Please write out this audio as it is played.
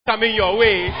coming your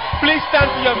way. Please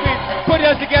stand to your feet, put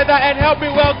your hands together, and help me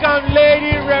welcome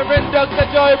Lady Reverend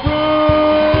Dr. Joy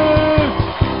Bruce.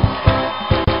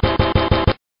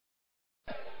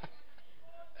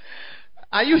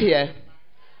 Are you here?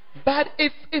 But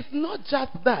it's not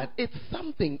just that. It's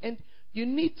something. And you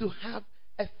need to have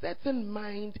a certain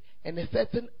mind and a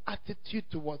certain attitude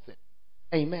towards it.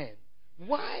 Amen.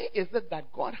 Why is it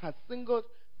that God has singled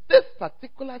this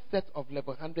particular set of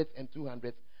level 100s and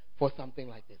 200s for something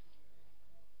like this?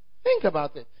 Think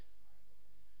about it.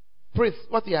 Priest,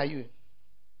 what year are you?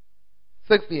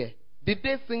 6th year. Did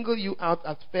they single you out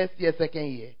as first year,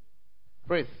 second year?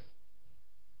 Priest,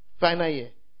 final year.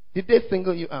 Did they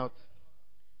single you out?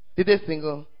 Did they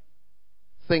single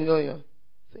you?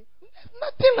 There's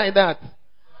nothing like that.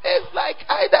 It's like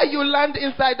either you land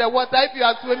inside the water, if you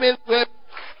are swimming, swim.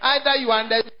 Either you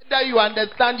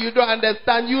understand, you don't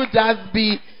understand. You just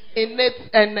be in it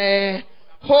and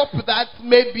hope that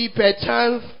maybe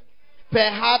perchance,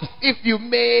 perhaps, if you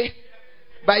may,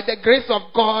 by the grace of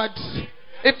God,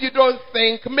 if you don't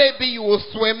think, maybe you will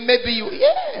swim,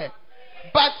 yeah.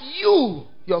 But your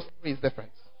story is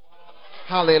different.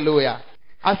 Hallelujah.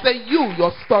 I say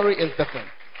your story is different.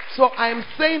 So I'm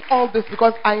saying all this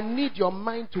because I need your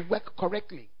mind to work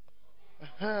correctly.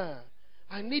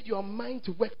 I need your mind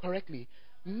to work correctly.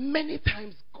 Many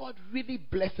times God really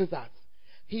blesses us.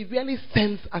 He really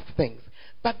sends us things.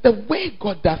 But the way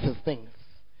God does his things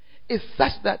is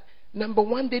such that, number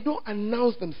one, they don't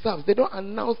announce themselves. They don't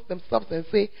announce themselves and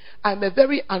say, I'm a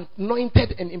very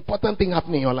anointed and important thing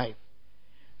happening in your life.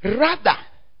 Rather,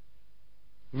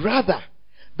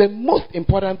 the most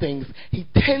important things, he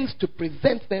tends to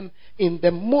present them in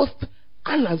the most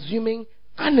unassuming,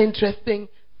 uninteresting,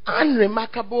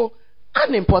 unremarkable,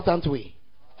 unimportant way.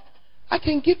 I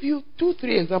can give you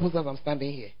 2-3 examples as I'm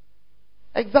standing here.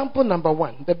 Example number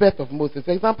 1, the birth of Moses.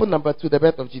 Example number 2, the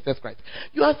birth of Jesus Christ.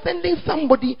 You are sending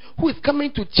somebody who is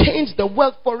coming to change the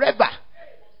world forever.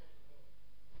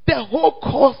 The whole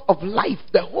course of life,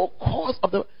 the whole course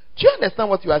of the... Do you understand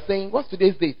what you are saying? What's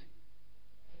today's date?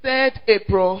 3rd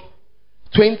April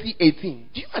 2018.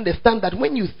 Do you understand that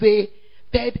when you say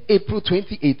 3rd April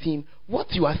 2018,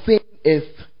 what you are saying is...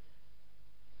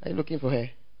 Are you looking for her?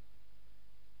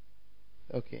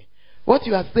 Okay. What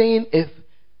you are saying is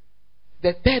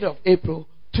the 3rd of April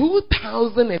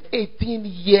 2018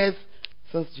 years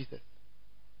since Jesus.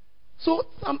 So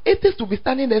some atheists will be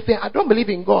standing there saying, I don't believe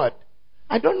in God.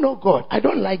 I don't know God. I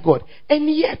don't like God. And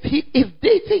yet he is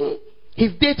dating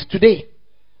his date today.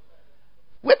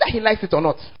 Whether he likes it or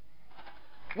not.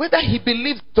 Whether he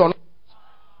believes it or not.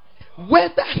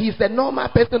 Whether he's a normal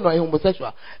person or a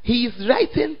homosexual. He is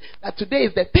writing that today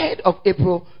is the 3rd of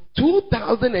April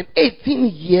 2018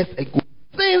 years ago.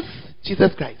 Since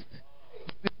Jesus Christ.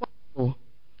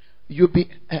 You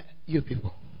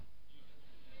people.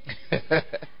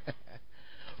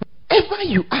 Wherever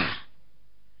you are,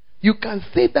 you can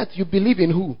say that you believe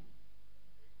in who?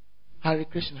 Hare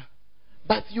Krishna.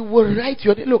 But you will write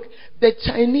your day. Look, the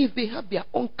Chinese, they have their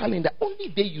own calendar. Only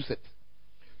they use it.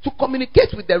 To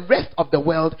communicate with the rest of the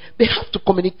world, they have to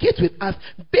communicate with us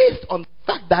based on the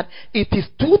fact that it is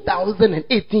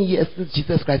 2018 years since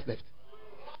Jesus Christ left.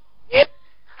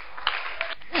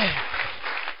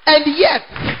 And yet,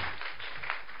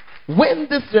 when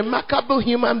this remarkable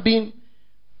human being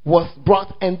was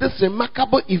brought and this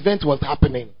remarkable event was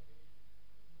happening,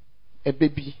 a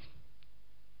baby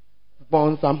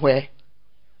born somewhere,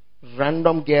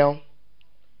 random girl,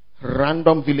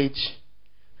 random village,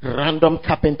 random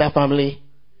carpenter family,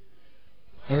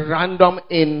 random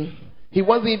inn. He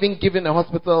wasn't even given a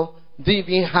hospital, didn't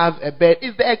even have a bed.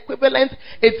 It's the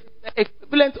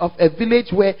equivalent of a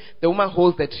village where the woman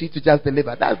holds the tree to just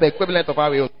deliver. That's the equivalent of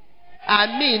our.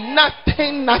 I mean,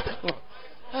 nothing.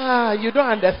 You don't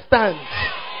understand.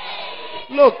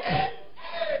 Look,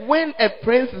 when a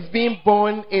prince is being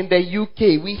born in the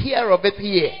UK, we hear of it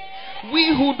here.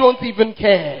 We who don't even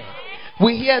care,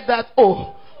 we hear that,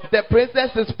 the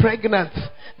princess is pregnant.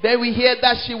 Then we hear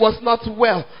that she was not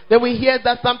well. Then we hear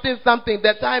that something,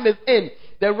 the time is in.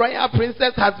 The royal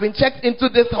princess has been checked into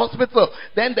this hospital.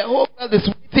 Then the whole world is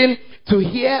waiting to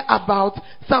hear about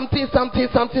something,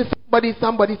 somebody,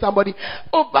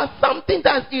 over something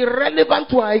that's irrelevant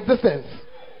to our existence.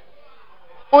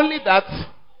 Only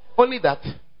that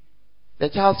the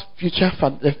child's future,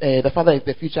 the father is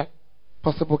the future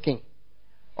possible king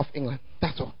of England.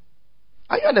 That's all.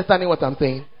 Are you understanding what I'm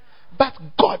saying? But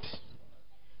God,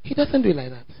 he doesn't do it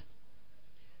like that.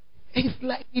 It's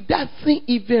like he doesn't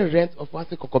even rent of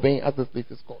Obuasi Kokobeng, as this place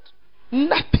is called.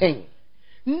 Nothing.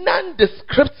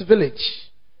 Nondescript village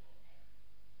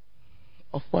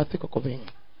of Obuasi Kokobeng.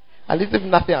 At least if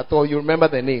nothing at all, you remember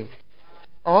the name.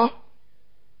 Oh,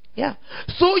 yeah.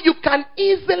 So you can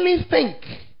easily think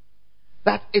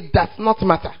that it does not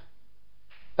matter.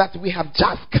 That we have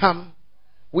just come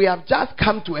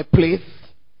to a place,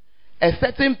 a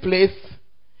certain place,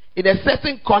 in a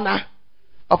certain corner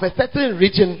of a certain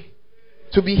region,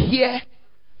 to be here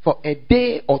for a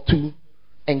day or two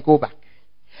and go back.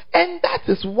 And that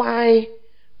is why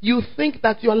you think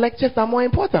that your lectures are more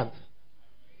important.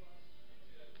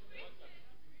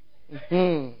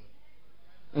 No,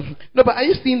 but are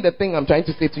you seeing the thing I'm trying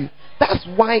to say to you? That's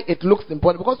why it looks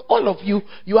important, because all of you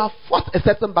have fought a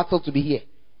certain battle to be here.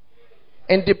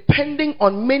 And depending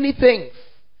on many things,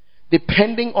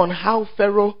 depending on how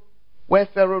where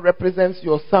Pharaoh represents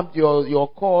your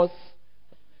course,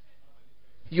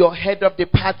 your head of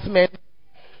department,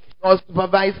 your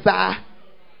supervisor,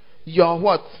 your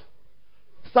what?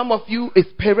 Some of you is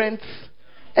parents.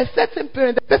 A certain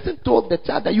parent, the person told the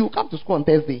child that you will come to school on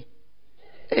Thursday.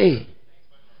 Hey,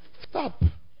 stop.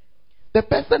 The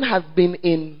person has been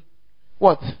in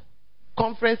what?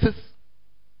 Conferences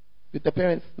with the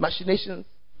parents, machinations,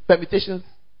 permutations,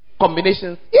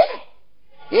 combinations.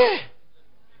 Yeah.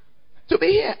 To be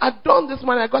here at dawn this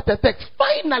morning, I got a text.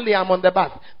 Finally, I'm on the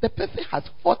bus. The person has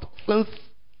fought since.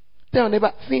 Tell your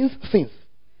neighbor, since.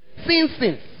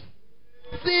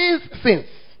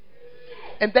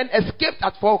 And then escaped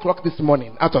at 4 o'clock this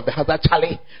morning out of the house.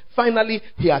 Charlie, finally,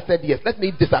 he has said yes. Let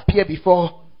me disappear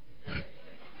before.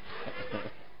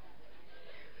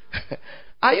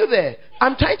 Are you there?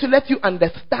 I'm trying to let you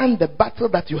understand the battle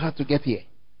that you have to get here.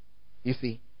 You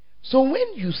see? So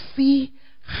when you see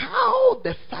how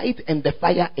the fight and the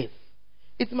fire is,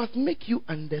 it must make you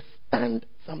understand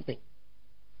something.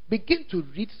 Begin to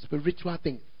read spiritual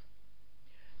things.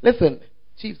 Listen,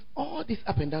 chiefs, all this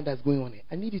up and down that's going on here,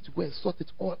 I need you to go and sort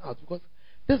it all out, because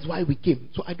that's why we came.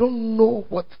 So I don't know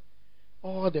what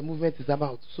all the movement is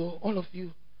about. So all of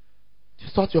you,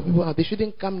 sort your people out. They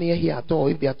shouldn't come near here at all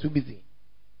if they are too busy.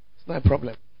 It's not a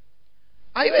problem.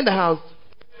 Are you in the house?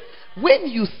 When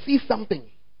you see something,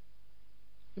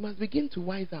 you must begin to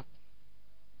wise up.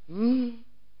 You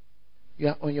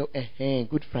are on your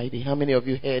Good Friday. How many of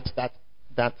you heard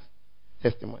that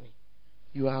testimony?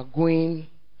 You are going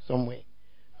somewhere.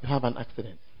 You have an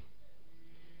accident.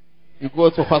 You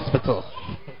go to hospital.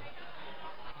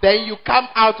 Then you come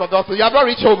out of the hospital. You have not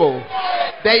reached home.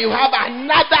 Then you have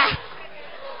another.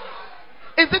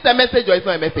 Is it a message or it's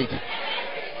not a message?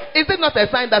 Is it not a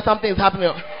sign that something is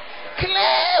happening?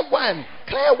 Clear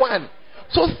one.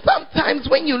 So sometimes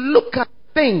when you look at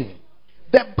things,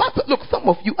 the battle, look, some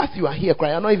of you, as you are here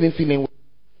crying, are not even feeling well.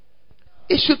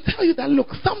 It should tell you that,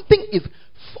 look, something is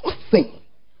forcing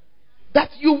that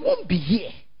you won't be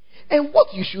here. And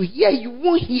what you should hear, you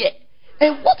won't hear.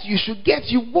 And what you should get,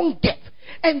 you won't get.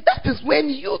 And that is when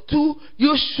you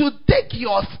should take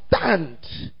your stand.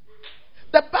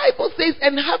 The Bible says,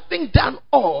 and having done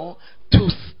all, to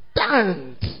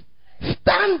stand.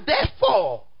 Stand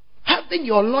therefore, having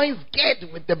your loins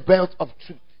girded with the belt of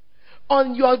truth.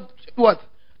 On your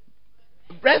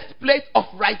breastplate of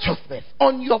righteousness.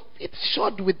 On your feet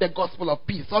shod with the gospel of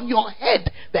peace. On your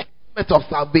head the helmet of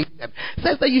salvation. It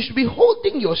says that you should be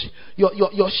holding your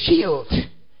shield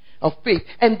of faith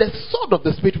and the sword of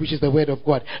the Spirit, which is the word of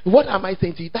God. What am I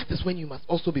saying to you? That is when you must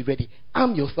also be ready.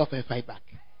 Arm yourself and fight back.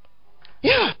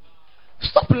 Yeah.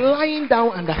 Stop lying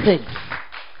down under things.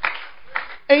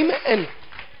 Amen.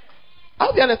 I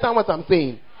hope you understand what I'm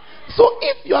saying. So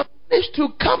if you have managed to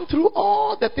come through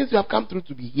all the things you have come through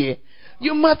to be here,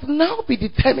 you must now be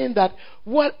determined that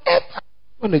whatever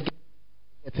you're going to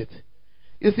get it.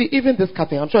 You see, even this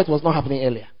cutting, I'm sure it was not happening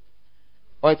earlier.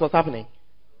 Or it was happening.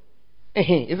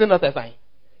 Is it not a sign?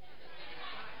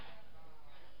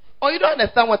 Or you don't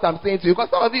understand what I'm saying to you, because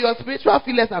some of you, your spiritual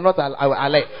feelings are not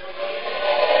alert.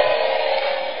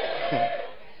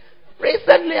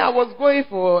 Recently, I was going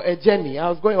for a journey. I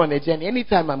was going on a journey.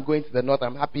 Anytime I'm going to the north,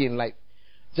 I'm happy in life.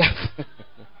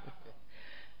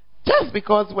 Just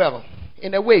because, well,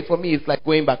 in a way, for me, it's like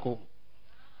going back home.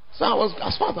 So I was,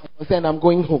 as far as I'm concerned, I'm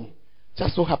going home.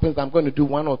 Just so happens I'm going to do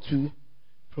 1 or 2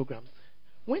 programs.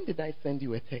 When did I send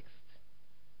you a text?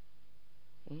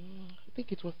 I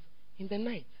think it was in the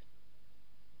night.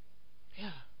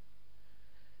 Yeah.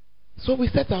 So we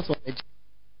set out on a journey.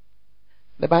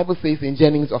 The Bible says in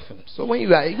journeys often. So when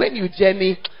you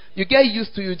journey, you get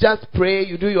used to, you just pray,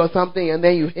 you do your something, and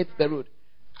then you hit the road.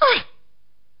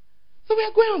 So we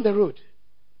are going on the road.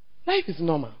 Life is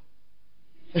normal.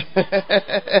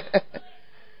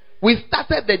 We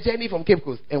started the journey from Cape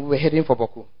Coast and we were heading for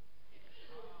Boku.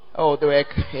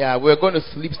 We were going to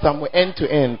sleep somewhere end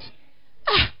to end.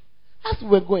 As we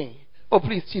were going, Oh,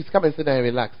 please, chiefs, come and sit down and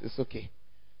relax. It's okay.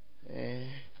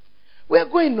 We're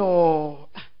going, no.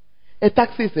 A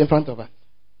taxi is in front of us.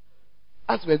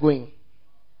 As we're going,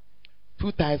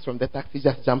 2 tires from the taxi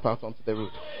just jump out onto the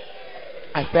road.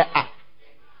 I said,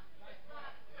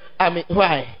 I mean,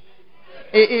 why?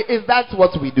 Is that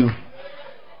what we do?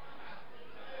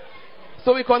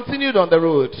 So we continued on the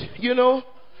road. You know,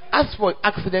 as for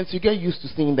accidents, you get used to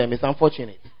seeing them. It's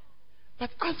unfortunate. But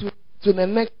as we to the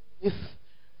next place,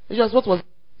 it was what was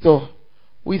so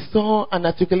we saw an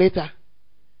articulator.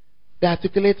 The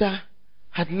articulator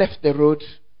had left the road,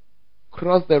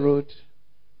 crossed the road,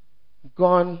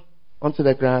 gone onto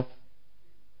the grass,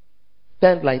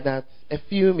 turned like that, a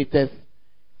few meters,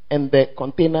 and the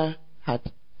container had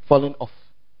fallen off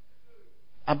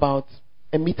about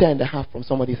 1.5 meters from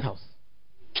somebody's house.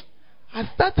 I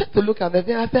started to look at the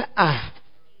thing. I said, I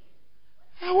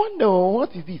wonder,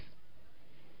 what is this?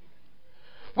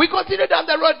 We continued down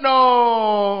the road.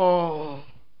 No.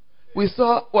 We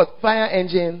saw fire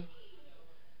engine,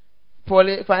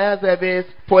 fire service,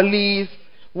 police,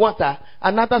 water.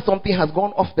 Another something has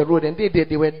gone off the road, and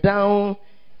they were down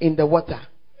in the water.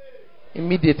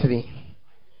 Immediately,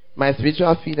 my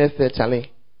spiritual feeder said, Charlie,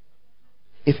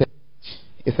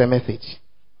 it's a message.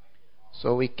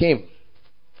 So we came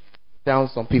down,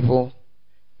 some people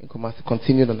in Kumasi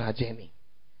continued on our journey.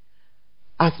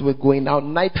 As we were going out,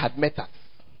 night had met us,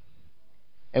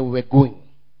 and we were going.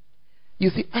 You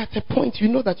see, at a point, you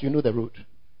know that you know the road.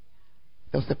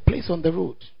 There was a place on the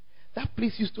road. That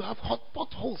place used to have hot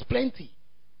potholes, plenty.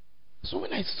 So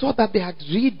when I saw that they had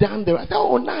redone the road, I said,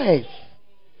 oh, nice.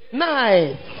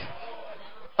 Nice.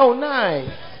 Oh, nice.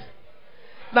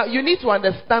 Now, you need to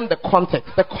understand the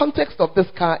context. The context of this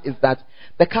car is that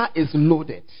the car is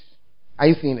loaded. Are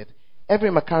you seeing it? Every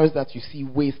Macarius that you see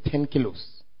weighs 10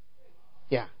 kilos.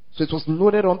 Yeah. So it was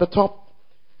loaded on the top.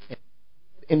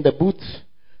 In the boot.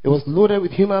 It was loaded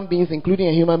with human beings, including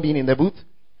a human being in the boot.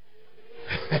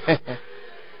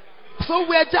 So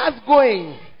we're just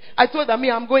going. I told them,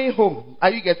 I'm going home.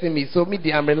 Are you getting me? So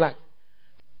I'm relaxed.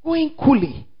 Going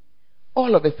coolly.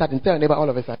 All of a sudden, tell your neighbor, all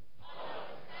of a sudden.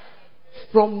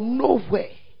 From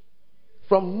nowhere,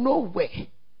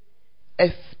 a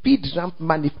speed ramp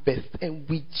manifests, and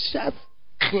we just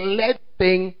cleared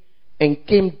thing and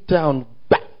came down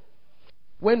back.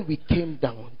 When we came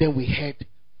down, then we heard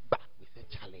back. We said,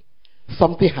 Charlie,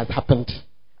 something has happened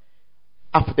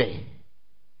up there.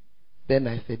 Then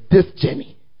I said, this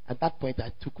journey. At that point,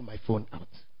 I took my phone out,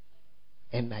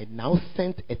 and I now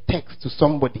sent a text to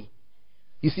somebody.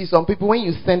 You see, some people, when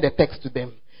you send a text to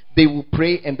them, they will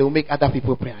pray and they will make other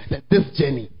people pray. I said, this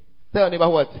journey. Tell your neighbor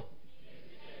what?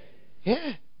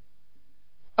 Yeah.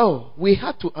 Oh, we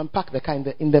had to unpack the car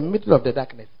in the middle of the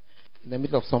darkness. In the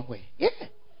middle of somewhere. Yeah.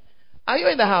 Are you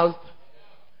in the house?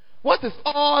 What is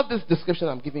all this description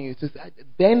I'm giving you?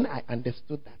 Then I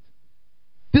understood that.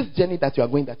 This journey that you are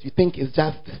going, that you think is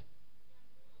just,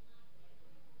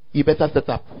 you better set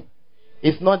up.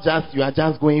 It's not just you are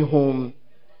just going home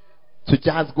to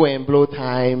just go and blow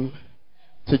time,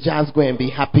 to just go and be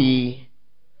happy.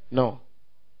 No.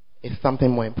 It's something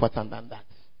more important than that.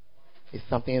 It's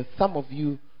something, and some of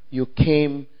you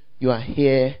came, you are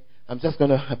here, I'm just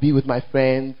going to be with my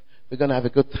friends, we're going to have a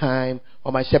good time,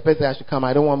 or my shepherd said I should come,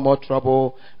 I don't want more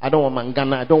trouble, I don't want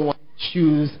mangana, I don't want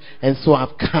shoes, and so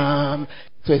I've come.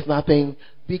 So it's nothing.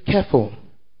 Be careful.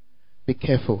 Be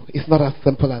careful. It's not as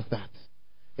simple as that.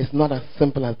 It's not as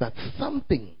simple as that.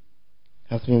 Something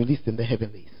has been released in the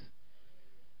heavenlies.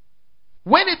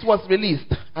 When it was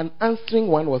released, an answering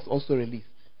one was also released.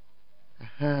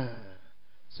 So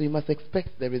you must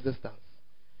expect the resistance.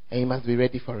 And you must be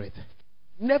ready for it.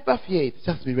 Never fear it.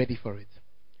 Just be ready for it.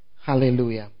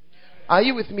 Hallelujah. Are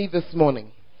you with me this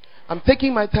morning? I'm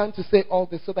taking my time to say all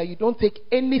this so that you don't take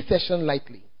any session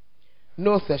lightly.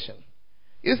 No session.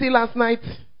 You see, last night,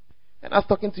 and I was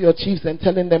talking to your chiefs and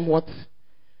telling them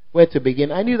where to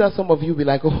begin. I knew that some of you will be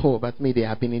like, oh, but me, they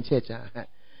have been in church.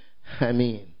 I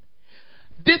mean,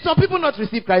 did some people not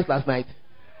receive Christ last night?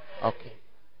 Okay.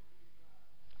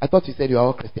 I thought you said you are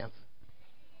all Christians.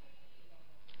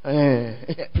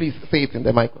 Please say it in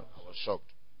the microphone. I was shocked.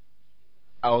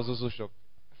 I was also shocked.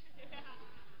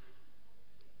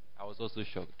 I was also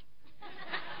shocked.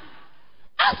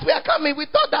 As we are coming, we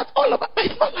thought that all of us, but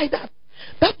it's not like that.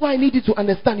 That's why I need you to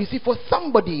understand. You see, for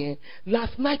somebody,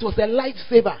 last night was a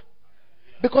lifesaver.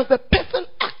 Because the person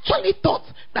actually thought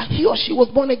that he or she was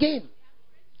born again.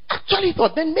 Actually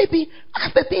thought, then maybe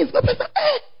as the things, the person,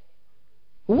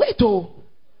 wait, tell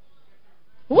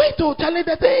me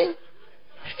the thing.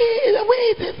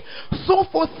 Wait. So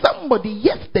for somebody,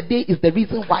 yesterday is the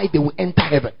reason why they will enter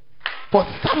heaven. For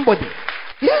somebody.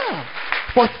 Yeah.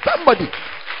 for somebody.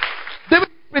 They were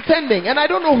pretending, and I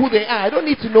don't know who they are. I don't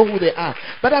need to know who they are.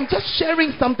 But I'm just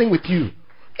sharing something with you.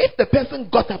 If the person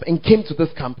got up and came to this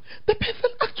camp, the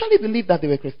person actually believed that they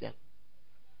were Christian.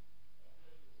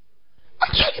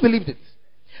 Actually believed it.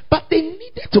 But they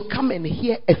needed to come and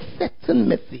hear a certain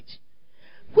message,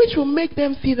 which will make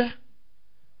them see that.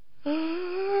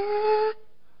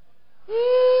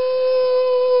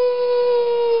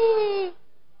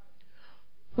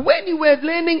 When you were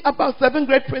learning about 7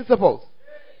 great principles,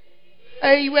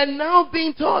 and you were now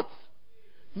being taught,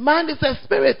 man is a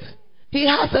spirit, he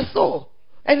has a soul,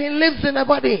 and he lives in a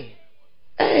body.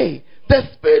 Hey, the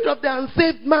spirit of the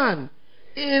unsaved man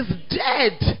is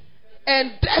dead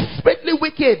and desperately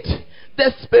wicked.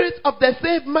 The spirit of the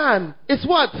saved man is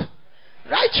what?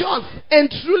 Righteous and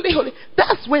truly holy.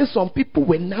 That's when some people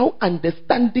were now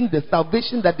understanding the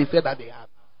salvation that they said that they have.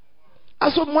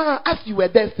 As you were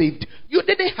there saved, you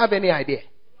didn't have any idea.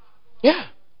 Yeah.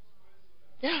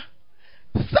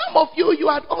 Some of you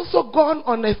had also gone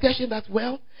on an excursion that,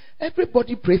 well,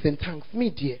 everybody prays in tongues. Me,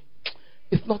 dear,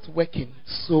 it's not working,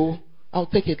 so I'll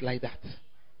take it like that.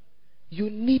 You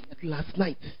needed last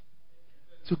night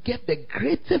to get the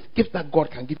greatest gift that God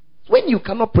can give. When you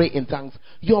cannot pray in tongues,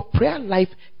 your prayer life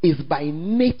is by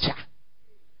nature.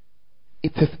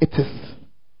 It's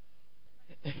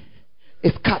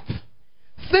cut.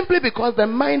 Simply because the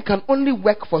mind can only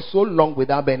work for so long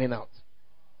without burning out.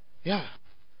 Yeah.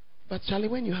 But Charlie,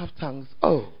 when you have tongues,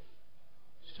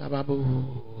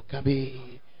 Shababu,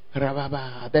 Kabi,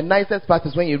 Rababa. The nicest part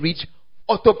is when you reach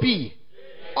autopilot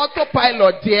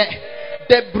there.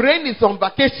 The brain is on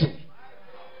vacation.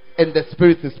 And the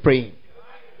spirit is praying.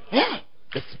 Yeah.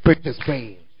 The spirit is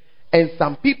praying. And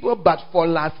some people, but for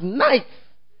last night,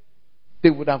 they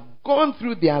would have gone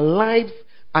through their lives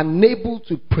unable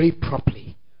to pray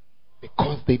properly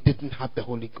because they didn't have the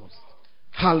Holy Ghost.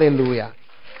 Hallelujah.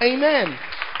 Amen.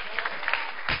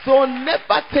 So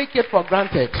never take it for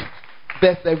granted.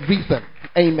 There's a reason.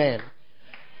 Amen.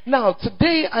 Now,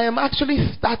 today I am actually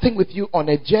starting with you on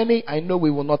a journey I know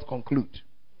we will not conclude.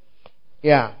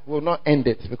 Yeah, we'll not end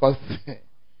it because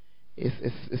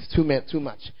it's too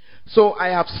much. So I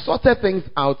have sorted things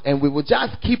out and we will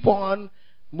just keep on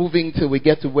moving till we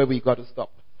get to where we got to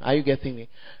stop. Are you getting me?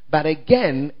 But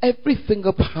again, every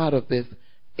single part of this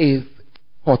is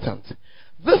important.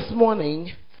 This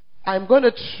morning, I'm going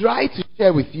to try to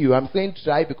share with you. I'm saying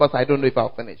try because I don't know if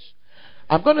I'll finish.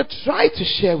 I'm going to try to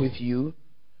share with you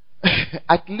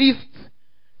at least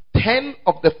 10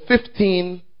 of the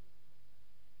 15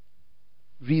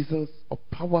 reasons or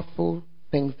powerful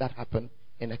things that happen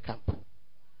in a camp.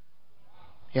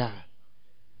 Yeah.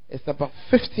 It's about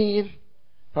 15,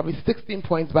 probably 16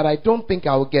 points, but I don't think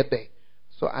I will get there.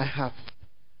 So I have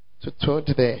to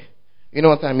toad there. You know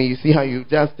what I mean? You see how you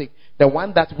just take the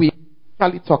one that we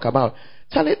actually talk about.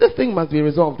 Charlie, this thing must be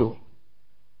resolved though.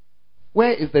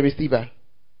 Where is the receiver?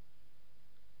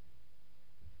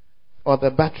 Or the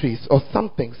batteries or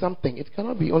something. It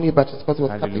cannot be only batteries because it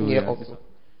was happening here also.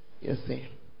 You see.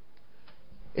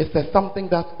 It's something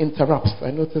that interrupts.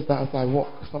 I notice that as I walk,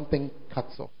 something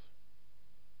cuts off.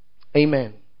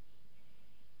 Amen.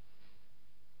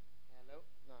 Hello?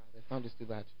 No, the sound is too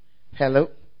bad. Hello?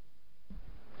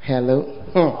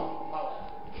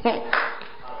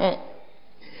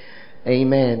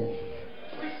 Amen.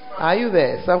 Are you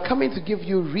there? So I'm coming to give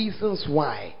you reasons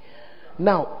why.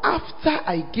 Now, after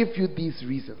I give you these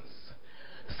reasons,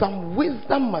 some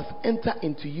wisdom must enter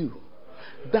into you.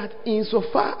 That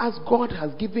insofar as God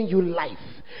has given you life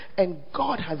and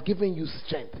God has given you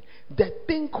strength, the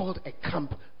thing called a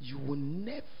camp, you will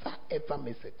never ever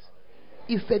miss it.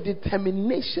 It's a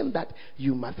determination that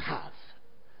you must have.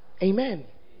 Amen.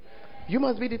 You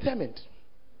must be determined.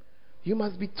 You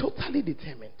must be totally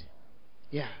determined.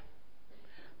 Yeah.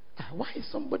 Why is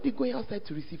somebody going outside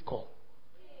to receive call?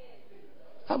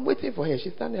 I'm waiting for her.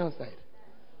 She's standing outside.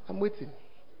 I'm waiting.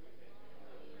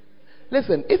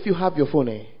 Listen, if you have your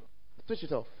phone, switch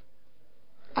it off.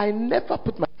 I never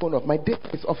put my phone off. My data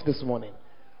is off this morning.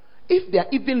 If they are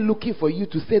even looking for you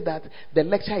to say that the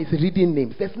lecturer is reading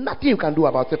names, there's nothing you can do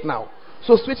about it now.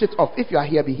 So switch it off. If you are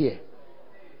here, be here.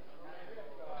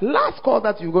 Last call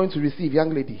that you're going to receive,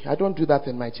 young lady. I don't do that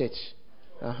in my church.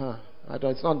 I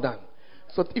don't. It's not done.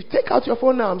 So if take out your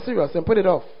phone now, I'm serious, and put it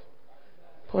off.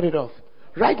 Put it off.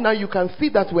 Right now you can see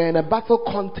that we're in a battle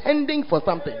contending for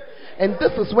something. And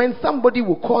this is when somebody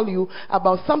will call you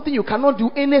about something you cannot do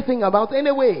anything about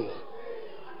anyway.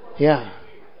 Yeah.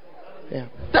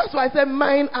 That's why I said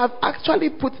mine, I've actually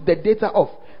put the data off.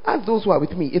 Ask those who are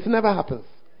with me. It never happens.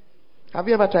 Have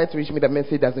you ever tried to reach me? The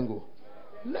message doesn't go.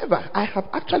 Never. I have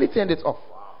actually turned it off.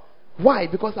 Why?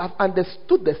 Because I've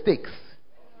understood the stakes.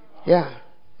 Yeah,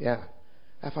 yeah.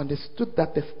 I've understood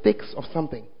that the stakes of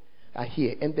something are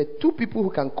here. And the two people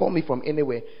who can call me from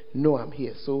anywhere know I'm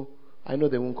here. So I know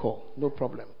they won't call. No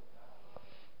problem.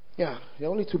 Yeah, the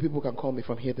only two people who can call me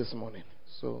from here this morning.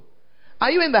 So,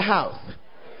 are you in the house?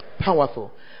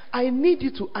 Powerful. I need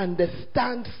you to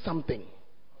understand something.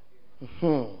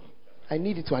 I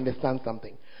need you to understand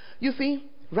something. You see,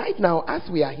 right now, as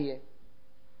we are here,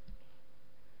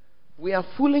 we are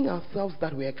fooling ourselves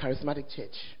that we are a charismatic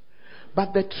church.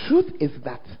 But the truth is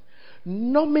that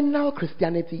nominal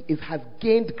Christianity has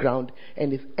gained ground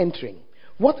and is entering.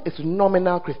 What is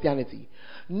nominal Christianity?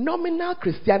 Nominal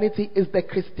Christianity is the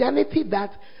Christianity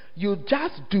that you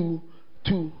just do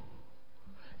to,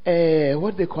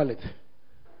 what do they call it?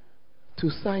 To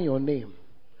sign your name.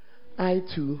 I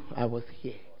was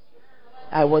here.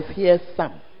 I was here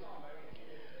some.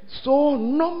 So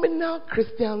nominal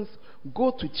Christians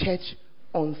go to church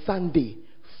on Sunday.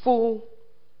 Full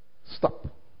stop.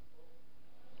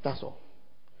 That's all.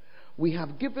 We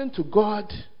have given to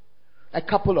God a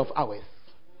couple of hours,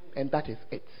 and that is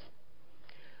it.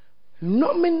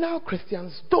 Nominal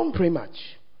Christians don't pray much.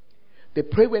 They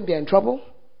pray when they're in trouble.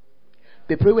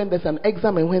 They pray when there's an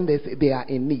exam and when they are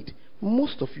in need.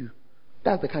 Most of you,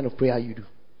 that's the kind of prayer you do.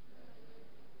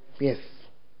 Yes.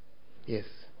 Yes.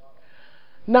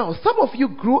 Now, some of you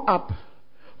grew up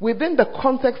within the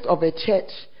context of a church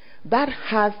that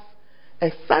has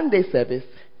a Sunday service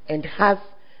and has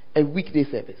a weekday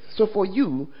service. So for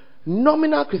you,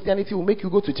 nominal Christianity will make you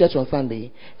go to church on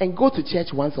Sunday and go to church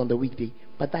once on the weekday.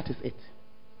 But that is it.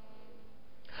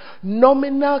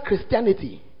 Nominal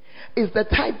Christianity is the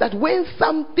type that when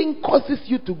something causes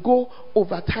you to go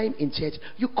over time in church,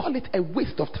 you call it a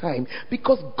waste of time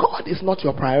because God is not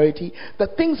your priority. The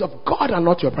things of God are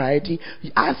not your priority.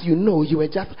 As you know, you were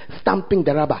just stamping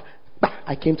the rubber. Bah,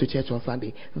 I came to church on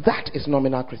Sunday. That is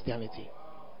nominal Christianity.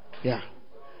 Yeah.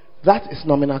 That is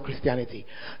nominal Christianity.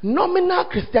 Nominal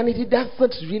Christianity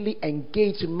doesn't really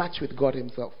engage much with God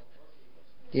himself.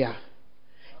 Yeah.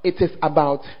 It is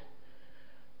about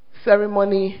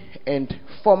ceremony and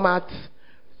format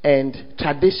and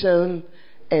tradition,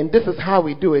 and this is how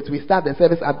we do it. We start the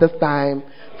service at this time.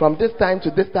 From this time to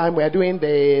this time we are doing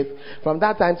this. From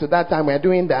that time to that time we are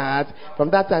doing that. From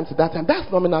that time to that time.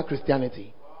 That's nominal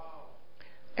Christianity.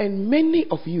 And many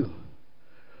of you,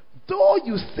 though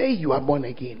you say you are born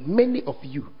again, many of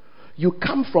you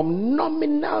come from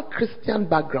nominal Christian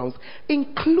backgrounds,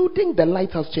 including the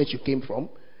Lighthouse Church you came from,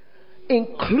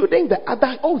 including the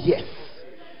other. Oh yes,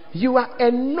 you are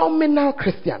a nominal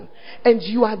Christian, and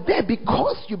you are there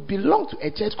because you belong to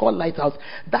a church called Lighthouse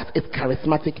that is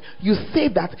charismatic. You say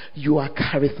that you are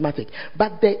charismatic,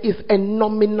 but there is a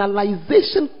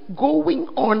nominalization going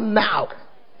on now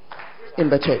in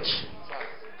the church.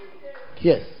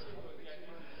 Yes.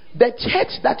 The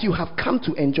church that you have come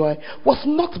to enjoy was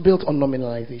not built on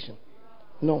nominalization.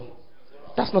 No,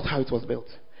 that's not how it was built.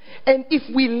 And if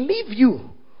we leave you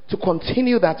to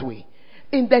continue that way,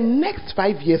 in the next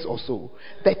 5 years or so,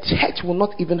 the church will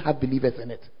not even have believers in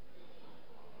it.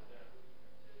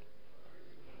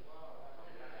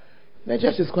 The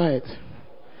church is quiet.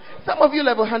 Some of you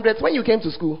level 100s, when you came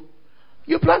to school,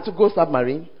 you planned to go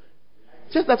submarine.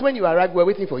 Just that when you arrived, we were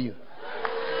waiting for you.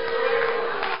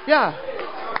 Yeah.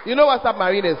 You know what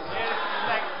submarine is?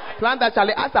 Plan that,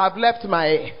 Charlie. As I've left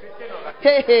my...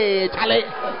 Hey, Charlie.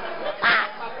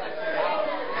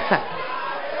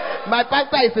 My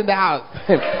pastor is in the house.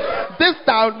 This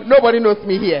town, nobody knows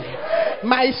me here.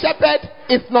 My shepherd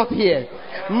is not here.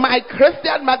 My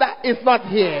Christian mother is not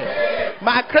here.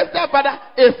 My Christian father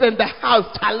is in the house.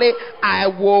 Charlie, I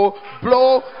will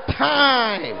blow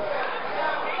time.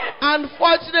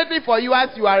 Unfortunately for you, as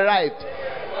you arrived,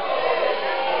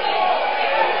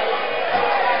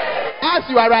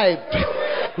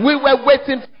 we were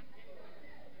waiting.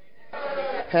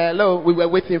 Hello, we were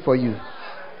waiting for you.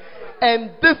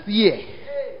 And this year,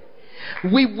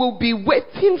 we will be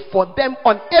waiting for them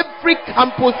on every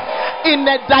campus in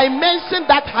a dimension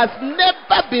that has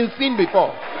never been seen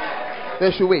before.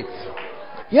 They should wait.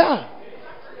 Yeah.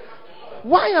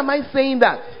 Why am I saying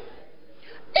that?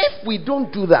 If we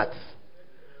don't do that,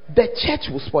 the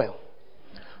church will spoil.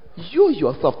 You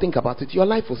yourself, think about it, your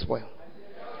life will spoil.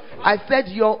 I said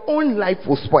your own life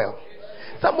will spoil.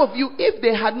 Some of you, if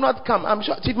they had not come, I'm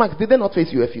sure, Chief Max, did they not face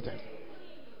you a few times?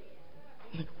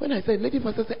 When I said, Lady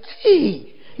Pastor said,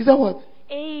 hey, is that what?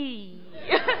 Hey.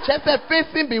 She said,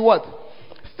 facing be what?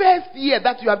 First year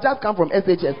that you have just come from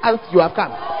SHS, as you have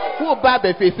come. Who bad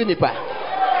be facing it?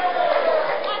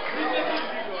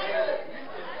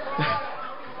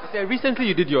 Recently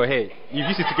you did your hair. You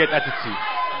used it to get attitude.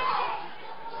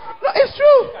 No, it's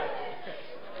true.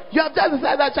 You have just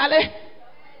decided that, Charlie,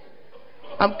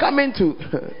 I'm coming to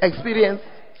experience.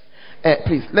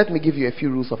 Please, let me give you a few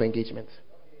rules of engagement.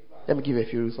 Let me give you a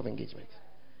few rules of engagement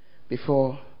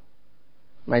before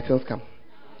my turns come.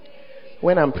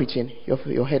 When I'm preaching,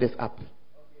 your head is up.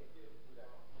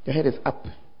 Your head is up.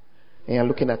 And you're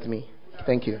looking at me.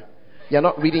 Thank you. You're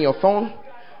not reading your phone.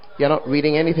 You're not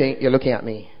reading anything. You're looking at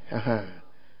me.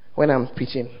 When I'm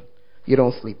preaching, you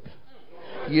don't sleep.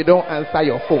 You don't answer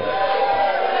your phone.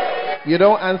 You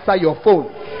don't answer your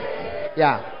phone.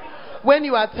 Yeah. When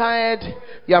you are tired,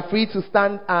 you are free to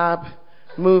stand up,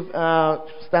 move out,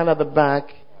 stand at the back.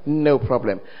 No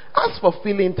problem. As for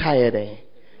feeling tired,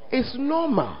 it's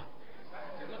normal.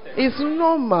 It's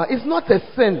normal. It's not a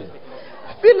sin.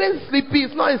 Feeling sleepy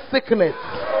is not a sickness.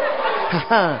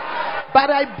 But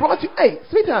I brought you. Hey,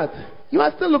 sweetheart, you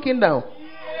are still looking down.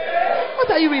 What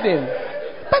are you reading?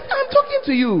 But I'm talking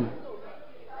to you.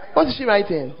 What is she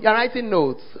writing? You are writing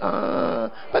notes.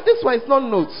 But this one is not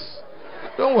notes.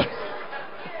 Don't worry.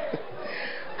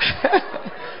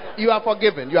 You are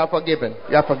forgiven. You are forgiven.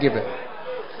 You are forgiven.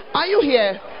 Are you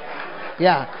here?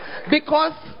 Yeah.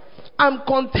 Because I'm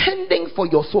contending for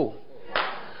your soul.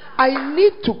 I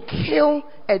need to kill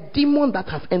a demon that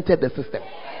has entered the system.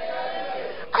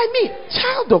 I mean,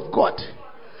 child of God,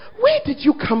 where did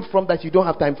you come from that you don't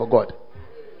have time for God?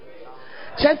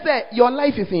 Just say, your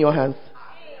life is in your hands.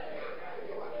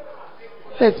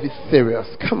 Let's be serious.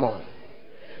 Come on.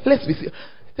 Let's be serious.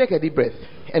 Take a deep breath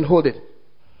and hold it.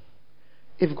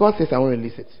 If God says I won't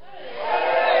release it.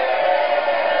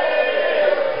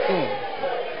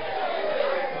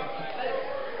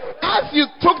 As you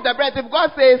took the breath, if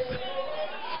God says,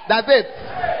 that's it.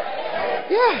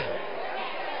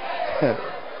 Yeah.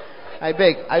 I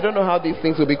beg. I don't know how these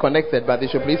things will be connected, but they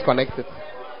should please connect it.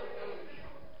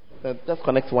 Just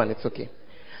connect one. It's okay.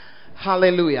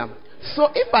 Hallelujah. So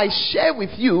if I share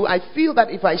with you, I feel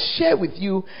that if I share with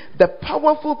you the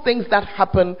powerful things that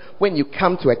happen when you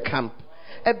come to a camp,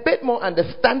 a bit more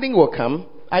understanding will come.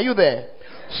 Are you there?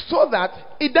 So that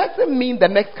it doesn't mean the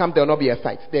next camp there will not be a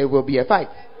fight. There will be a fight.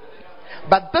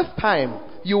 But this time,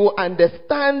 you will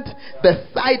understand the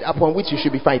side upon which you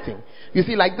should be fighting. You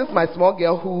see, like this, my small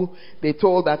girl who they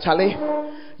told that, Charlie,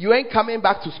 you ain't coming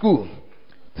back to school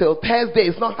till Thursday.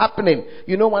 It's not happening.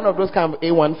 You know, one of those kind of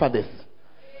A1 fathers.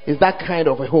 Is that kind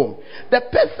of a home. The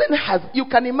person has, you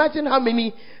can imagine how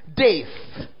many days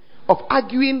of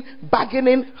arguing,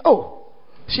 bargaining. Oh,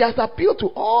 she has appealed to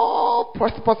all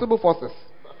possible forces.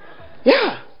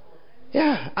 Yeah.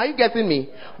 Yeah. Are you getting me?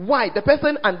 Why? The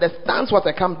person understands what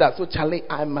a camp does. So, Charlie,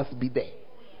 I must be there.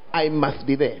 I must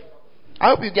be there. I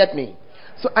hope you get me.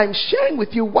 So, I'm sharing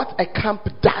with you what a camp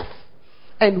does.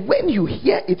 And when you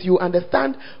hear it, you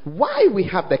understand why we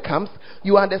have the camps.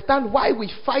 You understand why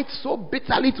we fight so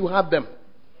bitterly to have them.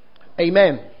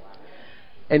 Amen.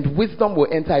 And wisdom will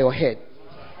enter your head.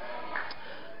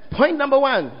 Point number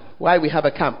one, why we have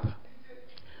a camp.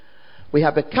 We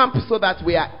have a camp so that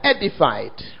we are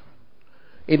edified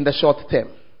in the short term.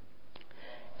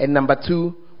 And number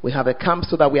two, we have a camp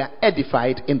so that we are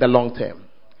edified in the long term.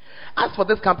 As for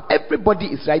this camp, everybody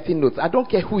is writing notes. I don't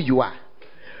care who you are.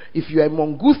 If you are a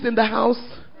mongoose in the house,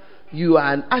 you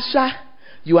are an usher,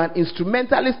 you are an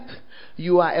instrumentalist,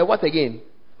 you are a what again?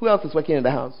 Who else is working in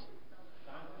the house?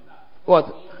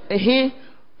 What?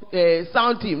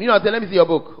 Sound team. You know, let me see your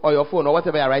book or your phone or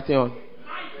whatever you're writing on.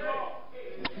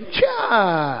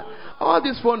 Yeah. All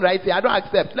this phone writing, I don't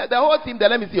accept. The whole team there,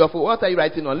 let me see your phone. What are you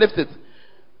writing on? Lift it.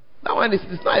 That one is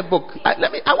not a book. I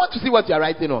want to see what you're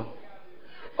writing on.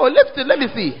 Oh, lift it. Let me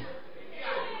see.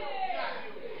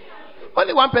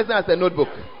 Only one person has a notebook.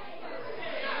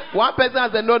 One person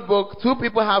has a notebook. Two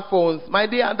people have phones. My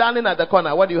dear darling at the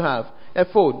corner, what do you have? A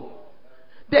phone.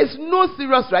 There's no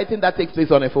serious writing that takes place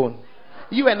on a phone.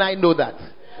 You and I know that.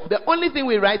 The only thing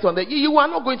we write on you are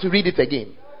not going to read it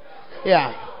again.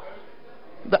 Yeah.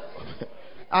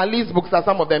 Our Lee's books are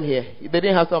some of them here. They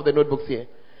didn't have some of the notebooks here.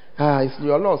 It's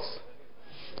your loss.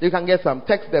 You can get some.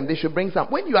 Text them. They should bring some.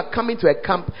 When you are coming to a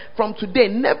camp, from today,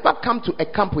 never come to a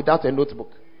camp without a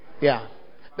notebook. Yeah.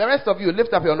 The rest of you,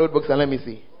 lift up your notebooks and let me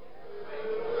see.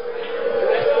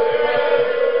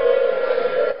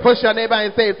 Push your neighbor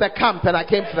and say, it's a camp and I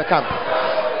came to the camp.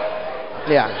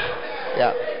 Yeah.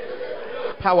 Yeah.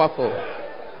 Powerful.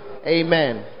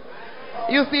 Amen.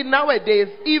 You see, nowadays,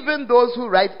 even those who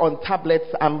write on tablets,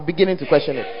 I'm beginning to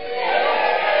question it.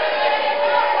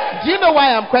 Do you know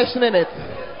why I'm questioning it?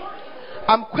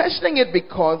 I'm questioning it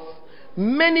because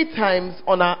many times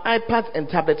on our iPads and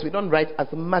tablets, we don't write as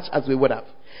much as we would have.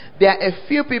 There are a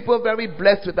few people very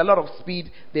blessed with a lot of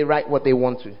speed. They write what they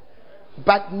want to.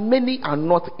 But many are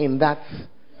not in that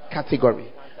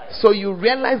category. So you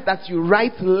realize that you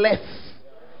write less.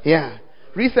 Yeah.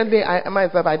 Recently, I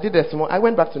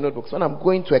went back to notebooks. When I'm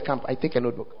going to a camp, I take a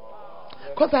notebook.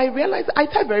 Because I realized, I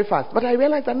type very fast, but I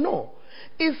realized that no.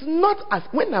 It's not as,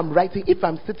 when I'm writing, if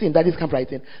I'm sitting in Daddy's camp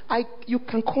writing, you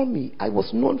can call me. I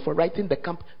was known for writing the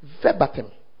camp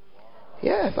verbatim.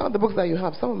 Yeah, some of the books that you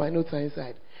have, some of my notes are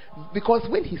inside. Because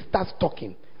when he starts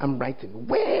talking, I'm writing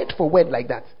word for word like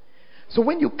that. So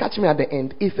when you catch me at the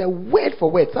end, it's a word for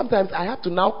word. Sometimes I have to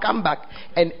now come back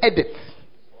and edit.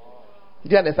 Do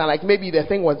you understand? Like maybe the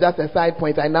thing was just a side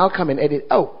point. I now come and edit.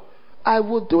 Oh, I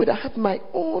will do it. I have my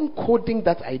own coding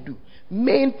that I do.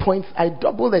 Main points, I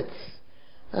double it.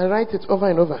 I write it over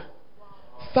and over.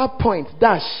 Sub point,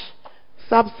 dash.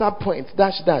 Sub point,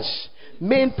 dash.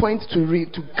 Main point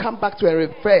to come back to a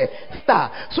refer,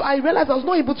 star. So I realized I was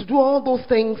not able to do all those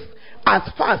things as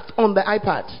fast on the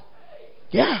iPad.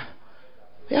 Yeah.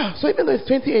 So even though it's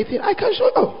 2018, I can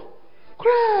show you.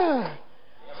 Crap.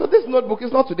 So this notebook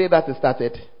is not today that it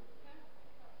started.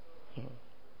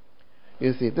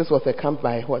 You see, this was a camp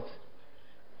by what?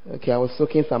 Okay, I was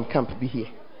soaking some camp be here.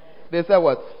 They said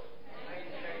what?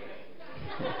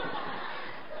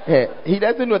 He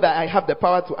doesn't know that I have the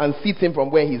power to unseat him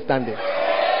from where he's standing.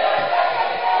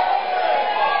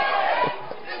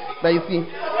 Now you see,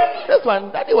 this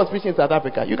one, Daddy was preaching in South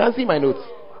Africa. You can see my notes.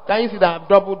 Can you see that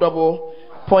double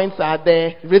points are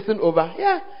there, written over?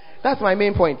 Yeah, that's my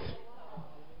main point.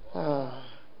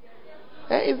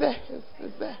 It's there.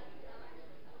 It's there.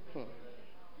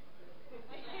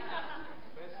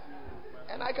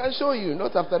 And I can show you,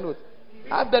 note after note.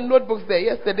 I have the notebooks there.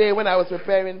 Yesterday when I was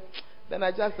preparing, then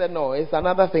I just said, no, it's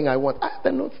another thing I want. I have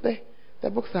the notes there. The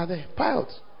books are there, piled.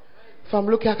 If I'm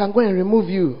looking, I can go and remove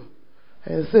you.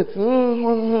 And sit.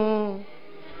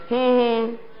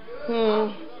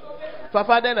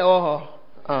 Papa, then I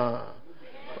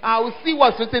will see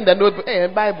what's written in the notebook. Hey,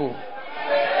 Bible.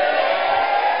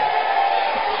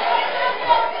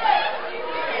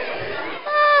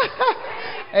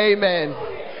 Amen.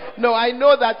 No, I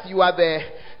know that you are the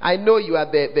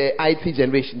IT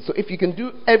generation. So if you can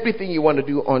do everything you want to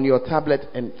do on your tablet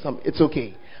and it's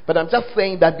okay. But I'm just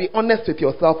saying that be honest with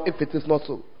yourself if it is not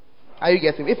so. Are you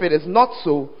getting? If it is not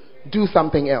so, do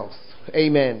something else.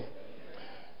 Amen.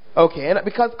 Okay, and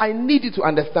because I need you to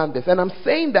understand this, and I'm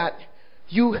saying that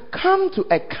you come to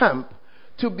a camp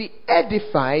to be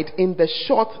edified in the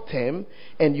short term,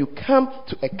 and you come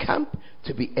to a camp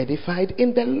to be edified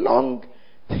in the long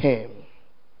term.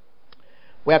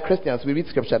 We are Christians. We read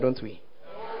scripture, don't we?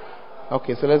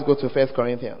 Okay, so let's go to 1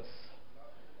 Corinthians.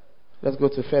 Let's go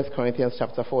to 1 Corinthians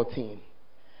chapter 14.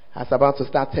 I was about to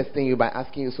start testing you by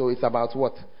asking you, so it's about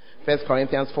what? 1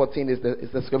 Corinthians 14 is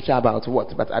the scripture about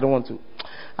what? But I don't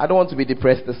want to be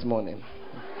depressed this morning.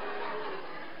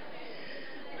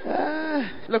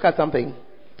 Look at something.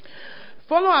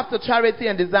 Follow after charity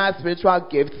and desire spiritual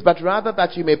gifts, but rather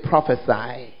that you may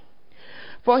prophesy.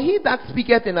 For he that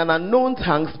speaketh in an unknown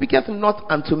tongue speaketh not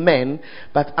unto men,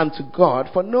 but unto God.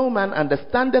 For no man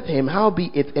understandeth him,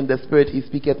 howbeit in the spirit he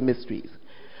speaketh mysteries.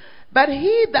 But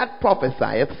he that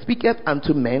prophesieth speaketh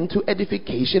unto men to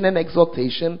edification and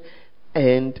exhortation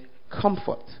and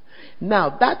comfort.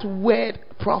 Now that word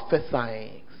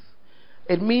prophesying,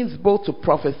 it means both to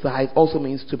prophesy, it also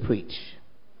means to preach.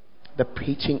 The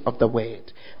preaching of the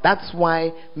word. That's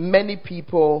why many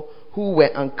people who were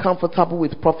uncomfortable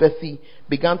with prophecy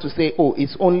began to say, oh,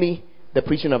 it's only the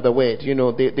preaching of the word. You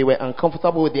know, they were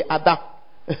uncomfortable with the other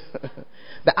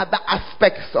the other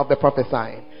aspects of the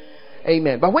prophesying.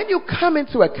 Amen. But when you come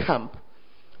into a camp,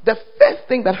 the first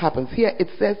thing that happens here, it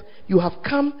says you have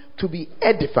come to be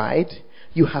edified.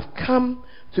 You have come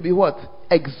to be what?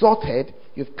 Exhorted.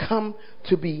 You've come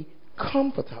to be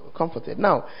comforted.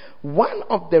 Now, one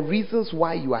of the reasons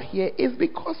why you are here is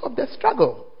because of the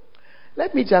struggle.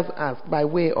 Let me just ask, by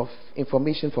way of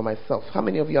information for myself, how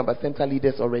many of you are Bacenta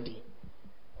leaders already?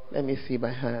 Let me see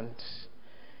my hand.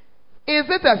 Is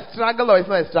it a struggle or it's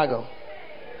not a struggle?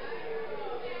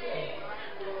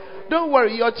 Don't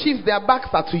worry, your chiefs, their backs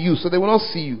are to you, so they will not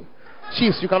see you.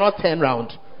 Chiefs, you cannot turn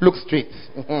round. Look straight.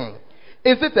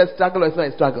 Is it a struggle or it's not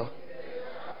a struggle?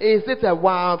 Is it a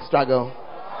wild struggle?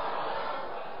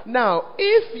 Now,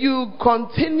 if you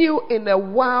continue in a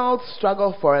wild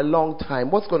struggle for a long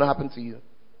time, what's going to happen to you?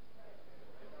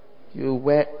 You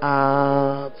wear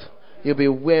out, you'll be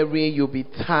weary, you'll be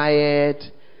tired.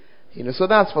 You know, so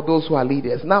that's for those who are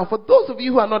leaders. Now, for those of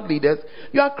you who are not leaders,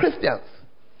 you are Christians.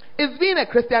 Is being a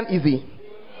Christian easy?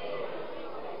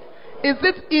 Is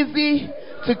it easy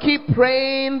to keep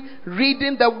praying,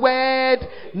 reading the word,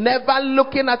 never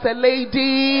looking at a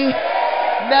lady,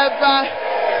 never...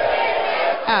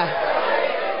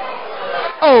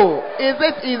 Oh,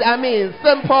 I mean,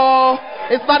 simple.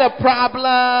 It's not a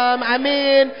problem. I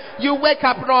mean, you wake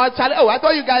up, no, Charlie. Oh, I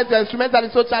thought you guys were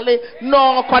instrumentalists, so Charlie,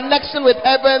 no connection with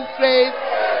heaven straight.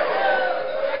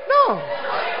 No.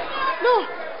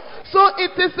 So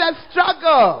it is a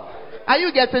struggle. Are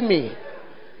you getting me?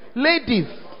 Ladies,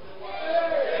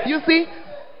 you see,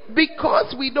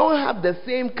 because we don't have the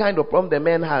same kind of problem the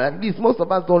men have, at least most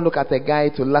of us don't look at a guy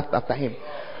to lust after him.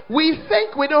 We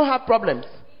think we don't have problems,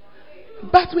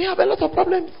 but we have a lot of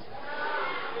problems.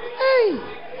 Hey,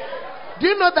 do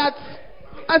you know that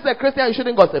as a Christian you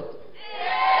shouldn't gossip?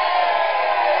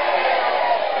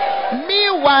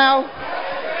 Meanwhile,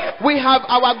 we have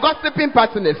our gossiping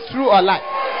partners, true or lie?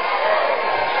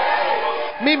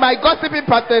 Me, my gossiping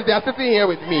partners, they are sitting here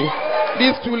with me.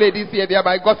 These two ladies here, they are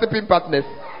my gossiping partners.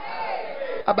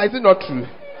 But is it not true?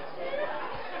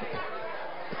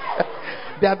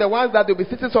 They are the ones that will be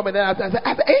sitting somewhere and I say,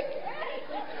 hey,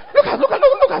 look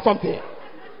at something.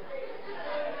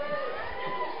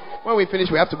 When we finish,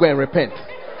 we have to go and repent.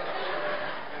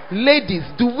 Ladies,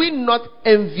 do we not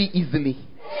envy easily?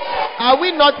 Are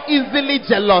we not easily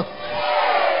jealous?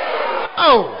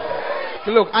 Oh,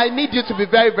 look, I need you to be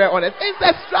very, very honest. It's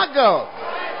a struggle.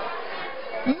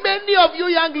 Many of you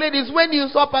young ladies, when you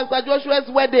saw Pastor Joshua's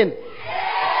wedding,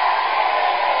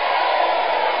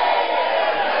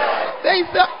 they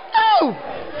said, oh,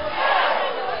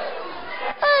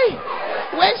 hey,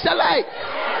 when shall I?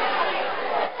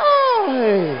 Oh,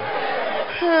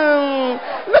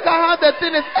 look at how the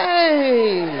thing is.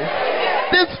 Hey,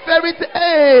 this fairy tale.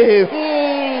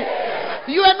 Hey,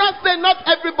 you are not saying, not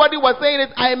everybody was saying it,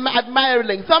 I'm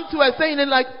admiring. Some two are saying it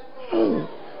like,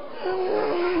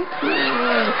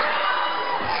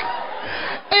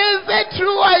 is it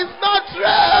true or it's not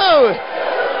true?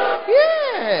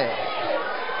 Yeah.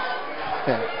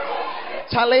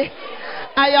 Charlie,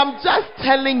 I am just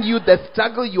telling you the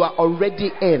struggle you are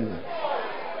already in.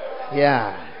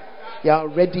 Yeah. You are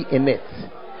already in it.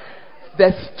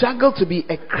 The struggle to be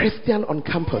a Christian on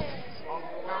campus.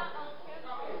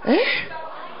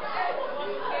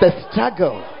 The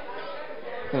struggle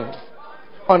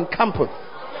on campus.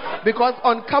 Because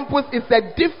on campus it's a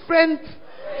different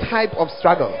type of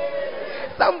struggle.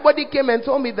 Somebody came and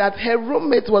told me that her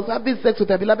roommate was having sex with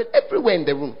her beloved everywhere in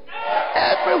the room.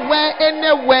 Everywhere,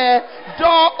 anywhere.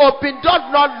 Door open, door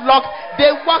not locked. They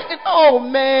walk in. Oh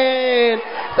man.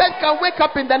 Said can wake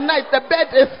up in the night. The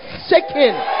bed is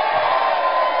shaking.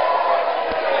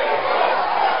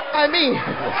 I mean,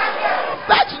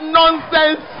 such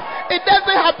nonsense. It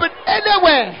doesn't happen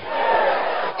anywhere.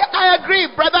 I agree,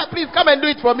 brother. Please come and do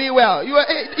it for me. Well, you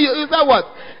said what?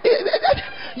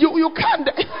 You can't.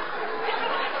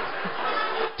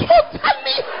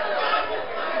 Totally.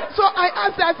 So I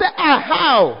asked her, I said,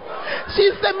 how?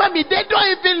 She said, Mommy, they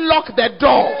don't even lock the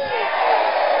door.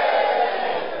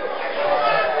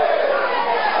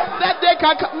 That they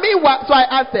can come. Meanwhile, so I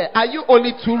asked her, are you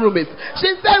only 2 roommates?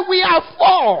 She said, we are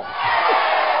 4.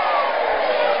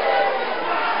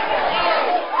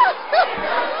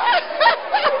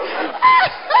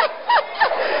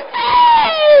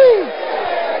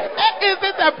 Is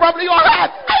this a problem? Your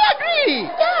heart. I agree.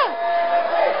 Yeah.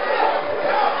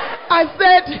 I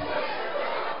said,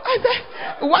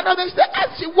 one of them said,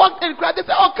 as she walked in, cried, they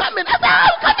said, oh, come in. I said,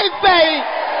 how can it say?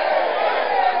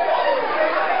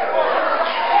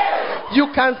 You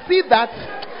can see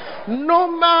that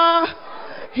normal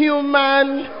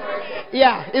human,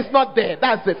 yeah, it's not there.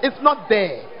 That's it. It's not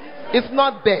there. It's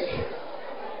not there.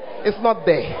 It's not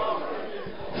there.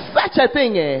 Such a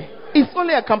thing, it's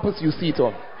only a campus you see it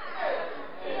on.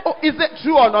 Oh, is it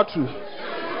true or not true?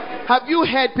 Have you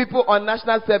heard people on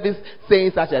national service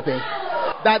saying such a thing?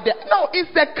 No,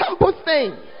 it's a campus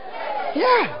thing.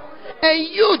 Yeah. And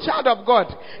you, child of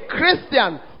God,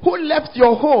 Christian, who left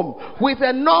your home with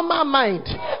a normal mind,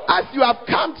 as you have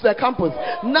come to the campus,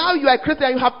 now you are a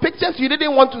Christian, you have pictures you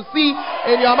didn't want to see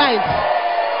in your mind.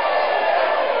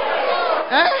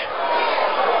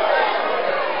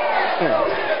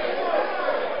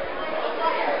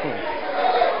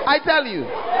 I tell you,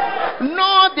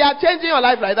 no, they are changing your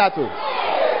life like that too.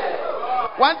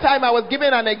 One time I was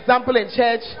giving an example in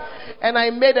church and I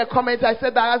made a comment. I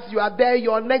said that as you are there,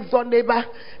 your next door neighbor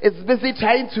is busy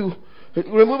trying to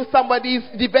remove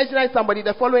devangelize somebody.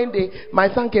 The following day,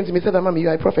 my son came to me and said, Mommy, you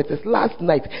are a prophetess. Last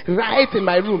night, right in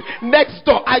my room, next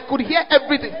door, I could hear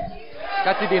everything.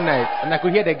 Saturday night, and I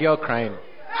could hear the girl crying.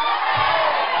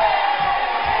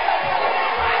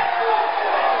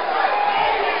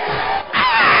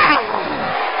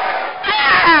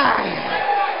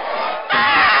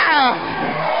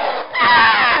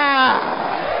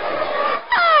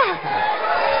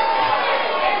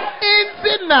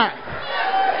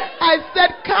 I said,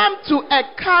 come to a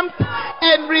camp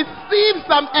and receive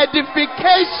some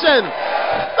edification.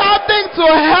 Something to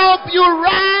help you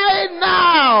right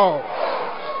now.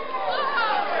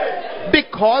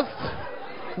 Because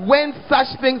when such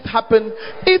things happen,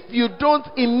 if you don't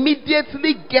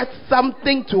immediately get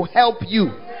something to help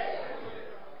you,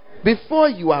 before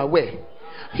you are aware,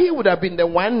 he would have been the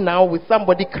one now with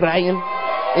somebody crying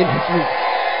in his room.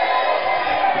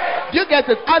 Do you get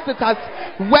it? As it has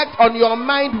worked on your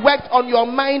mind, worked on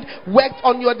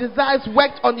your desires,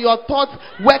 worked on your thoughts,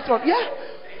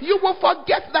 you will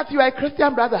forget that you are a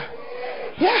Christian brother.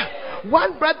 Yeah.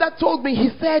 One brother told me, he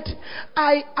said,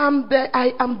 I am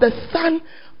the son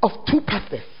of 2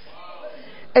 pastors.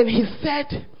 And he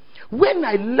said, when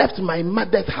I left my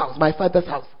mother's house, my father's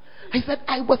house, he said,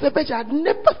 I was a virgin. I had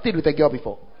never stayed with a girl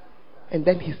before. And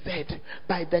then he said,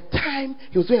 by the time,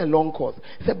 he was doing a long course,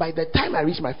 he said, by the time I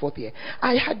reached my 4th year,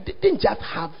 didn't just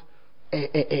have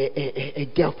a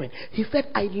girlfriend. He said,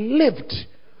 I lived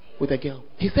with a girl.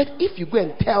 He said, if you go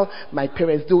and tell my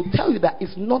parents, they will tell you that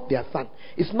it's not their son.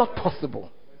 It's not possible.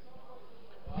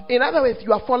 In other words,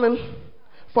 you are fallen.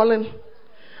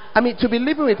 I mean, to be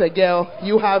living with a girl,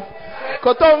 you have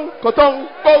cotton,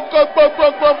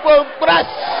 brush.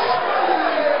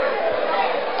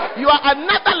 You are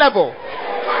another level.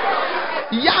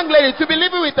 Young lady, to be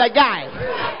living with a guy,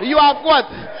 you have what?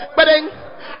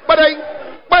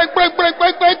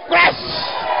 Crash.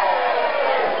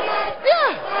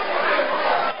 Yeah.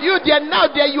 You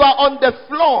there, you are on the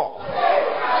floor.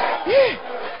 Yeah.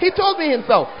 He told me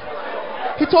himself.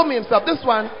 This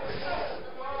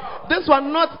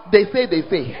one, not they say.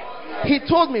 He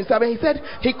told me himself, and he said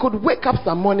he could wake up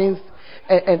some mornings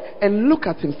and look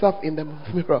at himself in the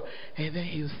mirror, and then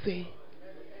he'll say,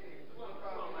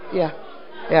 yeah.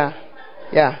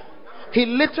 He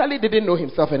literally didn't know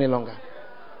himself any longer.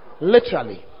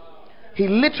 Literally. He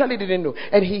literally didn't know.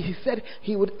 And he said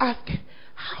he would ask,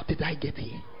 how did I get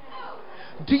here?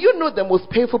 Do you know the most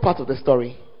painful part of the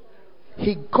story?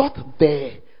 He got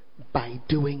there by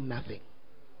doing nothing.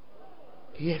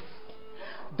 Yes.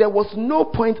 There was no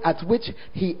point at which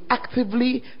he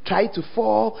actively tried to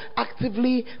fall,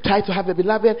 actively tried to have a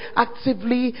beloved,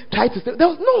 actively tried to stay. There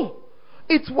was no.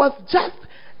 It was just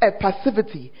a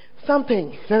passivity.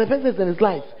 Something. Then the person is in his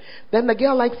life. Then the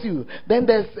girl likes you. Then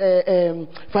there's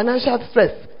financial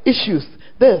stress, issues,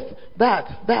 this, that.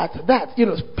 You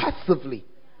know, passively.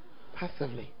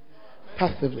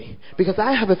 Because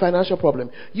I have a financial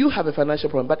problem. You have a financial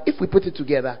problem. But if we put it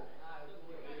together,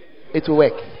 it will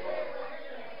work.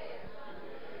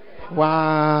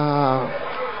 Wow.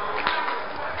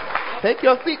 Take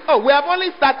your seat. Oh, we have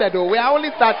only started though. We are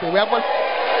only starting.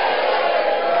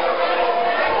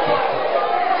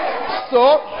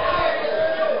 So,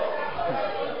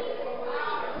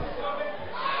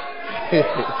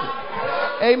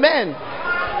 amen.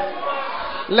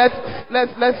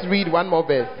 Let's read one more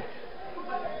verse.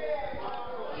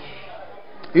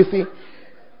 You see,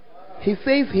 he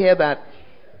says here that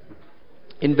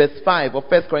in verse 5 of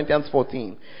 1 Corinthians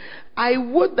 14, I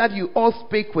would that you all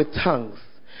speak with tongues,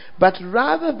 but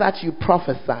rather that you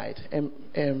prophesied. Let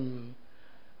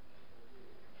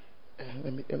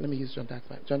me use John Dark.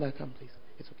 John Dark, come please.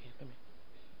 It's okay.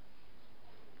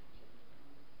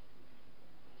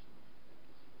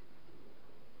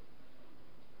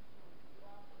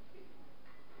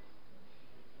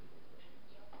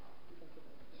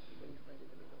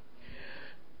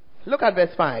 Look at verse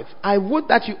 5. I would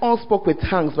that you all spoke with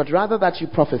tongues, but rather that you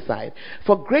prophesied.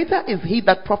 For greater is he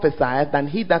that prophesieth than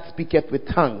he that speaketh with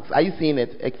tongues. Are you seeing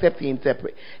it? Except he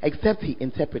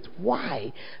interpret.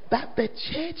 Why? That the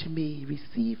church may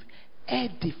receive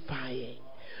edifying.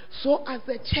 So as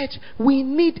a church, we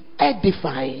need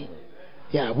edifying.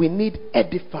 Yeah, we need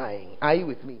edifying. Are you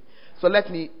with me? So let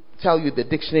me tell you the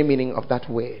dictionary meaning of that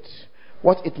word.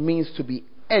 What it means to be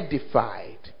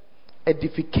edified.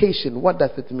 Edification, what does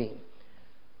it mean?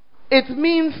 It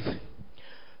means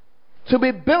to be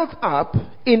built up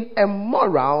in a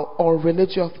moral or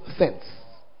religious sense.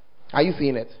 Are you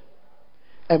seeing it?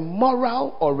 A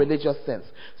moral or religious sense.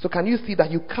 So can you see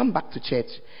that you come back to church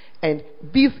and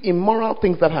these immoral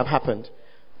things that have happened,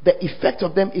 the effect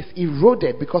of them is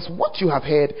eroded because what you have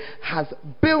heard has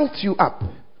built you up.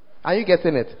 Are you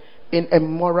getting it? In a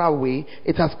moral way.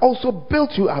 It has also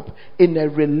built you up in a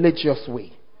religious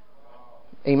way.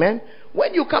 Amen.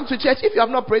 When you come to church, if you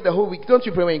have not prayed the whole week, don't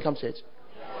you pray when you come to church?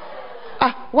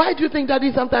 Why do you think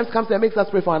Daddy sometimes comes and makes us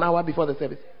pray for an hour before the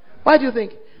service? Why do you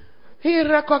think? He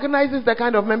recognizes the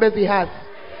kind of members he has.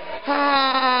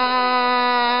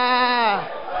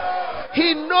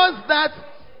 He knows that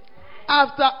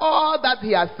After all that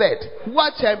he has said,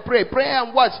 watch and pray, pray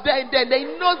and watch. Then they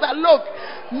know that, look,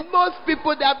 most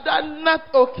people, they have done not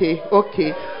okay.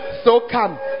 So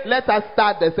come, let us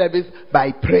start the service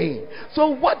by praying. So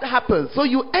what happens? So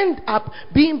you end up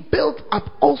being built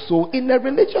up also in a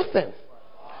religious sense.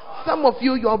 Some of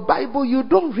you, your Bible, you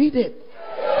don't read it.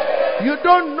 You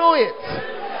don't know it.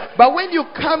 But when you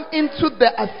come into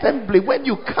the assembly, when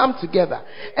you come together,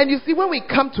 and you see, when we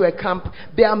come to a camp,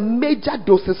 there are major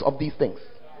doses of these things.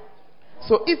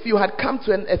 So if you had come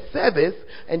to a service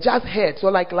and just heard, so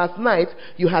like last night,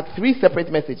 you had 3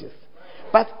 separate messages.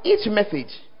 But each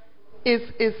message is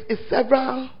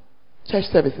several church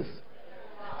services.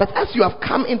 But as you have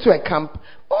come into a camp,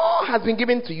 all has been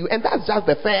given to you, and that's just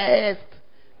the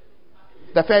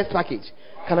first package.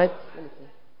 Can I? Let me see.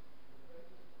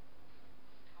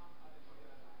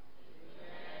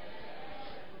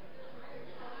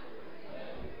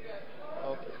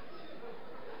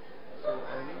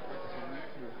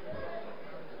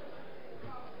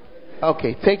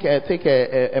 Okay, take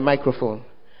a microphone.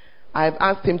 I've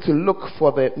asked him to look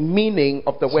for the meaning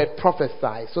of the word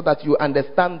prophesy so that you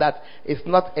understand that it's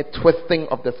not a twisting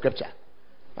of the scripture.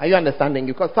 Are you understanding?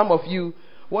 Because some of you,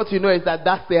 what you know is that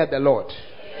thus saith the Lord.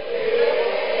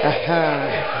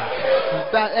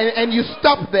 And you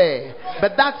stop there.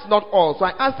 But that's not all. So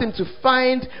I asked him to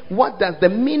find what does the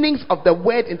meanings of the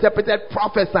word interpreted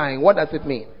prophesying. What does it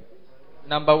mean?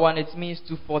 Number 1, it means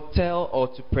to foretell or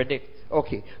to predict.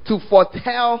 Okay. To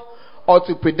foretell or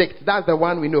to predict. That's the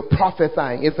one we know,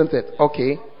 prophesying, isn't it?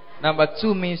 Okay. Number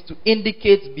 2 means to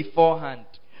indicate beforehand.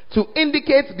 To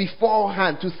indicate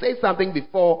beforehand, to say something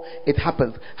before it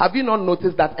happens. Have you not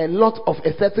noticed that a lot of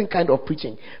a certain kind of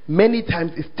preaching many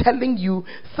times is telling you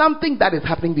something that is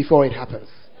happening before it happens?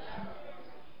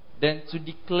 Then to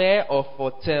declare or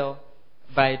foretell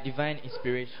by divine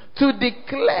inspiration. To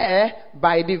declare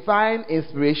by divine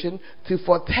inspiration, to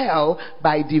foretell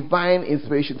by divine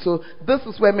inspiration. So this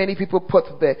is where many people put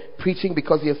the preaching,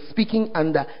 because you're speaking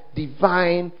under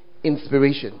divine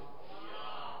inspiration.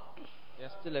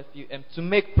 There's still a few. To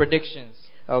make predictions.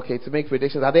 Okay, to make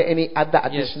predictions. Are there any other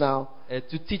additional? Yes.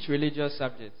 To teach religious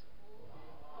subjects.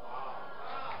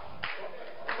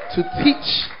 To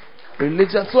teach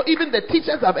religious. So even the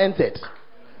teachers have entered.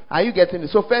 Are you getting it?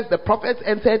 So first the prophets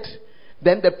entered,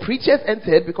 then the preachers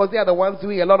entered, because they are the ones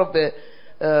doing a lot of the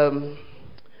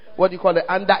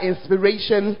under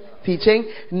inspiration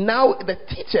teaching. Now the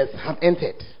teachers have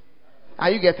entered. Are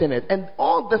you getting it? And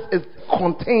all this is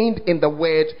contained in the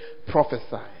word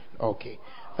prophesy. Okay.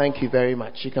 Thank you very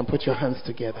much. You can put your hands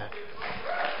together.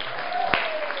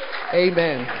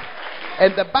 Amen.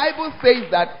 And the Bible says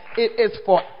that it is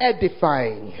for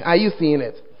edifying. Are you seeing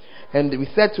it? And we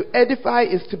said to edify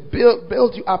is to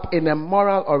build you up in a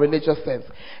moral or religious sense.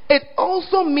 It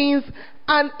also means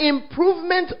an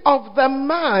improvement of the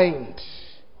mind.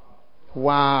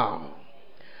 Wow.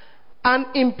 An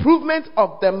improvement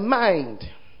of the mind.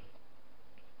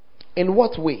 In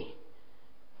what way?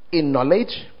 In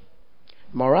knowledge,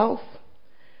 morals,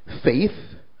 faith,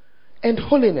 and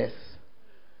holiness.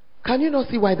 Can you not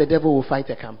see why the devil will fight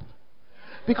a camp?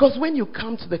 Because when you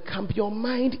come to the camp, your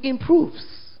mind improves.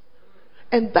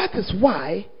 And that is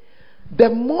why the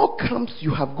more camps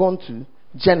you have gone to,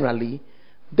 generally,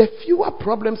 the fewer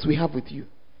problems we have with you.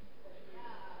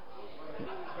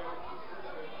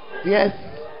 Yes.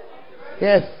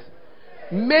 Yes.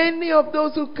 Many of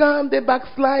those who come, they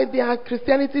backslide, their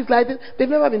Christianity is like this. They've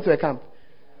never been to a camp.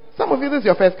 Some of you, this is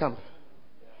your first camp.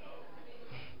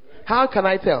 How can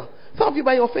I tell? Some of you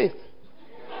by your faith.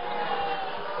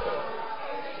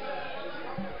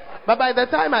 But by the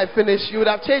time I finish, you would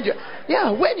have changed your... Yeah,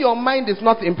 when your mind is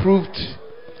not improved.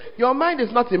 Your mind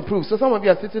is not improved. So some of you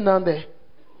are sitting down there.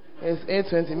 It's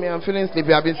 8:20. Me, I'm feeling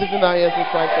sleepy. I've been sitting down here since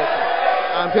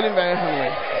 5:30. I'm feeling very hungry.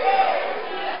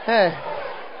 Hey.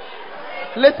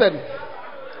 Listen.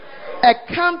 A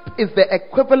camp is the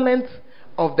equivalent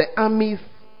of the army's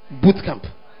boot camp.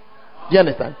 Do you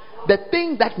understand? The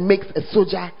thing that makes a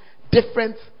soldier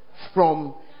different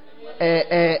from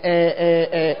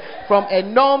a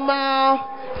normal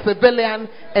civilian,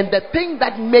 and the thing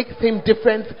that makes him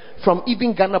different from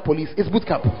even Ghana police is boot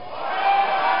camp.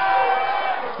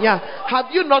 Yeah.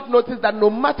 Have you not noticed that no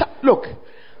matter... Look,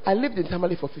 I lived in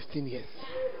Tamale for 15 years.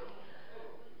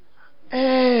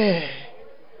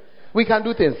 We can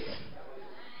do things.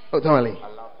 Oh, Tamale.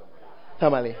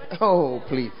 Tamale. Oh,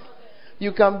 please.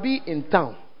 You can be in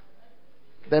town.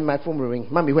 Then my phone will ring.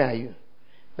 Mommy, where are you?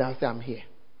 Then I'll say, I'm here.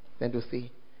 Then they'll say,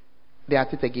 they are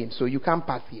at it again. So you can't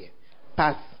pass here.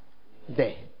 Pass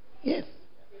there. Yes.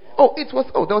 There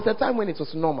was a time when it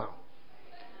was normal.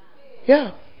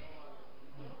 Yeah.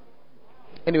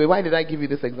 Anyway, why did I give you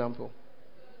this example?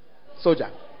 Soldier.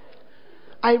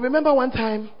 I remember one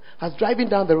time I was driving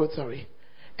down the road,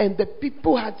 and the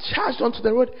people had charged onto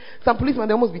the road. Some policemen,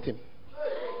 they almost beat him.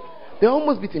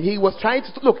 He was trying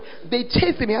to look. They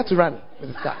chased him. He had to run with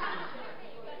his car.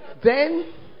 Then,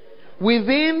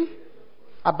 within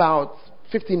about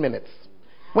 15 minutes,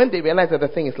 when they realized that the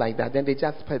thing is like that, then they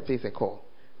just place a call.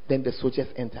 Then the soldiers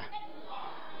enter.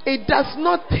 It does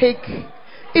not take.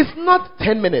 It's not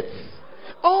 10 minutes.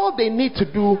 All they need to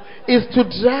do is to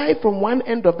drive from one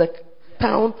end of the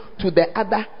town to the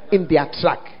other in their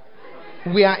truck.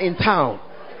 We are in town.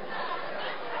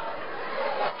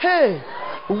 Hey,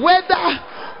 whether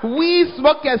we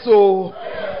smokers or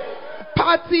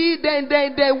party, then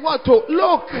what?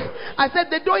 Look, I said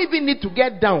they don't even need to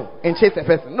get down and chase a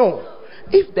person. No.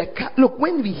 If the car, look,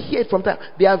 when we hear it from time,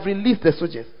 they have released the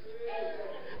soldiers.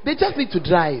 They just need to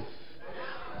drive.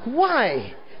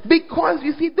 Why? Because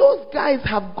you see, those guys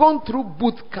have gone through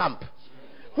boot camp.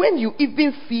 When you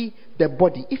even see the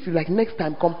body, if you like, next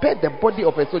time compare the body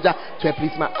of a soldier to a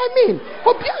policeman. I mean,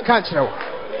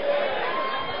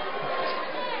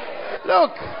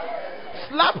 look,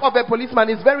 slap of a policeman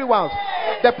is very wild.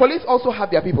 The police also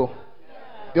have their people.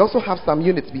 They also have some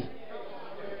units.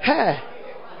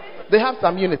 They have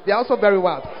some units. They are also very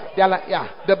wild. They are like,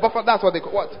 the buffer. That's what they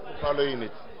call what? Buffalo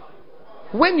unit.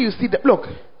 When you see the look,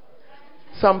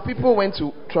 some people went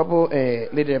to trouble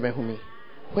Lady Ebehumi.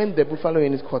 When the buffalo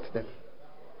unit caught them,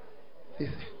 they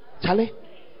said, Charlie,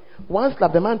 one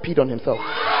slap, the man peed on himself.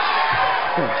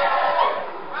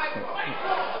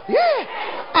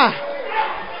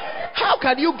 How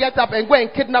can you get up and go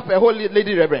and kidnap a whole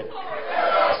lady reverend?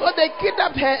 So they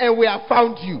kidnapped her and we have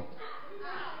found you.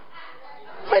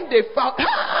 When they found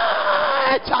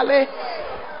Charlie,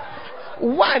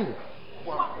 one.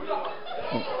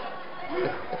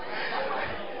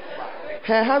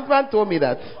 Her husband told me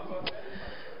that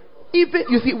even,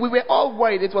 you see, we were all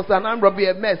worried it was an armed robbery,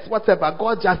 a mess, whatever.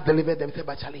 God just delivered them. He said,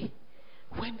 but Charlie,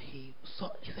 when he saw,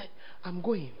 he said, I'm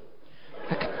going.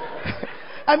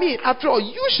 I mean, after all,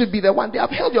 you should be the one. They have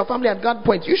held your family at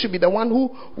gunpoint. You should be the one who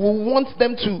wants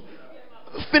them to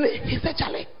finish. He said,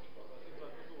 Charlie,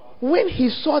 when he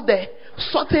saw the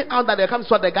sorting out that they come to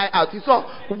sort the guy out, he saw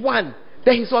one.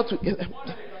 Then he saw two.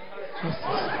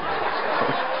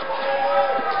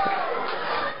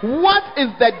 What is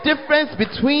the difference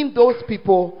between those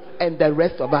people and the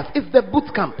rest of us? It's the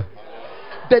boot camp.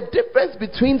 The difference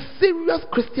between serious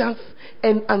Christians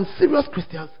and unserious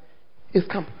Christians is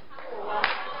camp.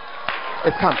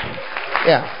 It's camp.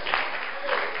 Yeah.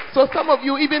 So some of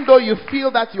you, even though you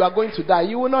feel that you are going to die,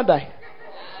 you will not die.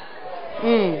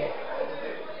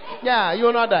 Yeah, you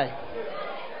will not die.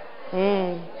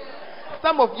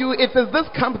 Some of you, it is this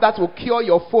camp that will cure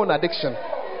your phone addiction.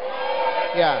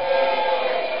 Yeah.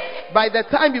 By the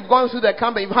time you've gone through the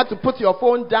camp and you've had to put your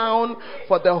phone down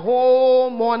for the whole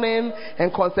morning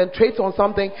and concentrate on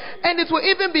something, and it will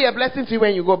even be a blessing to you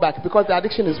when you go back because the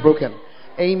addiction is broken.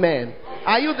 Amen.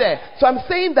 Are you there? So I'm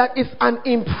saying that it's an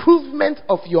improvement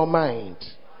of your mind.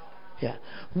 Yeah.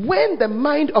 When the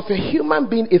mind of a human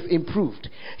being is improved,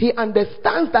 he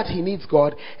understands that he needs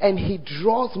God and he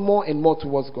draws more and more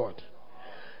towards God.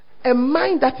 A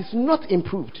mind that is not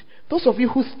improved, those of you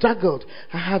who struggled,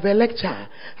 I have a lecture,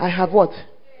 I have what?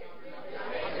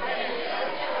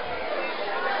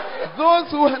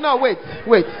 Those who, no, wait.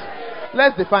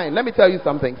 Let's define. Let me tell you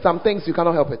something. Some things you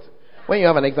cannot help it. When you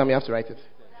have an exam, you have to write it.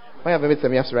 When you have a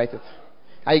midterm, you have to write it.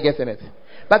 Are you getting it?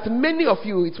 But many of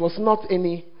you, it was not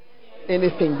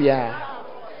anything there.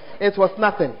 It was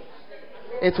nothing.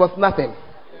 It was nothing.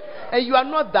 And you are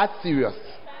not that serious.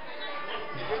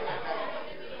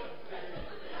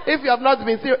 If you have not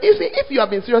been serious, if you have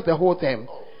been serious the whole time,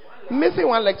 missing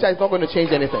one lecture is not going to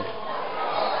change anything.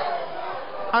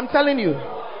 I'm telling you.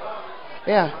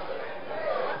 Yeah.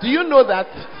 Do you know that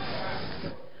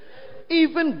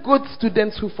even good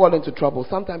students who fall into trouble,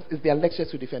 sometimes it's their lectures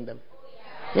who defend them?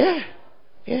 Yeah.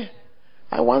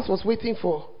 I once was waiting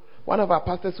for one of our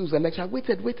pastors who's a lecturer.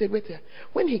 Waited.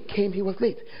 When he came, he was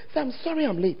late. I said, I'm sorry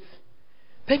I'm late.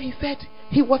 Then he said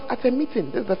he was at a meeting.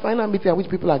 This is the final meeting at which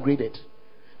people are graded.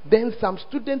 Then some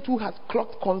student who has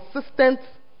clocked consistent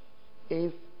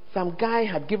is some guy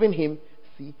had given him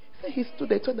C. So he stood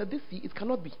there, told that this C, it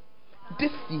cannot be.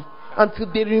 This C,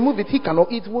 until they remove it,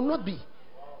 it will not be.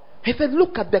 He said,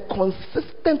 look at the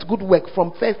consistent good work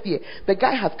from first year. The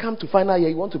guy has come to final year,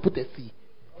 you want to put a C. He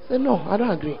said, no, I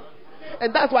don't agree.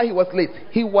 And that's why he was late.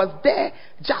 He was there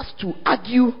just to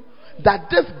argue that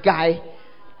this guy,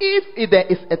 if there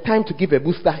is a time to give a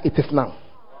booster, it is now.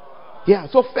 Yeah,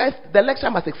 so first, the lecturer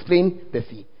must explain the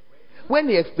C. When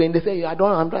he explained, they say, I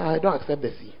don't accept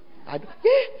the C.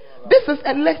 This is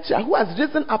a lecturer who has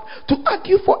risen up to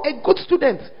argue for a good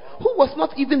student who was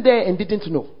not even there and didn't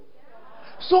know.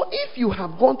 So if you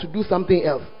have gone to do something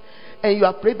else and you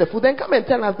have prayed the fool, then come and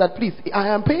tell us that, please, I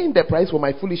am paying the price for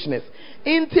my foolishness.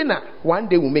 In Tina, one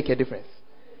day will make a difference.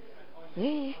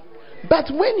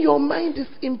 But when your mind is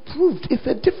improved, it's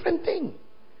a different thing.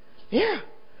 Yeah.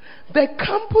 The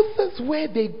campuses where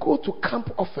they go to camp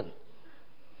often,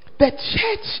 the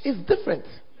church is different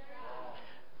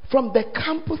from the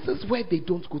campuses where they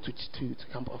don't go to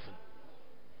camp often.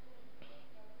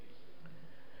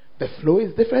 The flow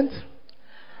is different.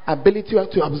 Ability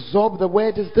to absorb the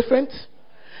word is different.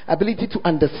 Ability to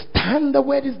understand the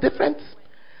word is different.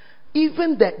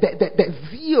 Even the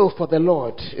zeal for the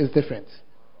Lord is different.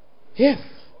 Yes.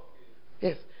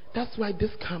 Yes. That's why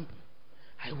this camp,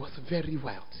 I was very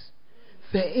wild.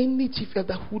 There any chief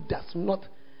elder who does not,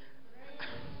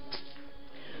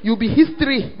 you'll be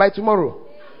history by tomorrow.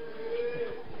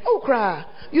 Oh, cry.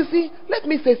 You see, let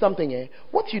me say something.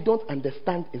 What you don't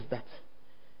understand is that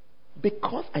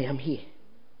because I am here,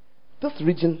 this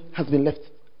region has been left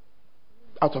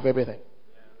out of everything.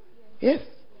 Yes.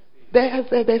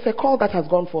 There's a call that has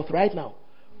gone forth right now.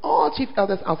 All chief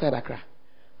elders outside Accra,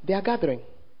 they are gathering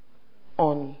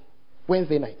on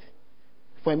Wednesday night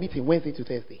for a meeting, Wednesday to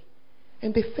Thursday.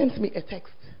 And they sent me a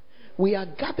text. We are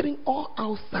gathering all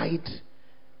outside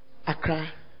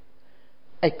Accra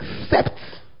except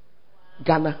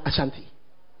Ghana Ashanti.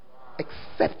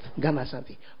 Except Ghana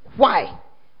Ashanti. Why?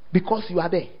 Because you are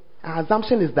there. Our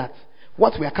assumption is that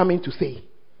what we are coming to say.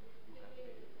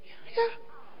 Yeah.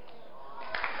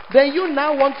 Then you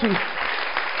now want to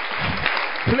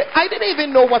play. I didn't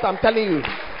even know what I'm telling you.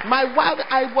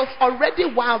 I was already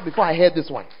wild before I heard this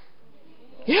one.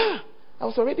 Yeah. I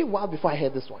was already wild before I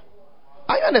heard this one.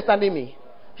 Are you understanding me?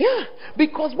 Yeah.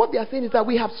 Because what they are saying is that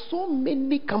we have so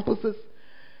many campuses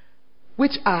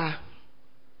which are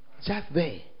just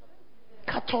there.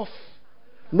 Cut off.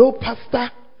 No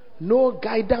pastor. No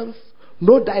guidance.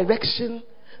 No direction.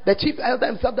 The chief elder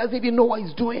himself doesn't even know what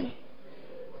he's doing.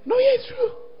 No, yeah, it's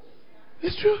true.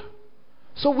 It's true.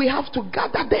 So we have to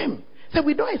gather them. So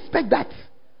we don't expect that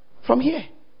from here.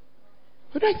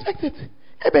 We don't expect it.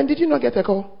 Hey Ben, did you not get a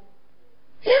call?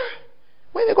 Yeah.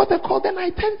 When they got a call, then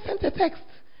I sent a text.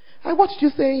 I watched you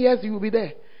saying yes, you will be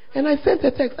there. And I sent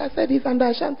a text. I said he's under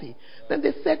Ashanti. Then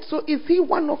they said, so is he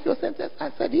one of your centers?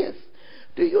 I said yes.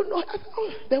 Do you know? I said,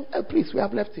 oh, then please, we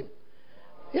have left him.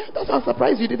 Yeah, that's why I'm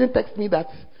surprised you didn't text me that.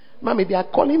 Mommy, they are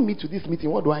calling me to this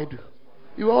meeting. What do I do?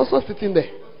 You were also sitting there.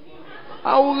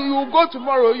 You will go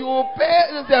tomorrow. You will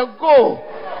pay. Go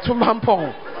to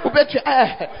Mampong.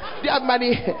 They have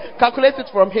money. Calculate it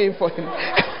from him for him.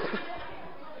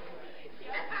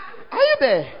 Are you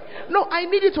there? No, I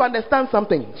need you to understand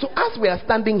something. So as we are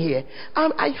standing here,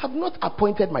 I have not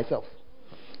appointed myself.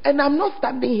 And I'm not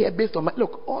standing here based on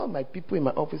look, all my people in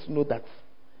my office know that.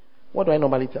 What do I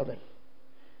normally tell them?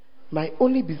 My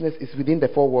only business is within the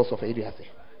four walls of Ediase.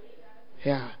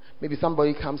 Yeah. Maybe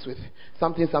somebody comes with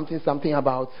something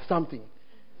about something.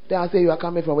 Then I say, you are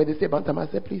coming from where? They say Bantam. I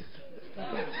say, please.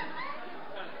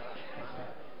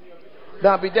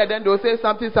 Then I'll be there. Then they'll say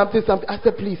something. I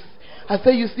say, please. I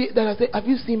say, you see. Then I say, have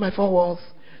you seen my four walls?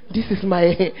 This is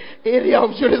my area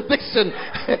of jurisdiction.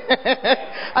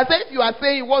 I say, if you are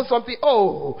saying you want something,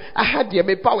 oh, I had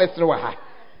the power.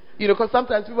 You know, because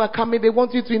sometimes people are coming, they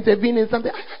want you to intervene in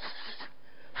something.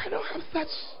 I don't have such.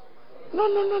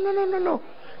 No.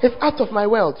 It's out of my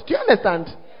world. Do you understand?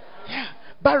 Yeah.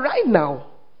 But right now,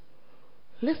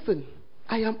 listen,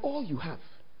 I am all you have.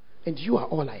 And you are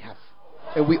all I have.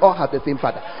 And we all have the same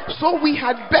Father. So we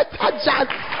had better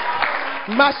just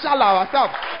marshal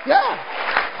ourselves. Yeah.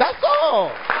 That's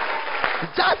all.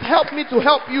 Just help me to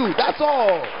help you. That's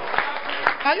all.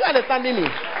 Are you understanding me?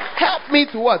 Help me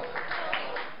to what?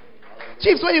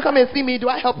 Chiefs, when you come and see me, do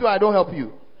I help you or I don't help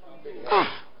you?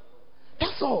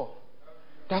 That's all.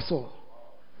 That's all.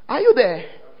 Are you there?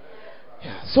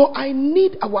 Yeah. So I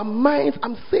need our minds.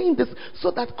 I'm saying this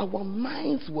so that our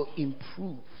minds will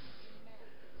improve.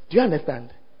 Do you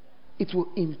understand? It will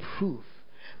improve.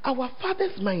 Our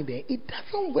Father's mind, it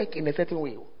doesn't work in a certain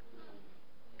way.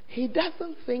 He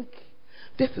doesn't think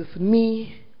this is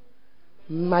me,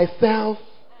 myself,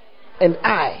 and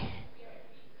I.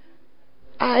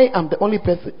 I am the only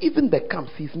person. Even the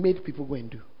camps he's made people go and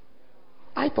do.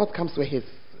 I thought camps were his,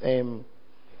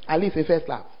 at least a first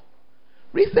love.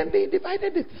 Recently, he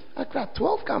divided it. Accra,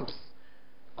 12 camps.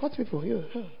 Caught people.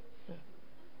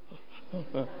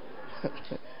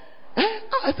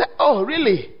 I said, oh,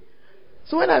 really?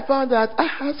 So when I found out,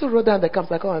 I also wrote down the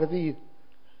camps. I come and see you.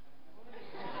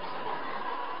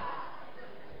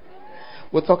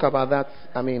 We'll talk about that,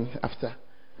 after,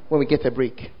 when we get a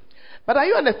break. But are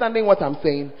you understanding what I'm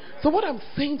saying? So what I'm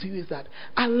saying to you is that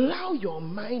allow your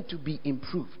mind to be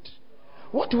improved.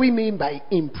 What do we mean by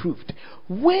improved?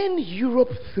 When Europe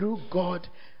threw God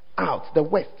out, the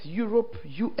West, Europe,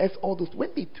 US, all those, when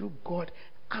they threw God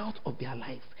out of their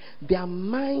lives, their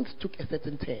minds took a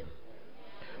certain turn.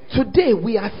 Today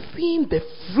we are seeing the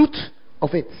fruit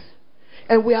of it.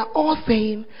 And we are all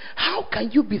saying, how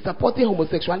can you be supporting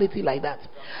homosexuality like that?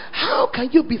 How can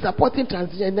you be supporting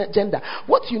transgender?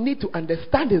 What you need to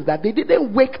understand is that they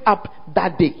didn't wake up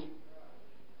that day.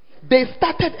 They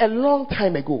started a long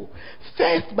time ago.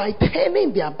 First by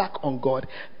turning their back on God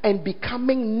and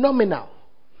becoming nominal.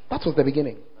 That was the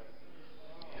beginning.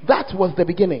 That was the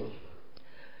beginning.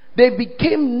 They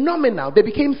became nominal. They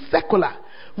became secular.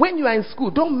 When you are in school,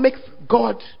 don't mix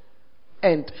God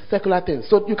and secular things.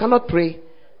 So you cannot pray.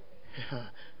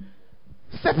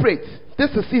 Separate.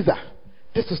 This is Caesar.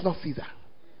 This is not Caesar.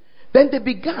 Then they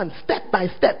began step by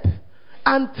step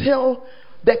until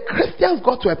the Christians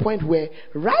got to a point where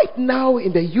right now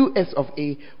in the US of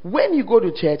A, when you go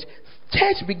to church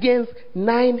begins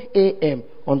 9 a.m.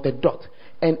 on the dot.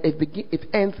 And it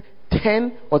ends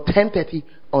 10 or 10:30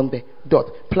 on the dot.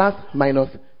 Plus, minus,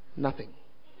 nothing.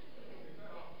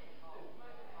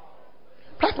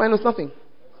 Plus, minus, nothing.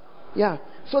 Yeah.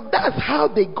 So that's how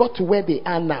they got to where they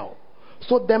are now.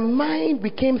 So the mind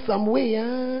became some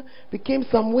way.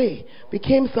 Some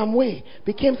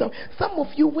of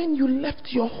you, when you left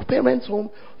your parents' home,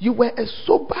 you were a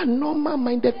sober,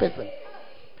 normal-minded person.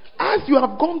 As you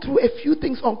have gone through a few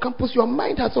things on campus, your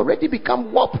mind has already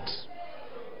become warped.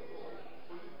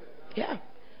 Yeah.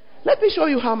 Let me show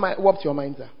you how warped your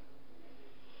minds are.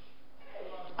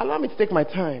 Allow me to take my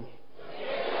time.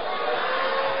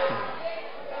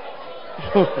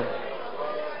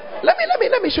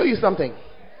 Let me show you something.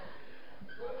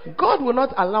 God will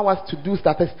not allow us to do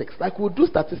statistics. Like we'll do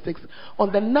statistics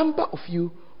on the number of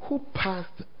you who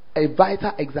passed a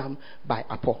vital exam by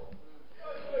Apo.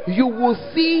 You will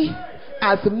see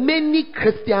as many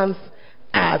Christians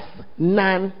as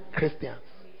non-Christians.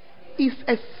 It's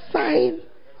a sign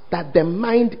that the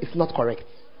mind is not correct.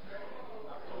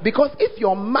 Because if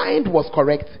your mind was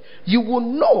correct, you will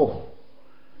know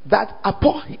that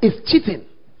Apo is cheating.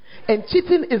 And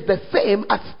cheating is the same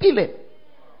as stealing.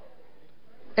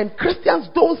 And Christians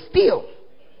don't steal.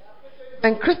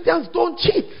 And Christians don't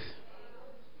cheat.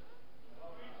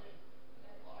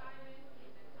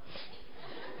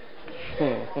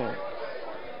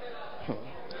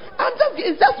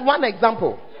 It's just one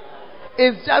example.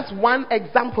 It's just one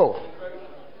example.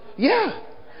 Yeah.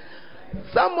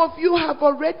 Some of you have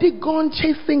already gone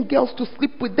chasing girls to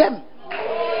sleep with them.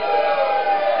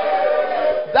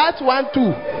 That's one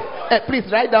too.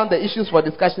 Please write down the issues for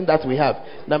discussion that we have.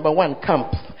 Number 1,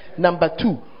 camps. Number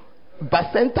 2,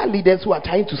 Bacenta leaders who are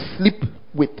trying to sleep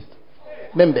with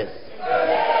members.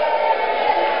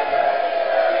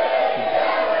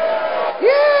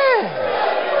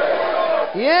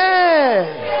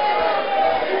 Yeah.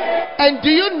 And do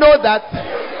you know that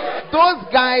those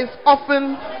guys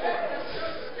often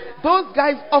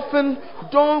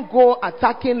don't go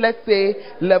attacking, let's say,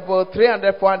 level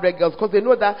 300, 400 girls because they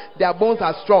know that their bones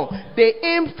are strong. They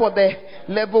aim for the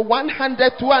level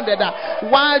 100, 200.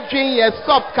 One drink, yes,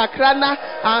 soft, kakrana,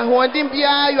 and you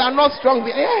are not strong.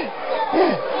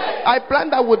 Yeah. I plan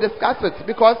that we'll discuss it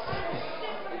because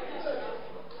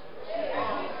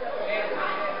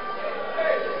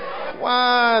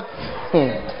what?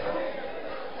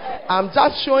 I'm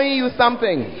just showing you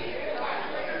something.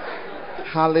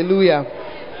 Hallelujah.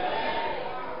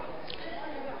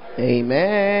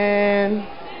 Amen.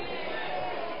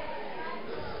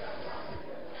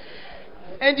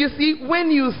 And you see,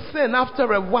 when you sin,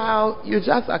 after a while, you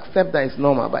just accept that it's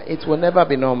normal, but it will never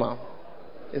be normal.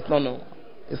 It's not normal.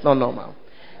 It's not normal.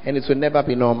 And it will never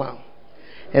be normal.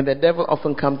 And the devil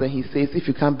often comes and he says, if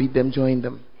you can't beat them, join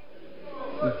them.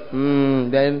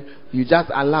 Then you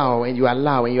just allow and you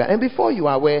allow and you are, and before you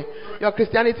are aware, your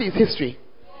Christianity is history.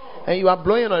 And you are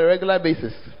blowing on a regular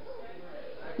basis.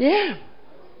 Yeah.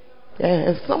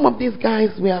 And some of these guys,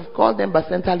 we have called them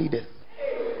Bacenta leaders.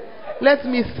 Let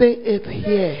me say it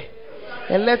here.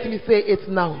 And let me say it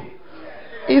now.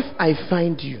 If I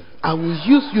find you, I will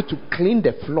use you to clean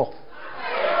the floor.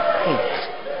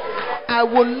 I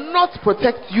will not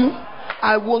protect you.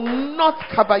 I will not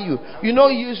cover you. You know,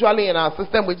 usually in our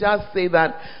system, we just say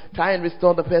that, try and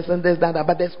restore the person, this, that.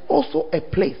 But there's also a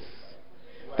place.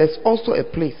 There's also a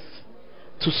place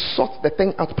to sort the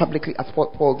thing out publicly, as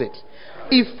Paul did.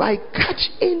 If I catch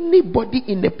anybody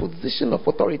in a position of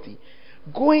authority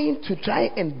going to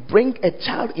try and bring a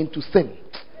child into sin,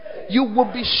 You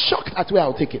will be shocked at where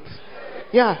I'll take it.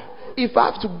 Yeah. If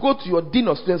I have to go to your dean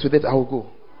of students with it, I will go.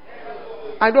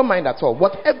 I don't mind at all.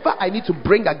 Whatever I need to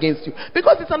bring against you.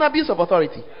 Because it's an abuse of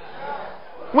authority.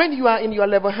 When you are in your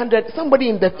level 100, somebody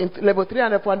in level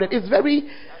 300, 400 is very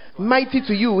mighty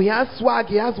to you. He has swag,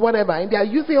 he has whatever. And they are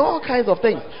using all kinds of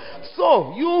things.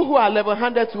 So, you who are level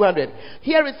 100, 200,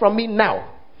 hear it from me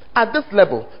now. At this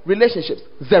level, relationships,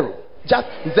 0. Just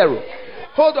 0.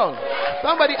 Hold on.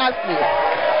 Somebody asked me.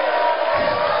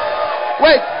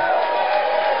 Wait.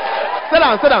 Sit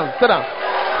down, sit down, sit down.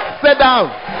 Sit down.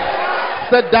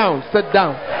 Sit down, sit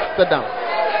down, sit down.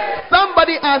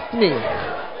 Somebody asked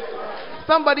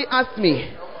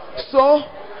me, so,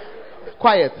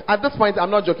 quiet. At this point, I'm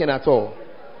not joking at all.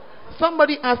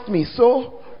 Somebody asked me,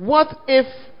 so, what if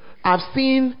I've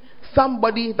seen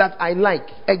somebody that I like,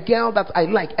 a girl that I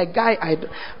like, a guy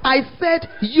I said,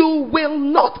 you will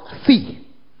not see.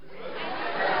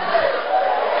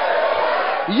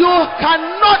 You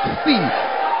cannot see.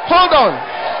 Hold on.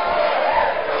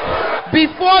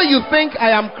 Before you think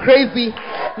I am crazy,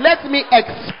 let me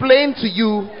explain to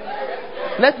you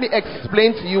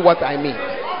what I mean.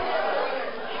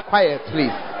 Quiet,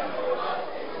 please.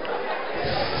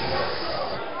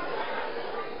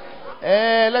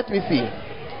 Let me see.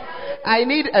 I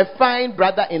need a fine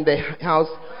brother in the house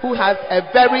who has a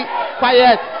very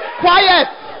quiet.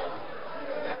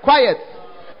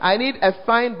 I need a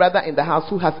fine brother in the house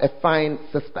who has a fine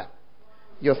sister.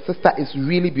 Your sister is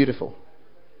really beautiful.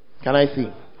 Can I see?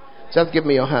 Just give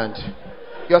me your hand.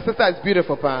 Your sister is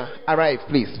beautiful, pa. Arrive,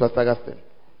 please, Pastor Augustine.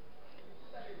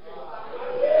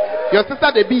 Your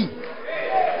sister, the B.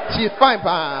 She is fine,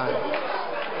 pa.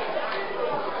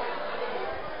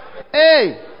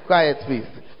 Hey, quiet, please.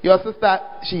 Your sister,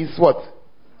 she's what?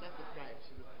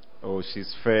 Oh,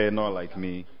 she's fair, not like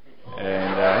me.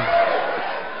 And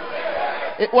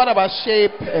what about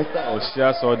shape and stuff? oh, she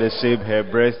has all the shape, her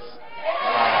breasts.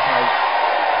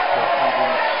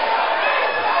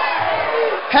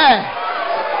 Hey,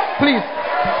 please,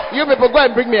 you people go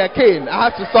and bring me a cane. I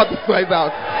have to sort this place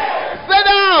out. Sit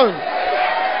down.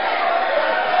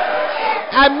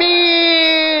 I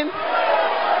mean,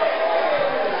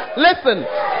 listen.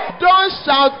 Don't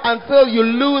shout until you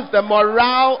lose the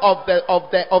morale of the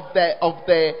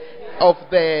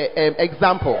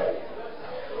example.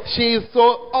 She is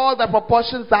so, all the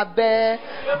proportions are there,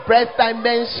 breast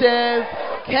dimensions,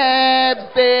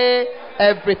 curves there,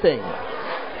 everything.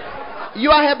 You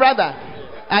are her brother.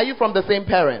 Are you from the same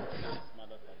parents?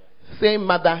 Same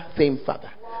mother, same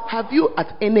father. Have you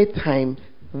at any time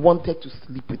wanted to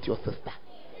sleep with your sister?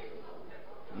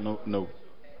 No.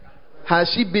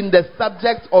 Has she been the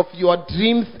subject of your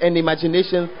dreams and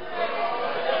imaginations?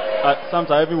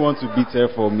 Sometimes I even want to beat her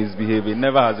for misbehaving.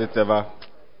 Never has it ever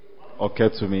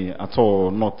occurred to me at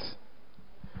all. Not.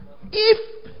 If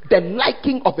the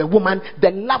liking of a woman,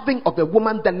 the loving of a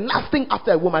woman, the lasting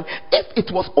after a woman, if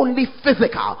it was only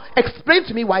physical, explain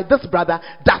to me why this brother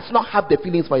does not have the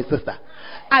feelings for his sister.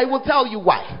 I will tell you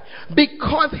why.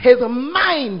 Because his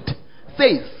mind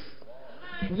says,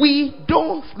 we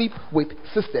don't sleep with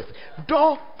sisters.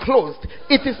 Door closed.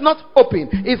 It is not open.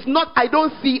 It's not, I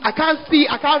don't see, I can't feel.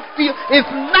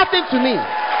 It's nothing to me.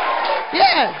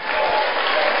 Yeah.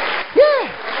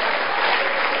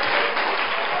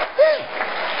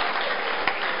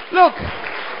 Look,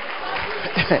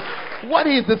 what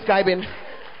he is describing,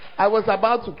 I was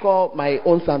about to call my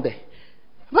own son there.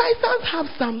 My sons have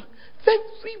some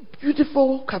very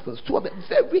beautiful cousins. Two of them,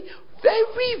 very,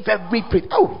 very, very pretty.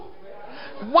 Oh,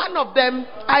 one of them,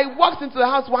 I walked into the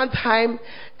house one time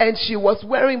and she was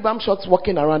wearing bum shorts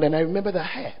walking around, and I remember that,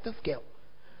 hey, this girl,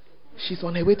 she's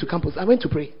on her way to campus. I went to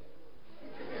pray.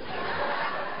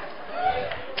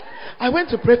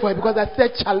 For her because I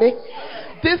said, Charlie,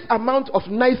 this amount of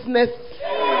niceness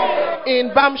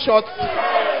in bum shorts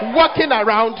walking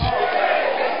around,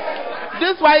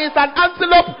 this why it's an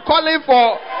antelope calling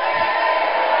for.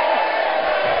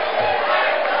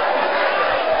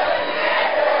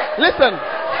 Listen,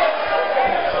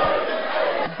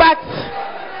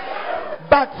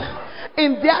 but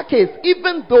in their case,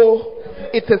 even though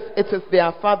it is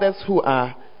their fathers who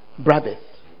are brothers,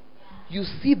 you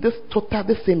see the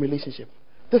same relationship.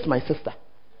 This is my sister.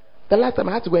 The last time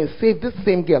I had to go and save this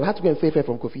same girl, I had to go and save her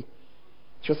from Kofi.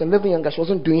 She was a little younger. She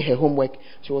wasn't doing her homework.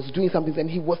 She was doing something, and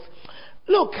he was,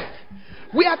 look,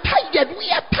 we are tired.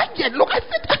 Look, I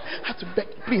said, I had to beg,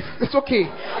 please, it's okay.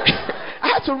 I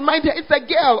had to remind her, it's a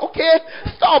girl, okay?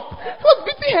 Stop. He was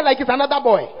beating her like it's another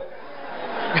boy.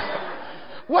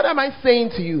 What am I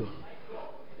saying to you?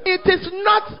 It is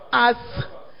not as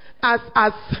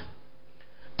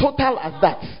total as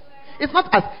that. It's not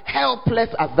as helpless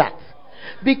as that.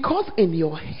 Because in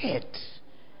your head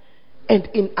and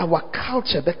in our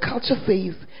culture, the culture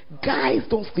says guys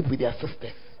don't sleep with their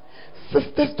sisters.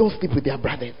 Sisters don't sleep with their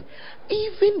brothers.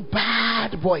 Even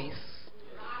bad boys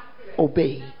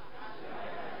obey.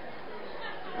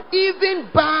 Even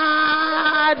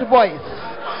bad boys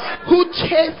who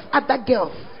chase other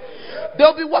girls,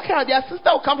 they'll be walking around. Their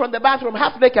sister will come from the bathroom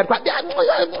half naked.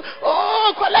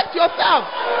 Oh, collect yourself.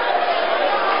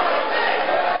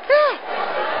 Yeah.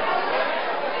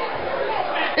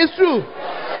 It's true.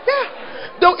 Yeah.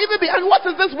 They'll even be, and what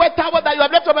is this wet towel that you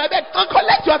have left on my bed? Oh,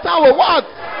 collect your towel. What?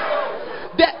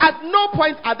 They, at no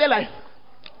point are they like,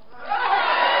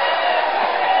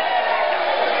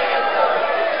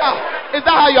 is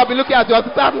that how you'll be looking at your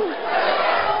sister?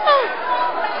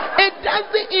 It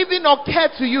doesn't even occur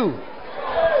to you.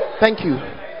 Thank you.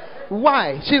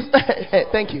 Why? She's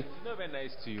thank you. She's not very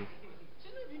nice to you.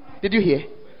 Did you hear?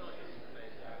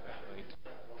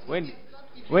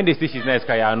 When they say she's nice,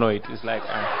 you're annoyed. It's like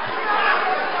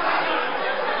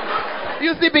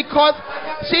you see, because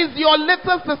she's your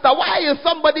little sister. Why is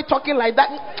somebody talking like that?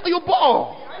 You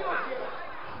bore.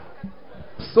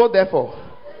 So therefore,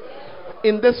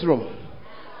 in this room,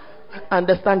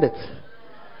 understand it.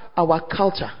 Our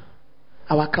culture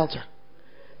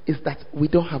is that we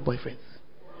don't have boyfriends.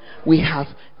 We have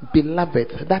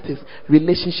beloved, that is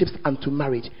relationships unto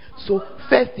marriage. So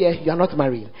first year you are not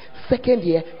marrying, second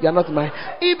year you are not married,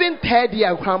 even third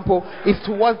year example is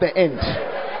towards the end.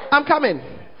 I'm coming.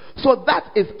 So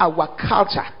that is our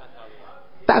culture.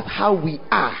 That's how we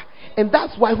are. And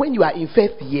that's why when you are in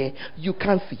first year you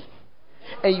can't see,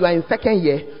 and you are in second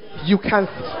year you can't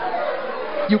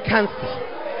see. You can't see.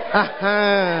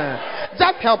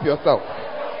 Just help yourself.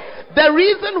 The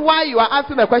reason why you are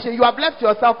asking the question, you have left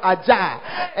yourself ajar,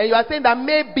 and you are saying that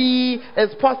maybe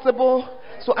it's possible.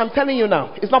 So I'm telling you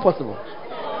now, it's not possible.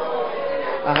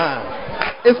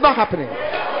 It's not happening.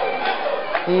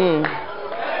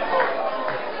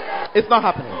 It's not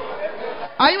happening.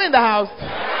 Are you in the house?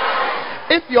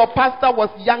 If your pastor was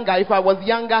younger, if I was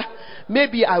younger,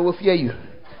 maybe I will fear you.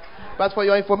 But for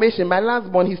your information, my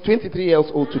last born, he's 23 years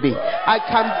old today. I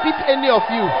can beat any of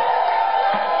you.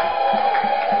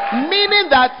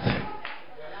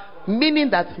 Meaning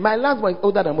that my last one is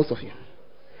older than most of you.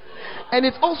 And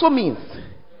it also means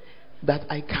that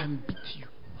I can beat you.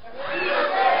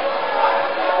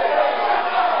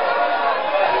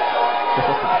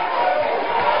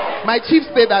 My chief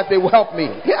said that they will help me.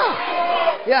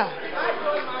 Yeah.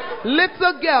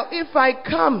 Little girl, if I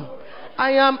come,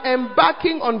 I am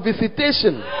embarking on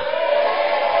visitation.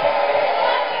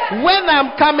 When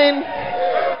I'm coming,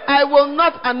 I will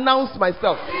not announce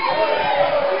myself.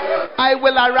 I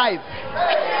will arrive.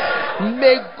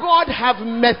 May God have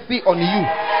mercy on you.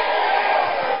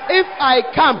 If I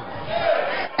come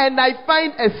and I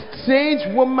find a strange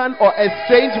woman or a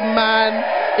strange man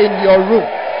in your room,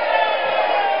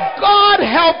 God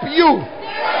help you.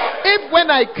 If when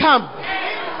I come,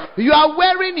 you are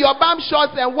wearing your bum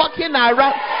shorts and walking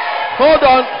around.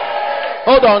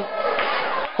 Hold on.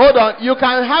 You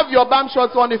can have your bum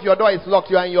shorts on if your door is locked.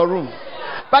 You are in your room.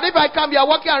 But if I come, you are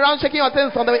walking around shaking your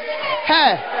things on the way.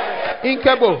 Hey, in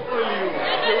Kebo.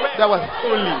 They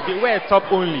wear a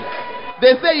top only.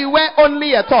 They say you wear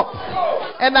only a top.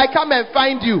 And I come and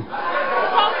find you.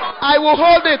 I will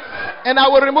hold it and I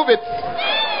will remove it.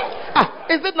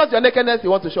 Is it not your nakedness you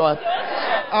want to show us?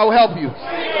 I will help you.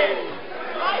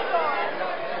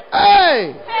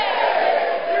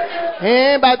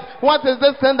 Hey, but what is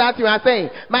this thing that you are saying?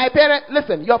 My parents,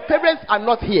 listen, your parents are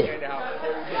not here.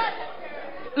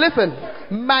 Listen,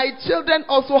 my children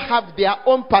also have their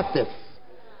own pastors.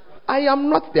 I am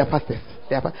not their pastors.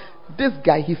 This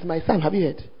guy, he's my son. Have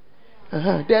you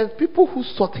heard? There's people who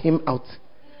sought him out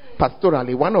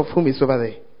pastorally, one of whom is over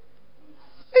there.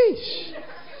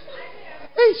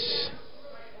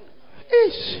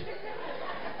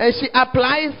 And she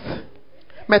applies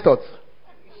methods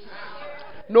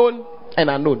known and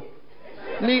unknown.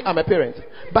 Me, I'm a parent,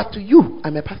 but to you,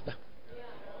 I'm a pastor.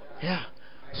 Yeah.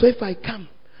 So if I come,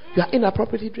 you are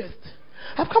inappropriately dressed.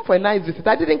 I've come for a nice visit.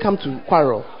 I didn't come to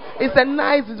quarrel. It's a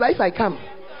nice visit. If I come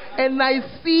and I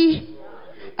see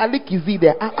Alikizi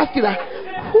there, I ask you that,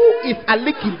 who is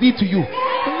Alikizi to you?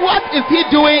 What is he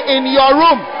doing in your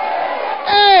room?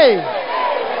 Hey,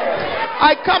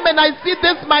 I come and I see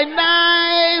this my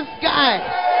nice guy,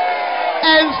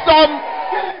 and some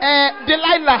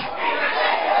Delilah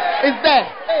is there.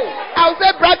 I'll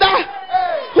say, brother,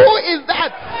 who is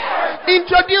that?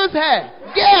 Introduce her.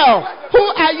 Girl, who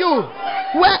are you?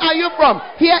 Where are you from?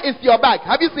 Here is your bag.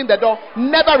 Have you seen the door?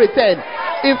 Never return.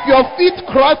 If your feet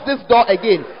cross this door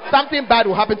again, something bad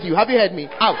will happen to you. Have you heard me?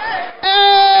 Out.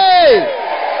 Hey! Hey!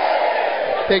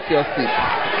 Take your seat.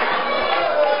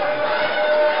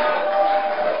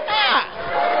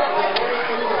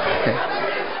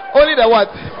 Only the what?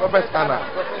 Prophet Anna.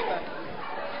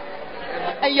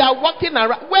 And you are walking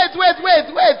around. Wait.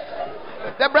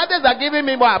 The brothers are giving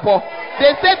me more apple.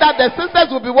 They say that the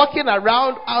sisters will be walking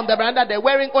around on the veranda. They're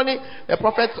wearing only the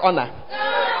prophet's honor.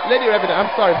 Lady Reverend, I'm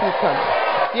sorry, please come.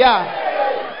 Yeah,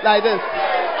 like this.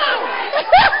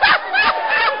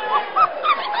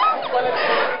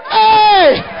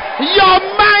 Hey, your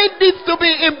mind needs to be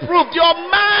improved. Your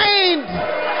mind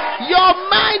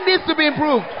needs to be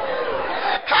improved.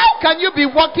 How can you be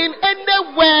walking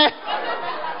anywhere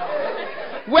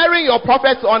wearing your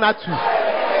prophet's honor too?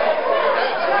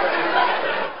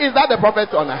 Is that the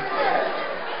prophet's honor?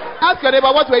 Ask your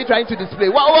neighbor, what were you trying to display?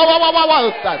 What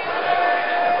was that?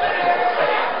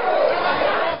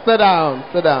 Sit down.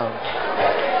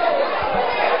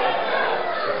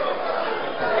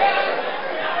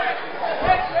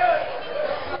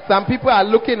 Some people are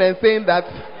looking and saying that,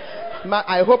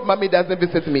 I hope mommy doesn't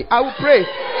visit me. I will pray.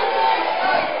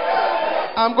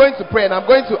 I'm going to pray and I'm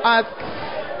going to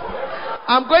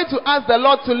ask the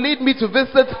Lord to lead me to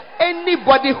visit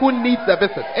anybody who needs a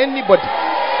visit. Anybody.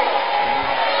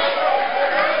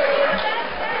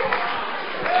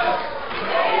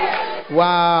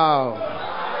 Wow.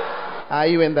 Are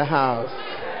you in the house?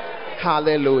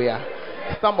 Hallelujah.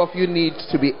 Some of you need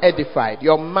to be edified.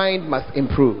 Your mind must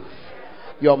improve.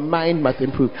 Your mind must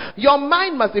improve. Your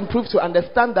mind must improve to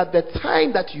understand that the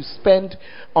time that you spend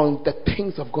on the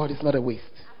things of God is not a waste.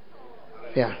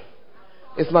 Yeah.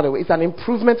 It's not a waste. It's an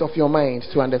improvement of your mind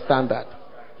to understand that.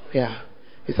 Yeah.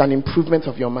 It's an improvement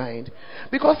of your mind.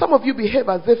 Because some of you behave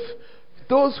as if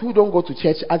those who don't go to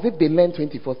church, as if they learn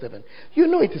 24/7. You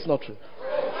know it is not true.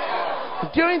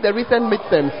 During the recent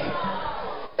midterms,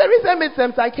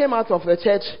 I came out of the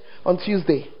church on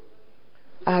Tuesday.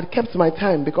 I had kept my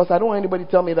time because I don't want anybody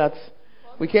to tell me that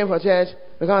we came for church,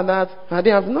 we got that. I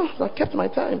kept my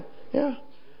time. Yeah.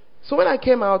 So when I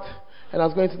came out and I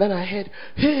was going to, then I heard,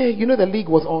 hey, the league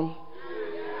was on.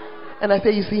 And I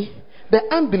said, you see, the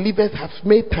unbelievers have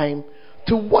made time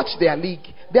to watch their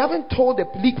league. They haven't told the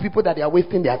league people that they are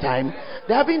wasting their time.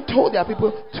 They haven't told their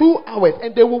people 2 hours,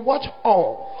 and they will watch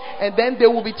all. And then they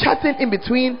will be chatting in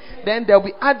between. Then there will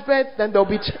be adverts. Then there will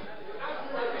be...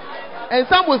 And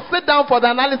some will sit down for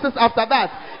the analysis after that.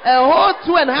 A whole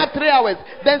 2.5, 3 hours.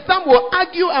 Then some will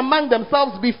argue among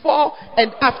themselves before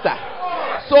and after.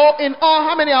 So in all,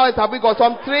 how many hours have we got?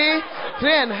 Some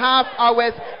 3.5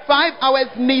 hours, 5 hours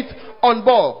neat on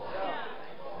ball.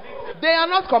 They are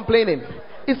not complaining.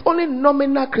 It's only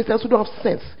nominal Christians who don't have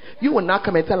sense. You will not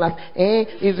come and tell us,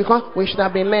 it's because we should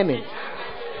have been learning.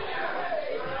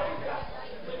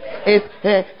 It's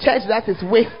church that is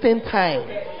wasting time.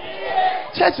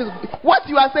 What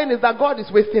you are saying is that God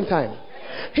is wasting time.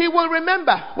 He will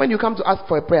remember when you come to ask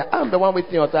for a prayer. I'm the one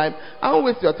wasting your time. I won't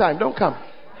waste your time. Don't come.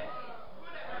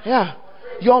 Yeah.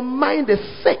 Your mind is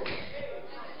sick.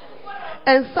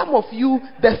 And some of you,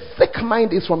 the sick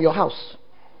mind is from your house.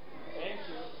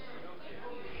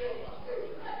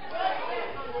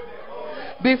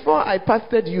 Before I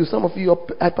pastored you, some of you,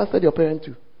 I pastored your parents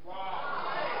too.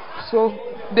 So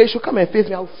they should come and face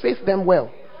me. I'll face them well.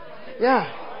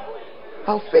 Yeah.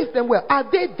 I'll face them well. Are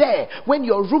they there when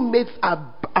your roommates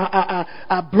are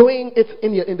blowing it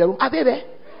in the room? Are they there?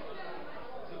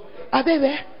 Are they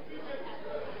there?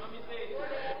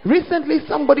 Recently,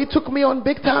 somebody took me on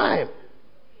big time.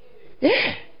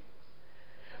 Yeah.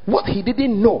 What he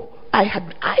didn't know,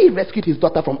 I rescued his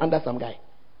daughter from under some guy.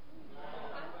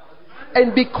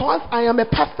 And because I am a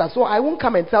pastor, so I won't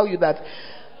come and tell you that,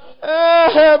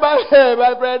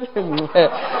 my friend.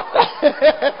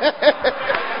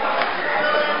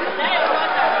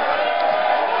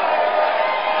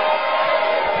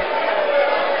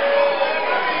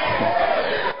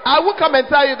 I will come and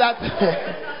tell you that,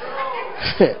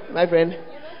 my friend,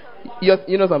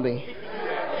 you know something?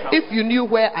 If you knew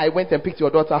where I went and picked your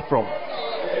daughter from,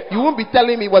 you won't be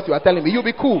telling me what you are telling me. You'll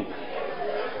be cool.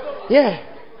 Yeah.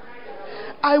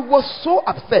 I was so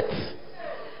upset.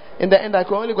 In the end, I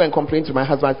could only go and complain to my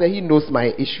husband. I said, he knows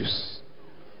my issues.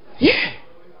 Yeah.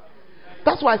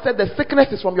 That's why I said the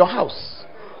sickness is from your house.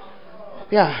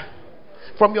 Yeah.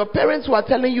 From your parents who are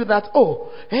telling you that,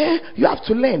 you have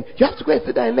to learn. You have to go and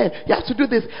sit down and learn. You have to do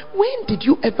this. When did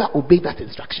you ever obey that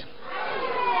instruction?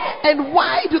 And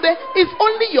why do they? It's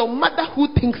only your mother who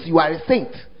thinks you are a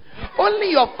saint. Only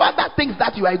your father thinks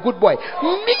that you are a good boy.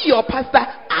 Me, your pastor,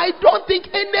 I don't think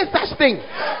any such thing.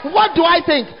 What do I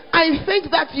think? I think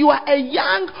that you are a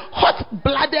young,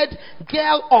 hot-blooded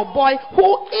girl or boy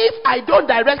who, if I don't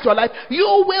direct your life, you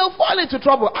will fall into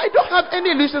trouble. I don't have any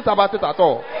illusions about it at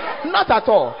all. Not at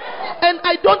all. And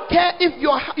I don't care if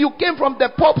you came from the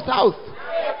Pope's house.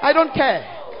 I don't care.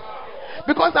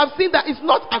 Because I've seen that it's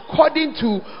not according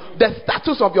to the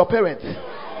status of your parents.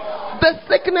 The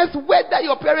sickness, whether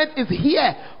your parent is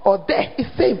here or there, is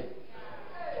same.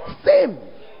 Same.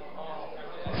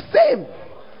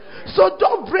 So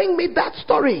don't bring me that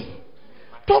story.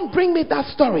 Don't bring me that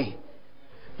story.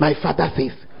 My father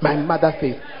says, my mother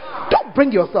says. Don't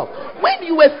bring yourself. When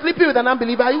you were sleeping with an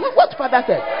unbeliever, what father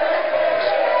said?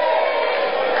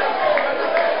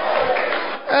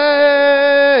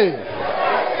 Hey.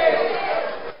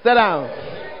 Sit down.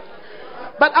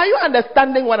 But are you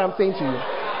understanding what I'm saying to you?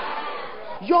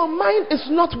 Your mind is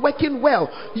not working well.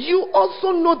 You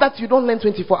also know that you don't learn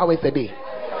 24 hours a day.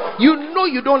 You know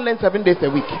you don't learn 7 days a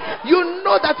week. You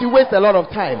know that you waste a lot of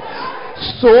time.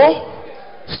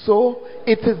 So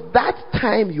it is that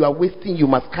time you are wasting you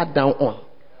must cut down on.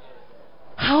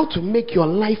 How to make your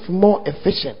life more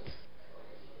efficient.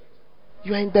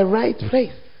 You are in the right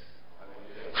place.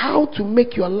 How to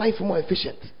make your life more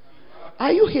efficient.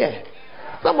 Are you here?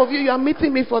 Some of you are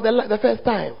meeting me for the first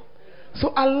time.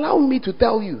 So allow me to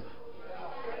tell you.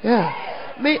 Yeah.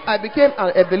 Me, I became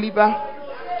a believer.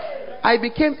 I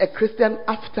became a Christian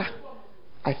after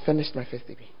I finished my first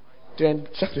degree.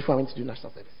 Just before I went to do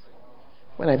national service.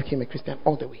 When I became a Christian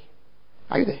all the way.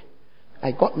 Are you there?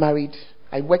 I got married.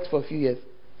 I worked for a few years.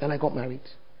 Then I got married.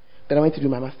 Then I went to do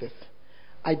my master's.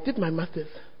 I did my master's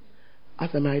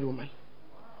as a married woman.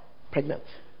 Pregnant.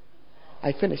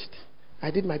 I finished.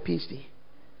 I did my PhD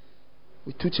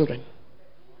with 2 children.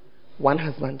 1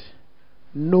 husband,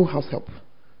 no house help,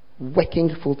 working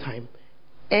full time,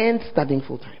 and studying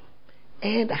full time,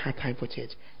 and I had time for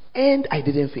church, and I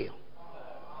didn't fail.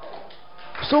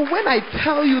 So when I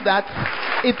tell you that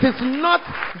it is not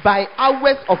by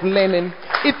hours of learning,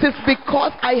 it is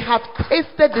because I have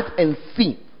tasted it and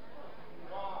seen.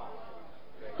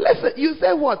 Listen, you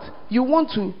say what? You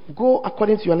want to go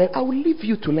according to your learning. I will leave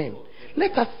you to learn.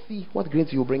 Let us see what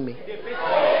grades you will bring me.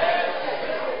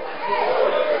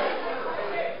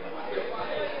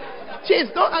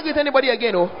 James, don't argue with anybody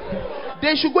again. Oh,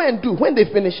 they should go and do. When they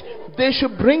finish, they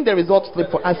should bring the results slip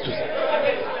for us to see.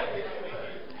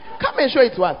 Come and show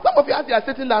it to us. Some of you, as you are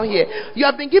sitting down here, you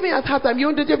have been giving us hard time.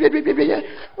 When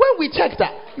we check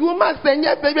that, you will mark saying,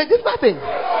 yeah, baby, there's nothing.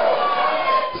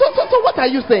 So what are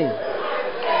you saying?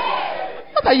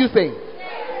 What are you saying?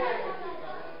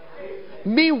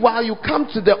 Meanwhile, you come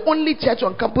to the only church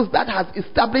on campus that has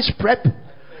established prep.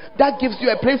 That gives you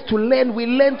a place to learn. We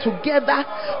learn together.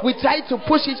 We try to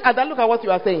push each other. Look at what you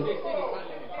are saying.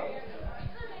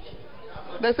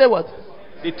 They say what?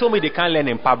 They told me they can't learn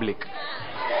in public.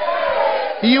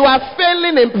 You are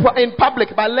failing in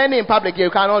public, but learning in public you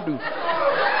cannot do.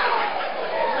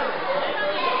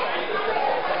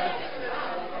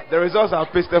 The results are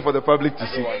pasted for the public to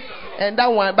see. And that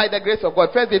one, by the grace of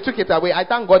God, first they took it away. I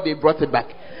thank God they brought it back.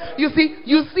 You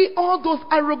see all those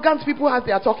arrogant people as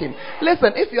they are talking.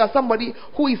 Listen, if you are somebody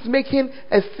who is making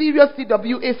a serious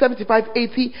CWA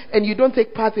 75-80 and you don't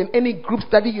take part in any group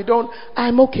study,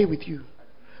 I'm okay with you.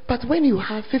 But when you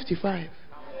have 55,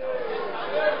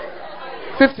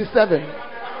 57,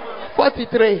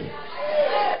 43,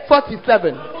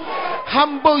 47,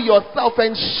 humble yourself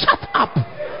and shut up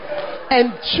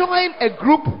and join a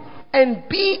group and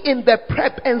be in the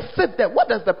prep and sit there. What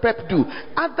does the prep do?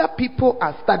 Other people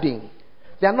are studying.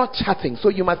 They are not chatting. So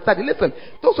you must study. Listen,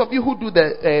 those of you who do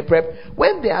the prep,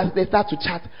 when they start to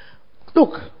chat,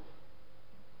 look,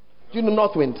 you know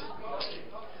Northwind.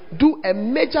 Do a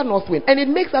major Northwind. And it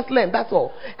makes us learn. That's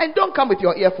all. And don't come with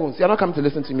your earphones. You're not coming to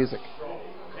listen to music.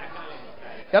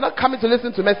 You're not coming to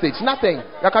listen to message. Nothing.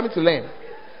 You're coming to learn.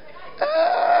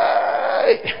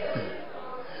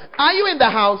 Are you in the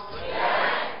house?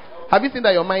 Have you seen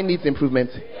that your mind needs improvement?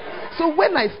 So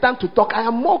when I stand to talk, I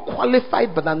am more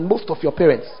qualified than most of your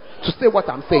parents to say what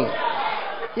I'm saying.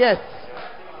 Yes.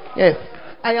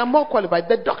 I am more qualified.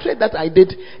 The doctorate that I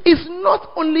did is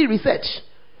not only research.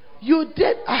 You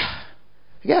did,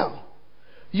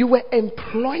 you were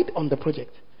employed on the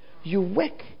project. You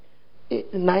work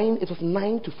it was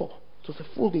 9 to 4. It was a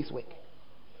full day's work.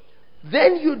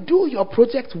 Then you do your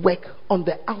project work on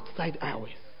the outside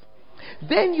hours.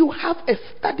 Then you have a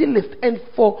study list, and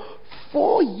for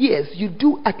 4 years you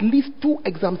do at least 2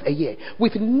 exams a year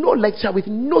with no lecture, with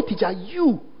no teacher.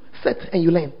 You sit and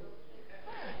you learn.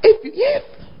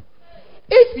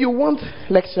 If you want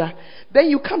lecture, then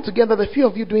you come together, the few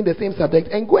of you doing the same subject,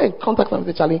 and go and contact someone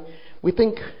and say, Charlie, we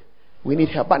think we need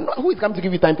help. But who is coming to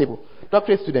give you timetable?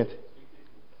 Doctorate student.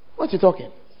 What you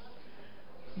talking?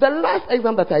 The last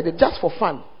exam that I did, just for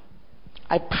fun,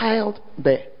 I piled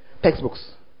the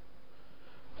textbooks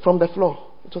from the floor.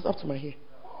 It was up to my hair.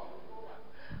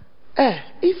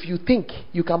 If you think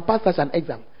you can pass such an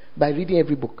exam by reading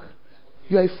every book,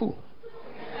 you are a fool.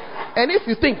 And if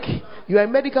you think you are a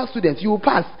medical student, you will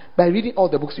pass by reading all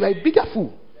the books, you are a bigger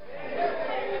fool.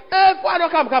 Why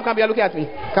don't come, you are looking at me.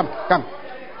 Come.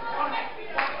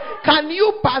 Can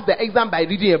you pass the exam by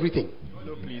reading everything?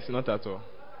 No, please, not at all.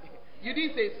 You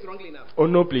didn't say it strongly enough. Oh,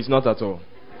 no, please, not at all.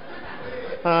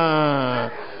 Why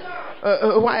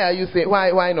are you saying,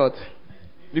 why not?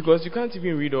 Because you can't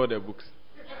even read all the books.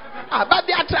 But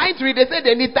they are trying to read. They say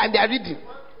they need time. They are reading.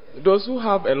 Those who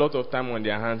have a lot of time on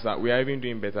their hands, we are even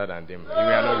doing better than them. We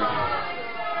are not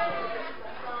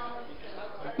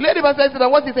reading. Lady Pastor,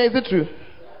 what he says, is it true?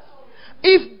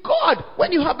 If God,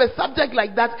 when you have a subject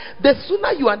like that, the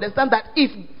sooner you understand that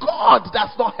if God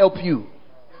does not help you,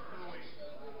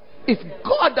 if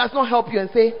God does not help you and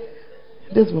say,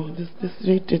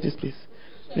 read this please.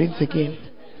 Read it again.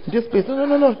 This place.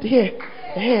 No. Here.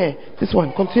 This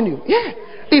one. Continue. Yeah.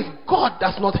 If God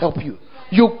does not help you,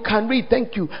 you can read.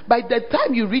 Thank you. By the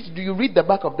time you reach, do you read the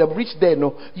back of them? Reach there?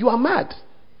 No. You are mad.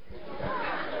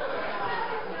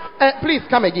 Please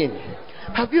come again.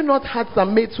 Have you not had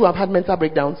some mates who have had mental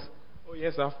breakdowns? Oh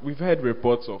yes, we've heard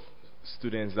reports of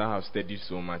students that have studied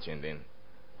so much and then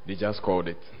they just called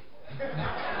it.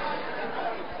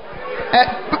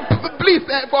 Please,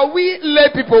 for we lay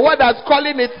people, what does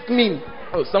calling it mean?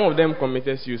 Oh, some of them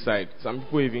committed suicide. Some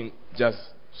people even just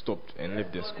stopped and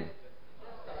left the school.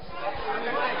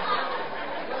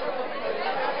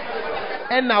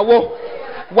 And now,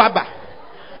 Waba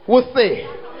will say,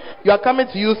 you are coming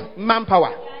to use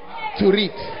manpower to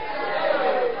read.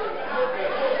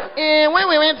 And when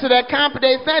we went to the camp,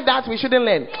 they said that we shouldn't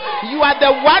learn. You are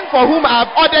the one for whom I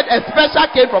have ordered a special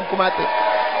cake from Kumasi.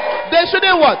 They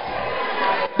shouldn't what?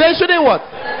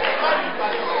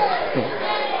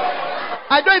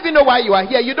 I don't even know why you are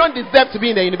here. You don't deserve to be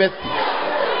in the university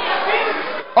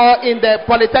or in the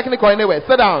polytechnic or anywhere.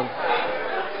 Sit down.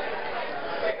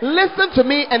 Listen to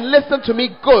me and listen to me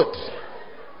good.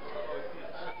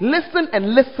 Listen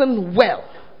and listen well.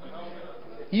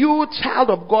 You child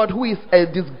of God who is a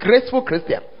disgraceful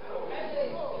Christian.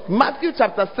 Matthew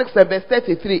chapter 6 and verse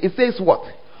 33, it says what?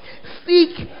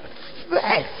 Seek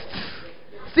first.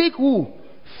 Seek who?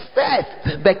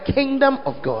 First the kingdom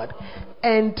of God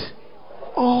and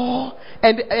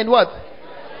what?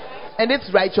 And its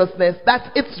righteousness, that's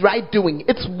its right doing,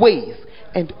 its ways,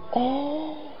 and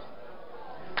all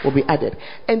will be added.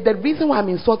 And the reason why I'm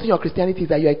insulting your Christianity is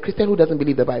that you're a Christian who doesn't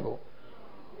believe the Bible.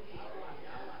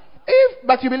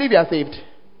 But you believe you are saved.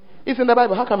 It's in the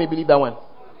Bible. How come you believe that one?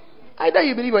 Either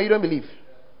you believe or you don't believe.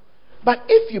 But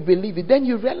if you believe it, then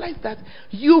you realize that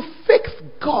you fix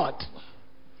God.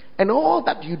 And all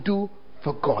that you do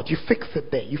for God, you fix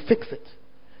it there. You fix it.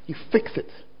 You fix it.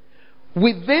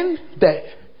 Within the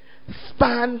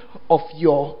span of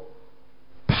your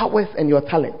powers and your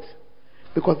talent.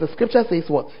 Because the scripture says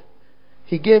what?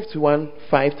 He gave to one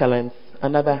 5 talents,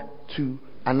 another 2,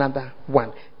 another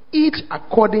 1. Each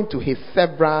according to his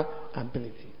several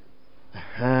abilities.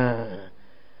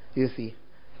 You see.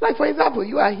 Like for example,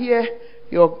 you are here,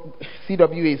 your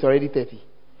CWA is already 30.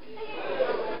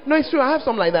 No, it's true, I have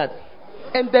something like that.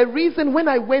 And the reason when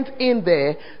I went in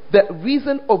there, the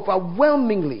reason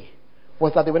overwhelmingly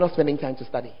was that they were not spending time to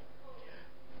study.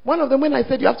 One of them, when I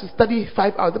said you have to study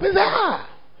 5 hours, the person said,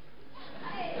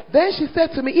 Then she said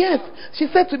to me, she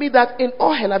said to me that in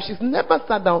all her life, she's never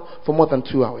sat down for more than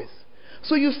 2 hours.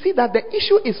 So you see that the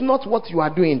issue is not what you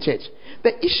are doing in church.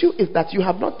 The issue is that you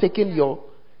have not taken your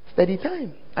study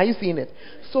time. Are you seeing it?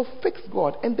 So fix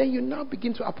God, and then you now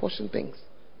begin to apportion things.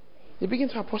 You begin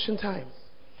to apportion time.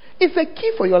 It's a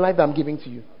key for your life that I'm giving to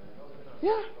you.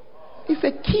 Yeah. It's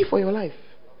a key for your life.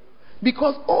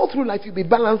 Because all through life you'll be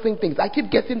balancing things. I keep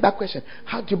getting that question.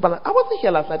 How do you balance? I wasn't here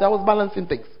last night. I was balancing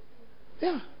things.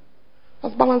 Yeah. I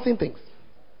was balancing things.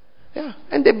 Yeah.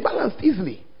 And they balanced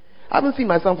easily. I haven't seen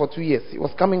my son for 2 years. He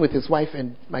was coming with his wife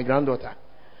and my granddaughter.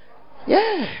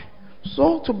 Yeah.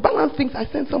 So to balance things, I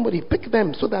sent somebody, pick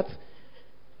them so that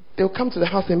they'll come to the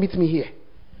house and meet me here.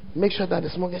 Make sure that the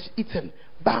small gets eaten,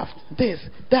 bathed, this,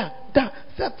 that.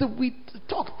 So after we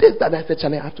talk this, that, I said,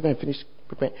 Charlie, I have to go and finish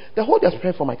preparing. The whole day I was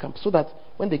preparing for my camp so that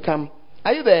when they come,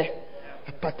 are you there?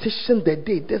 I partition the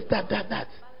day, this, that.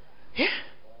 Yeah.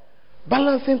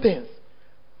 Balancing things.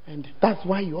 And that's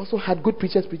why you also had good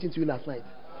preachers preaching to you last night.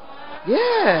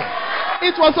 Yeah.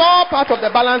 It was all part of the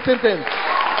balancing thing.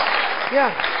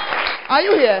 Yeah. Are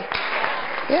you here?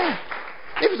 Yeah.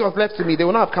 If it was left to me, they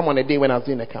would not have come on a day when I was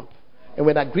doing the camp. And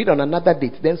when I agreed on another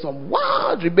date, then some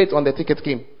wild rebate on the ticket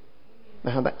came.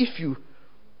 That if you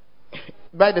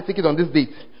buy the ticket on this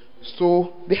date,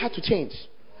 so they had to change.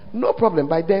 No problem.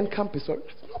 By then, camp is sorry.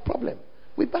 No problem.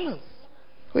 We balance.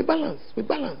 We balance. We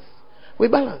balance. We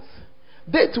balance.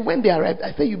 They too, when they arrived,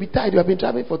 I said, you'll be tired. You have been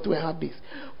traveling for 2.5 days.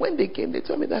 When they came, they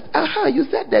told me that, you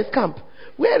said there's camp.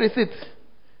 Where is it?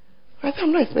 I said,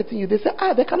 I'm not expecting you. They said,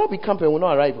 there cannot be camp and we'll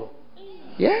not arrive.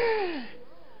 Yeah.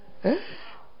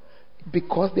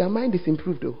 Because their mind is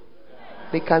improved though.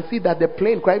 They can see that the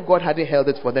plane, quite God hadn't held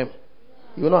it for them.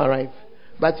 You will not arrive.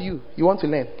 But you want to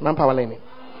learn. Manpower learning.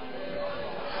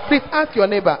 Please ask your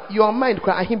neighbor, your mind,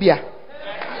 Ahimbia.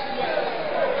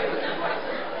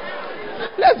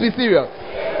 Let's be serious.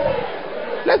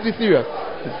 Let's be serious.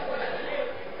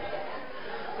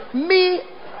 Me,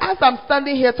 as I'm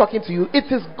standing here talking to you,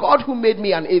 it is God who made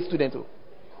me an A student.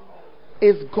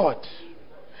 It's God.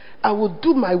 I will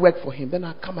do my work for him. Then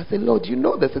I'll come and say, Lord, you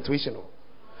know the situation.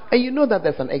 And you know that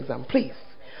there's an exam. Please.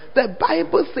 The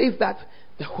Bible says that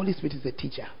the Holy Spirit is a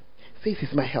teacher. It says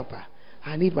he's my helper.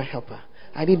 I need my helper.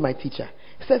 I need my teacher.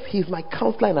 It says he's my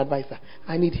counselor and advisor.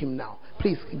 I need him now.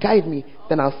 Please guide me.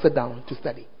 Then I'll sit down to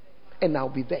study. And I'll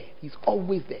be there. He's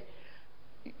always there.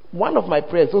 One of my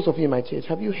prayers, those of you in my church,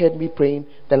 have you heard me praying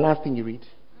the last thing you read?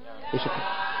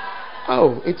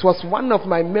 Oh, it was one of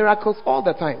my miracles all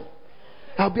the time.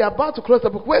 I'll be about to close the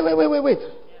book. Wait.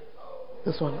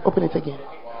 This one. Open it again.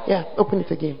 Yeah, open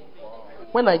it again.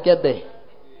 When I get there,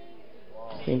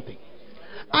 same thing.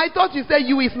 I thought you said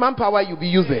you is manpower, you'll be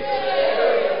using.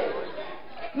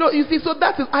 No, you see, so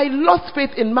that is, I lost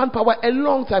faith in manpower a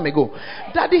long time ago.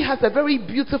 Daddy has a very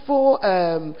beautiful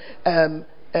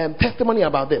testimony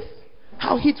about this.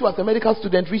 How he too, as a medical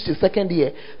student, reached his second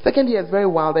year. Second year is very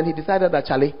wild, and he decided that,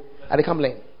 Charlie, I come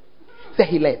learn. Say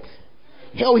he learned.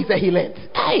 Hell, he said he learned.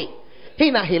 Hey!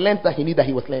 He learned that he knew that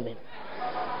he was learning.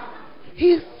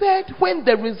 He said when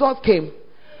the results came,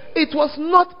 it was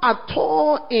not at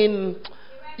all in,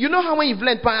 you know how when you've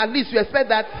learned, but at least you expect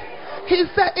that. He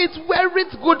said it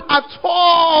weren't good at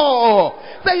all.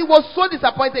 So he was so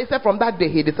disappointed. He said from that day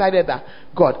he decided that,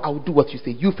 God, I will do what you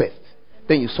say. You first.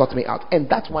 Then you sort me out. And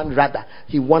that one rather,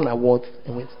 he won awards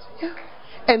and went. Yeah.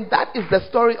 And that is the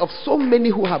story of so many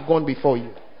who have gone before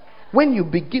you. When you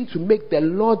begin to make the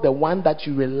Lord the one that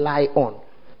you rely on.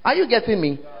 Are you getting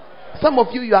me? Some of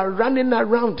you are running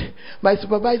around. My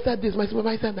supervisor this, my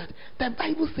supervisor that. The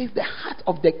Bible says the heart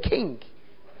of the king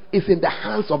is in the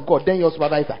hands of God. Then your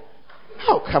supervisor.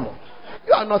 Oh, come on.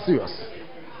 You are not serious.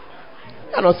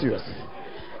 You are not serious.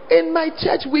 In my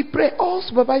church, we pray. All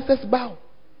supervisors bow.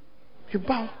 You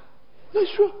bow. No,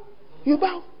 it's true. You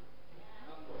bow.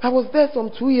 I was there some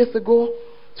 3 years ago.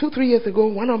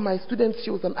 One of my students,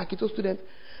 she was an Akito student.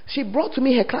 She brought to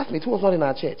me her classmate who was not in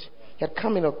our church. He had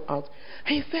come in and out.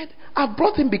 He said, I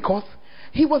brought him because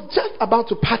he was just about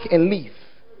to pack and leave.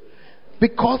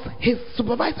 Because his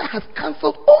supervisor has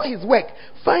cancelled all his work.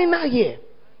 Final year.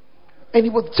 And he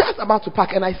was just about to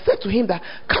pack. And I said to him that,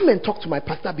 come and talk to my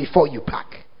pastor before you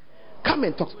pack. Come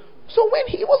and talk. So when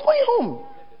he was going home,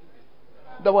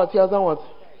 the what?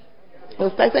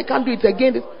 I said, can't do it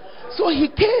again. So he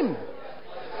came.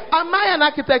 Am I an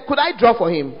architect? Could I draw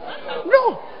for him?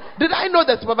 No. Did I know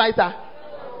the supervisor?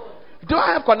 Do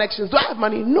I have connections? Do I have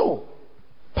money? No.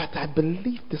 But I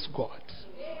believe this God.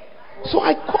 So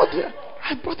I called him.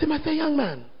 I brought him. I said, young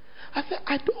man. I said,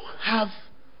 I don't have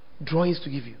drawings to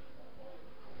give you.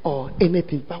 Or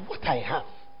anything. But what I have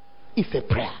is a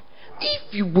prayer.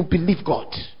 If you will believe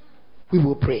God, we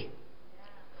will pray.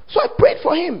 So I prayed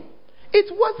for him.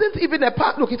 It wasn't even a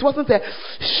part. Look, it wasn't a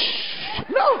shh.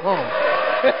 No.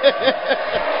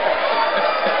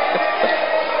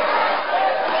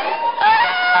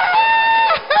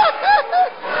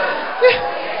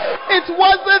 It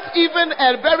wasn't even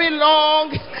a very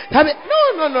long.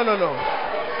 No.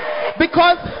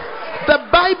 Because the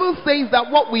Bible says that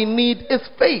what we need is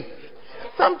faith.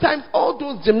 Sometimes all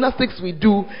those gymnastics we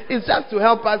do is just to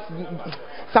help us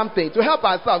something, to help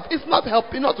ourselves. It's not to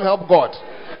help God.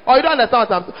 Or you don't understand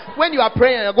what I'm saying. When you are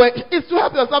praying and you're going, it's to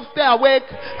help yourself stay awake,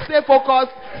 stay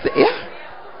focused.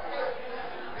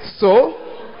 So,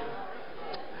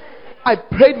 I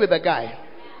prayed with the guy.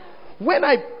 When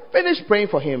I finished praying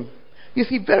for him, you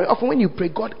see, very often when you pray,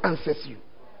 God answers you.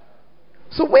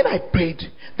 So when I prayed,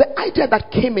 the idea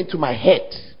that came into my head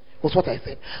was what I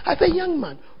said. I said, young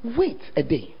man, wait a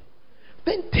day.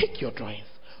 Then take your drawings.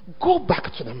 Go back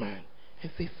to the man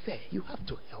and say, sir, you have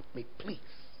to help me, please.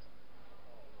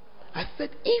 I said,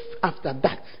 if after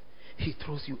that he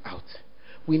throws you out,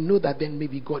 we know that then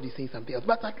maybe God is saying something else.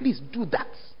 But at least do that.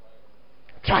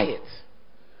 Try it.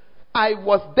 I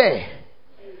was there.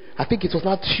 I think it was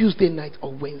now Tuesday night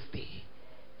or Wednesday.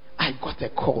 I got a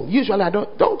call. Usually I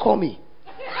don't call me.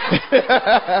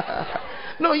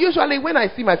 No, usually when I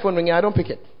see my phone ringing, I don't pick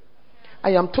it.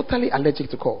 I am totally allergic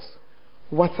to calls.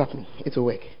 WhatsApp me. It will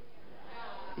work.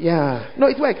 Yeah. No,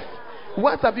 it works.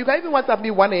 WhatsApp. You can even WhatsApp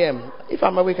me 1 a.m. If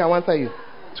I'm awake, I'll answer you.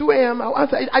 2 a.m. I'll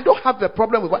answer. I don't have a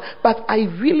problem with what. But I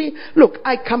really, look,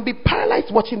 I can be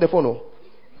paralyzed watching the phone. Oh.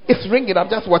 It's ringing. I'm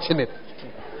just watching it.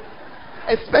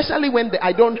 Especially when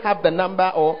I don't have the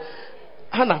number or...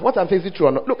 Hannah, what I'm saying is true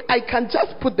or not? Look, I can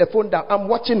just put the phone down. I'm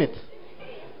watching it.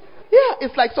 Yeah,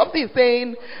 it's like something is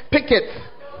saying, pick it.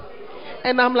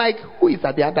 And I'm like, who is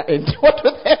at the other end? What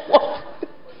do they want?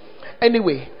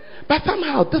 Anyway, but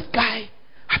somehow this guy,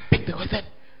 I picked the call and said,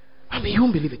 Mommy, you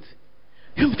won't believe it.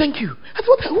 Thank you. I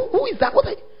said, who is that?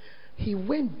 He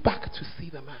went back to see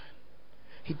the man.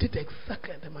 He did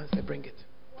exactly, and the man said, bring it.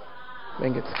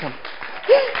 Bring it, come.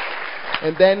 Yeah.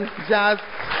 And then just...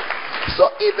 So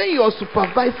even your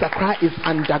supervisor cry is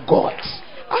under God.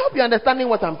 I hope you're understanding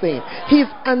what I'm saying. He's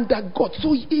under God.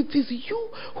 So it is you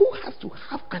who has to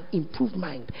have an improved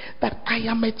mind that I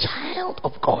am a child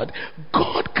of God.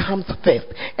 God comes first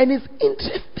and is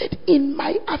interested in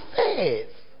my affairs.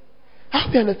 I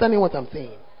hope you're understanding what I'm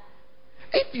saying.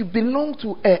 If you belong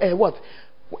to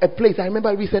a place, I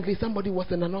remember recently somebody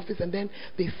was in an office and then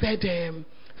they said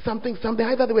something,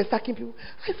 either they were sacking people.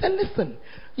 I said, listen,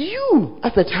 you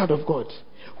as a child of God,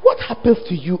 what happens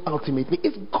to you ultimately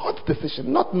is God's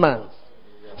decision, not man's.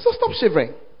 So stop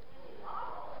shivering.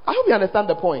 I hope you understand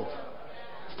the point.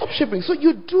 Stop shivering. So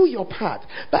you do your part.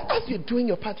 But as you're doing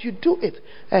your part, you do it.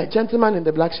 Gentleman in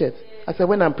the black shirt. I said,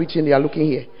 when I'm preaching, you are looking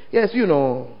here. Yes, you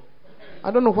know.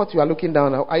 I don't know what you are looking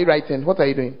down. Are you writing? What are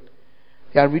you doing?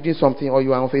 You are reading something or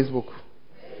you are on Facebook.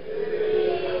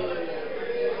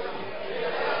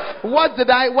 What did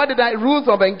I, rules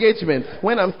of engagement.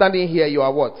 When I'm standing here, you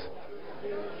are what?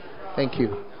 Thank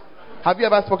you. Have you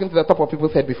ever spoken to the top of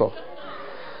people's head before?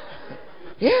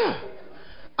 Yeah.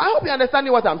 I hope you're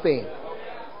understanding what I'm saying.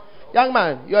 Young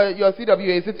man, your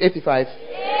CWA, is it 85?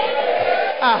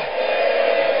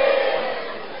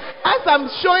 As I'm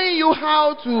showing you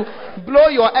how to blow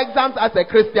your exams as a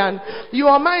Christian,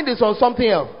 your mind is on something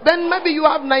else. Then maybe you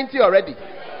have 90 already.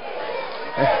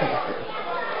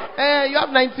 You have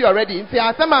 90 already.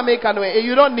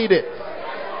 You don't need it.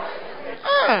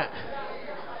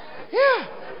 Yeah.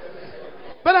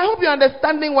 But I hope you're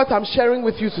understanding what I'm sharing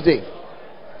with you today.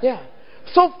 Yeah.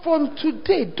 So from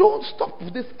today, don't stop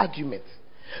with this argument.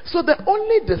 So the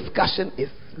only discussion is,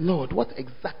 Lord, what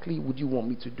exactly would you want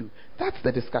me to do? That's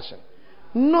the discussion.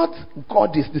 Not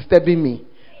God is disturbing me.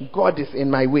 God is in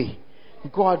my way.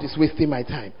 God is wasting my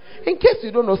time. In case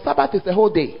you don't know, Sabbath is the whole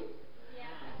day.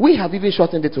 We have even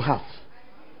shortened it to half.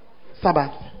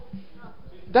 Sabbath.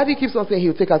 Daddy keeps on saying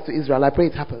he'll take us to Israel. I pray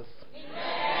it happens.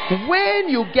 When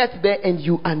you get there and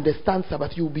you understand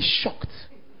Sabbath, you'll be shocked.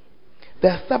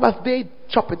 The Sabbath, they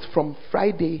chop it from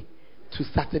Friday to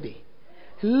Saturday.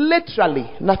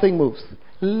 Literally, nothing moves.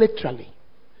 Literally.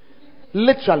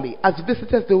 As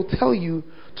visitors, they will tell you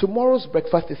tomorrow's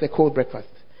breakfast is a cold breakfast.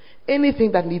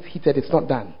 Anything that needs heated, it's not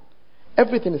done.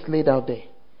 Everything is laid out there.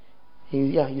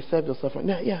 You serve yourself.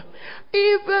 Yeah.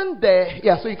 Even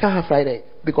so you can't have fried egg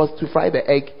because to fry the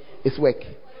egg is work.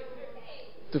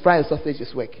 To fry a sausage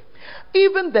is work.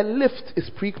 Even the lift is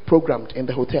pre-programmed in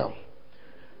the hotel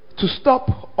to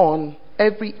stop on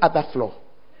every other floor.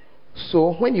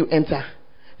 So when you enter,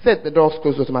 set the doors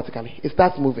close automatically. It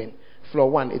starts moving. Floor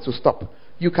 1, it will stop.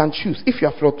 You can choose. If you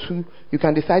are floor 2, you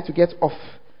can decide to get off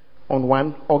on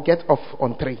 1 or get off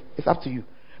on 3. It's up to you.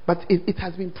 But it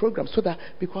has been programmed so that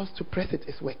because to press it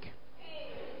is work.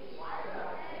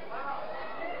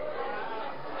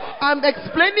 I'm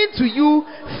explaining to you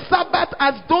Sabbath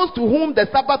as those to whom the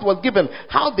Sabbath was given,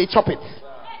 how they chop it.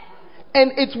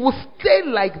 And it will stay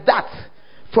like that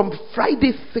from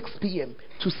Friday 6 p.m.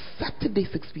 to Saturday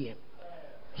 6 p.m.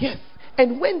 Yes.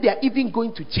 And when they are even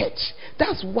going to church,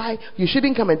 that's why you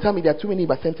shouldn't come and tell me there are too many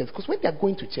sentences. Because when they are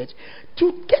going to church,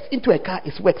 to get into a car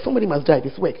is work. Somebody must drive,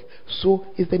 it's work. So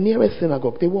it's the nearest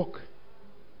synagogue. They walk.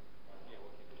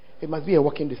 It must be a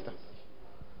walking distance.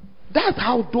 That's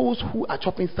how those who are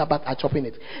chopping Sabbath are chopping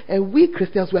it. And we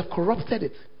Christians, we have corrupted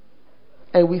it.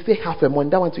 And we say half a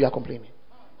month. That one too you are complaining.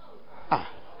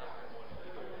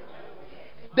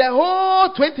 The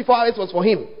whole 24 hours was for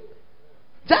him.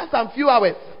 Just some few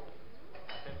hours.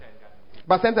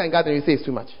 But center and gathering, you say it's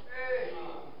too much.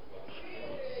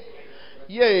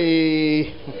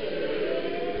 Yay.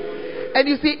 And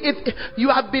you see, you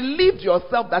have believed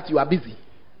yourself that you are busy.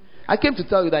 I came to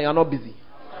tell you that you are not busy.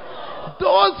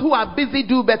 Those who are busy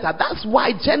do better. That's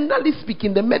why, generally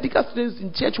speaking, the medical students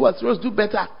in church who are serious do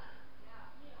better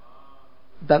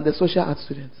than the social art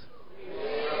students.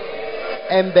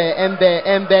 And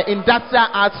the industrial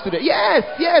art students. Yes.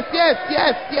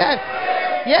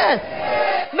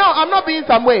 No, I'm not being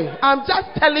some way. I'm just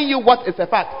telling you what is a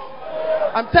fact.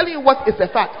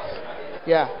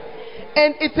 Yeah.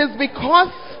 And it is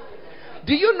because,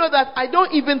 do you know that I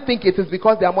don't even think it is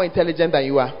because they are more intelligent than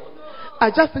you are. I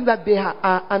just think that they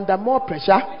are under more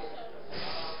pressure.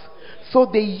 So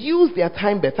they use their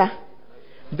time better.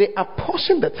 They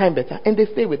apportion the time better and they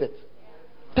stay with it.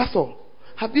 That's all.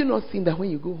 Have you not seen that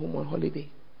when you go home on holiday,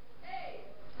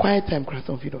 quiet time,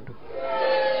 some of you don't do.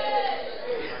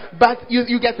 But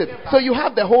you get it. So you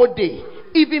have the whole day.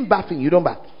 Even bathing, you don't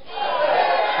bath.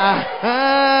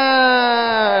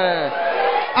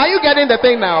 Are you getting the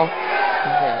thing now?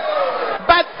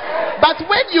 But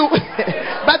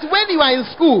when you are in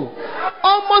school,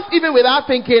 almost even without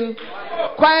thinking,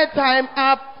 quiet time,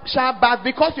 up, sharp bath,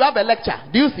 because you have a lecture.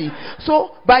 Do you see?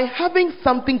 So by having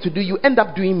something to do, you end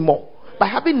up doing more. By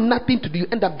having nothing to do, you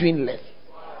end up doing less.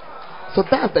 So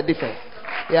that's the difference.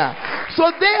 Yeah.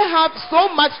 So they have so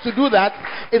much to do that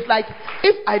it's like,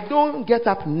 if I don't get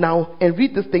up now and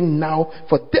read this thing now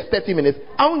for this 30 minutes,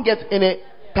 I won't get any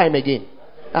time again.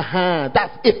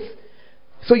 That's it.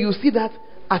 So you see that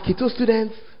Akito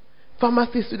students,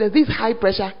 pharmacy students, these high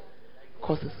pressure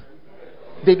courses,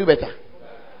 they do better.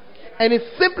 And it's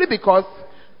simply because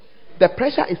the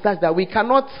pressure is such that we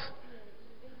cannot.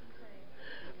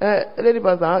 Lady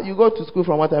Pastor, you go to school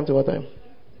from what time to what time?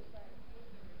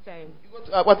 You go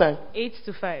to, what time? 8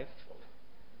 to 5.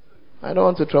 I don't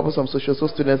want to trouble some social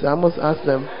students. I must ask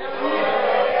them.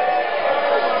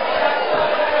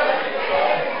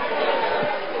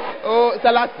 Oh,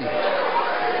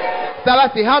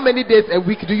 Salasi, how many days a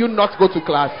week do you not go to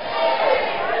class?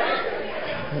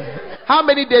 How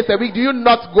many days a week do you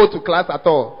not go to class at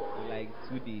all? Like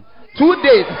 2 days. 2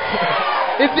 days.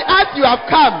 It's the art you have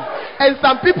come. And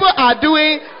some people are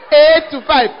doing 8 to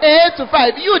 5.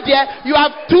 You dear, you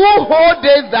have 2 whole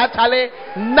days that actually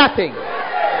nothing.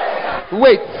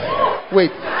 Wait.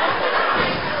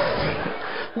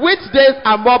 Which days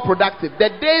are more productive? The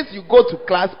days you go to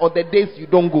class or the days you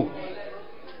don't go?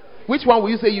 Which one will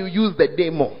you say you use the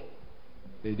day more?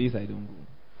 The days I don't go.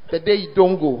 The day you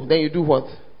don't go, then you do what?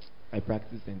 I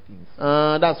practice and things.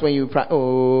 That's when you practice.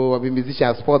 Oh, I've been musician,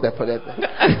 I've spoiled that for that.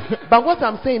 But what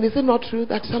I'm saying, is it not true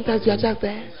that sometimes you are just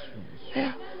there?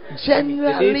 Yeah.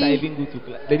 Generally. The days I even go to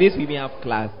class, the days we even have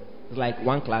class, it's like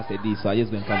 1 class a day, so I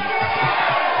just go and come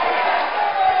back.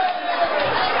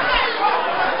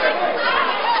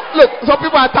 Look, some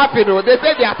people are tapping. They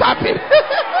say they are tapping.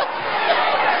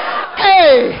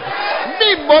 Hey,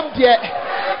 me mom dear,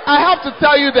 I have to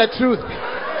tell you the truth.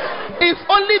 It's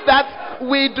only that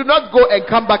we do not go and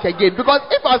come back again. Because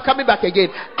if I was coming back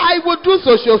again, I would do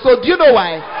social. So do you know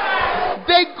why?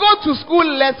 They go to school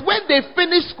less. When they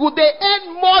finish school, they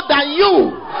earn more than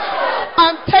you.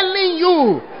 I'm telling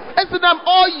you. Listen,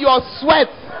 all your sweat.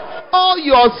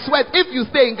 If you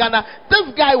stay in Ghana,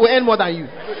 this guy will earn more than you.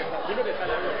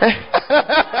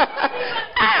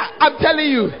 I'm telling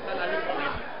you.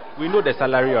 We know the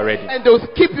salary already. And they'll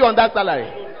keep you on that salary.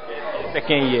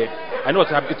 Second year. I know what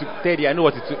to happen to third year. I know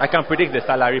what to do. I can predict the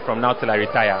salary from now till I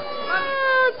retire.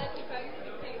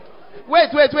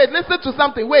 Wait. Listen to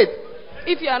something. Wait.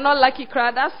 If you are not lucky,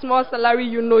 that small salary,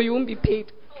 you won't be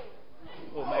paid.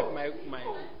 Oh,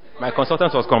 my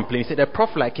consultant was complaining. He said, a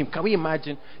prof like him, can we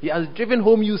imagine? He has driven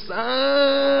home you,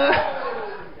 son.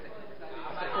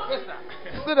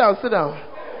 Sit down.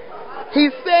 He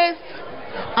says,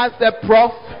 as a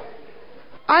prof,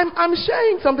 I'm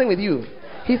sharing something with you.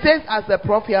 He says, as a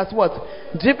prof, he has what?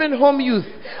 Driven home use.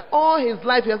 All his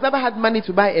life, he has never had money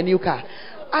to buy a new car.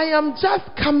 I am just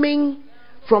coming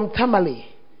from Tamale.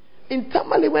 In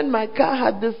Tamale, when my car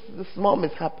had this small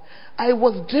mishap, I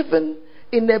was driven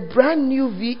in a brand new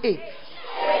V8,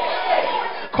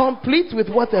 complete with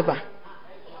whatever,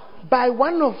 by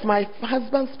one of my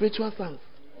husband's spiritual sons,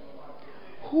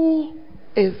 who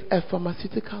is a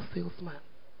pharmaceutical salesman.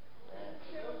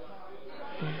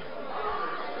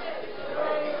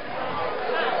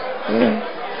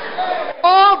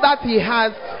 All that he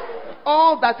has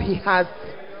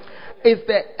is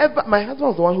my husband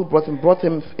was the one who brought him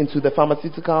into the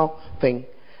pharmaceutical thing.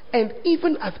 And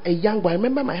even as a young boy, I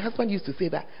remember my husband used to say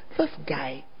that this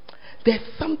guy, there's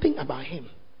something about him.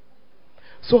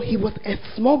 So he was a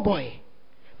small boy,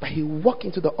 but he walked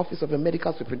into the office of a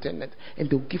medical superintendent and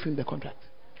they'll give him the contract.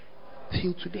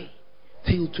 Till today.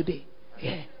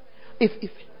 Yeah.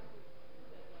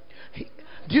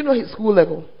 Do you know his school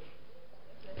level?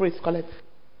 Praise Colette.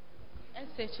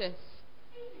 SHS.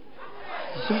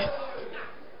 Yes.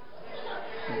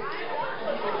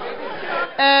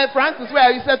 Francis,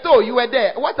 where you said, oh, you were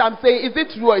there. What I'm saying, is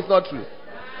it true or is not true?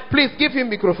 Please give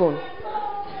him microphone.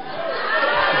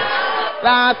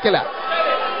 Last killer.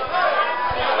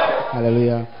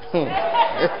 Hallelujah.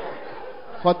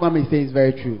 What mommy says is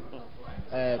very true.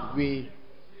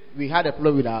 We had a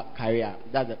problem with our career.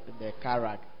 That's the car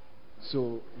rack.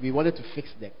 So we wanted to fix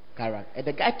the car rack. And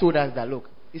the guy told us that, look,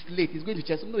 it's late. He's going to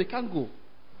church. So, no, you can't go.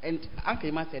 And Uncle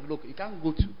Emma said, look, you can't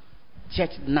go to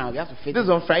church now. You have to fix This is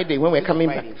on Friday when we're coming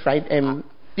back. Friday.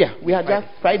 Yeah, we had just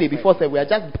Friday before said we had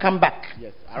just come back.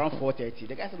 Yes, around 4:30.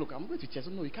 The guy said, look, I'm going to church.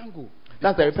 So, no, you can't go.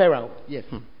 That's the repair round. Yes.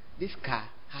 This car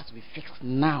has to be fixed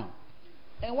now.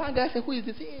 And one guy said, who is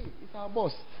this? Hey, it's our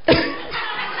boss.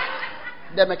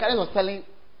 The mechanic was telling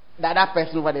the other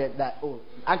person over there that, oh,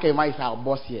 Uncle Emma is our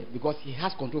boss here because he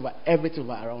has control over everything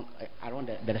around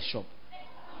the shop.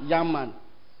 Young man.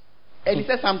 And he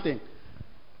said something.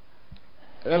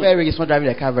 Reverend Eric is not driving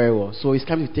the car very well, so he's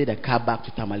coming to take the car back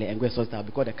to Tamale and go and sort it out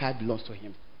because the car belongs to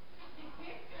him.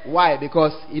 Why?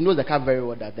 Because he knows the car very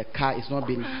well, that the car is not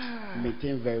being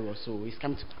maintained very well, so he's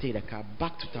coming to take the car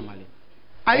back to Tamale.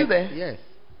 Are you there? Yes.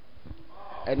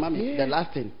 And mommy, the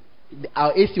last thing,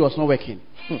 our AC was not working.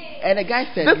 And the guy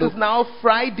said, this is now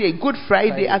Friday, Good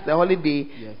Friday as a holiday.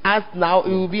 Yes. As now it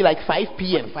will be like 5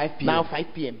 p.m. 5 p.m. Now 5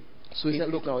 p.m. So he said,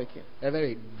 look,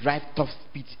 Reverend, drive top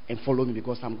speed and follow me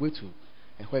because I'm going to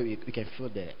where we can feel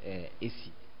the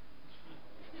AC.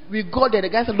 We got there. The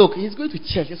guy said, look, he's going to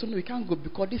church. I said, no, we can't go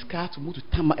because this car has to move to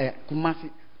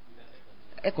Kumasi.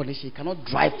 Air conditioning. He cannot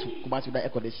drive to Kumasi without air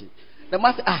conditioning. The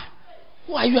man said,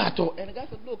 who are you at all? And the guy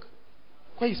said, look,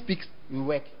 when he speaks, we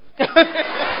work.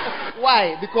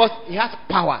 Why? Because he has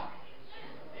power.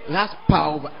 He has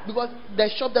power. Because the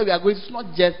shop that we are going to, it's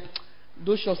not just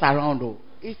those shops around, though.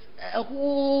 It's a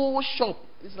whole shop.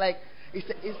 It's like, it's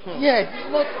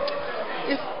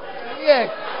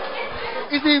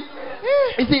you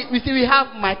see, we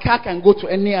have, my car can go to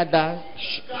any other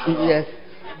yes,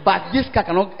 but this car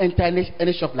cannot enter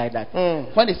any shop like that.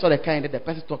 When they saw the car and the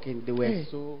person talking, they were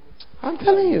so. I'm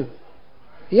telling you,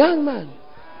 young man,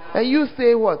 and you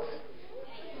say what?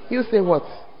 You say what?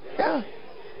 Yeah,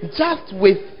 just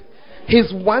with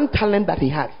his one talent that he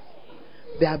has,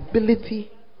 the ability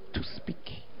to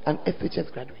speak, an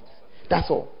SHS graduate. That's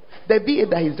all. The VA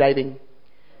that he's driving,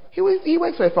 he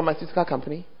works for a pharmaceutical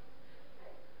company.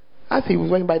 As he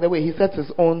was working, by the way, he sets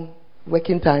his own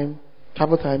working time,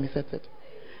 travel time, he sets it.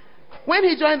 When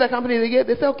he joined the company,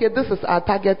 they said, okay, this is our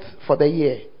target for the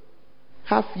year.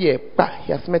 Half year,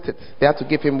 he has met it. They had to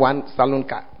give him one saloon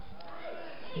car.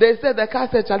 They said, the car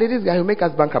said, Charlie, this guy will make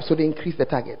us bankrupt, so they increased the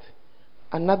target.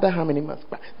 Another how many months?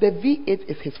 The V8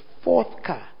 is his fourth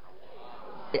car.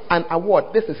 An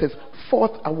award. This is his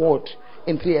fourth award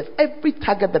in 3 years. Every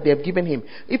target that they have given him,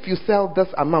 if you sell this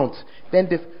amount, then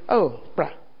this,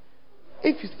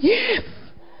 yes,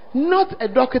 not a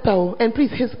doctor. And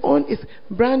please, his own is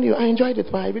brand new. I enjoyed it,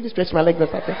 but I really stretched my legs this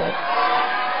afterwards.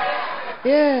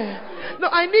 Yeah. No,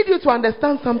 I need you to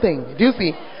understand something. Do you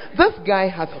see? This guy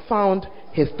has found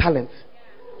his talent.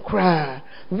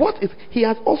 He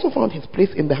has also found his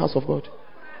place in the house of God.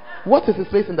 What is his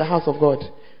place in the house of God?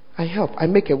 I help. I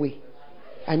make a way.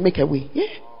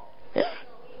 Yeah.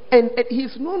 And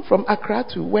he's known from Accra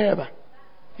to wherever.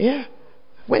 Yeah.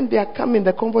 When they are coming,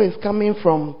 the convoy is coming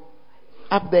from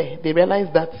up there. They realize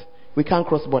that we can't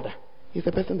cross border. He's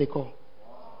the person they call.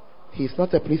 He's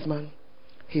not a policeman.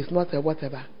 He's not a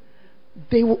whatever.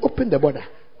 They will open the border.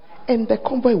 And the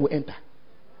convoy will enter.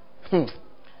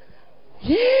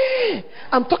 Yeah.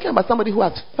 I'm talking about somebody who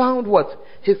has found what?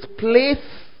 His place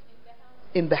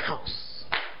in the house.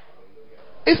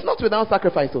 It's not without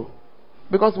sacrifice, though.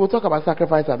 Because we'll talk about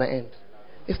sacrifice at the end.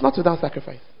 It's not without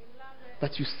sacrifice.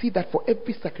 But you see that for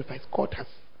every sacrifice, God has.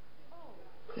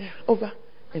 Yeah, over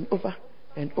and over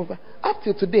and over. Up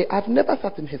till today, I've never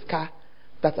sat in his car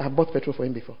that I bought petrol for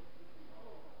him before.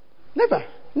 Never.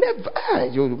 What are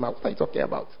you talking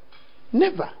about?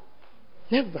 Never.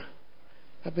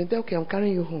 I've been there, okay, I'm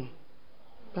carrying you home.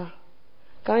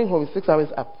 Carrying home is 6 hours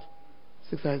up,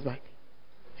 6 hours back.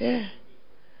 Yeah.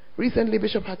 Recently,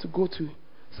 Bishop had to go to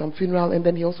some funeral and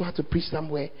then he also had to preach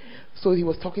somewhere. So he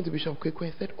was talking to Bishop Kwekwe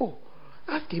and said,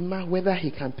 ask him whether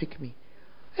he can pick me.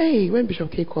 Hey, when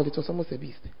Bishop K called, it was almost a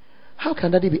beast. How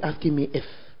can Daddy be asking me if?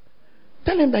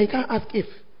 Tell him that he can't ask if.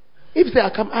 If he say,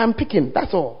 I'm picking,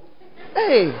 that's all.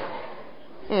 Hey.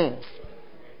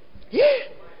 Yeah.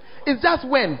 It's just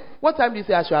when. What time do you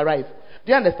say I should arrive?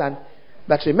 Do you understand?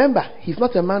 But remember, he's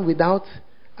not a man without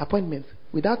appointments.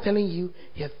 Without telling you,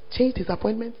 he has changed his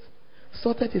appointments,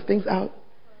 sorted his things out.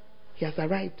 He has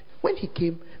arrived. When he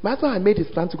came, my husband had made his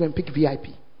plan to go and pick VIP.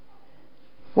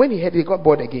 When he heard, he got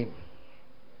bored again.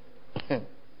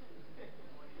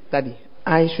 Daddy,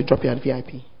 I should drop you at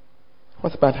VIP.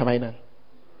 What bad have I done?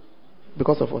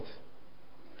 Because of what?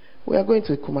 We are going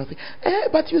to Kumasi.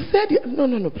 But you said,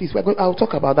 no, please. I'll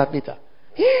talk about that later.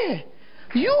 Yeah.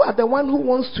 You are the one who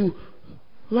wants to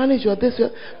manage your this.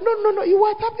 No. You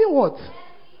are tapping what?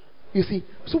 You see.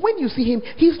 So when you see him,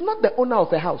 he's not the owner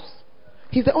of a house.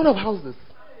 He's the owner of houses.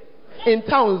 In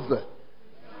towns.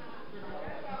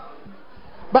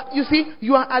 But you see,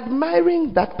 you are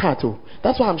admiring that part.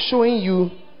 That's why I'm showing you.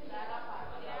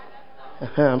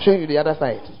 I'm showing you the other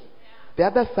side. The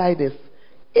other side is,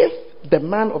 if the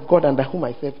man of God under whom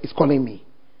I serve is calling me,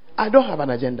 I don't have an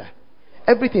agenda.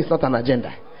 Everything is not an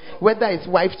agenda. Whether it's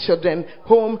wife, children,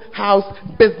 home, house,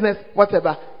 business,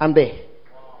 whatever, I'm there.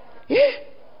 Yeah.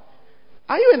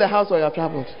 Are you in the house or you have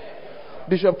traveled?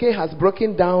 Bishop K has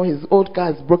broken down, his old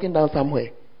car is broken down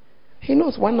somewhere. He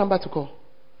knows one number to call.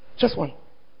 Just one.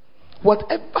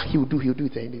 Whatever he will do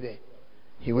it any day.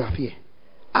 He will appear.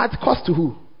 At cost to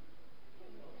who?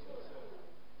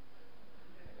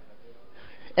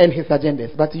 And his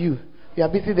agendas. But you are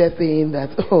busy there saying that,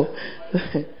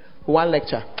 one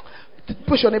lecture.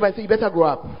 Push your neighbor and say, you better grow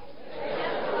up.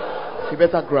 You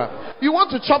better grow up. You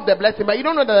want to chop the blessing, but you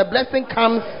don't know that the blessing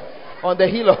comes on the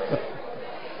heel of.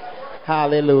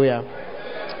 Hallelujah.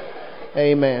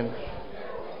 Amen.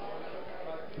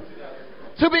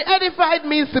 To be edified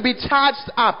means to be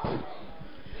charged up.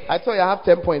 I told you I have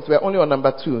 10 points. We're only on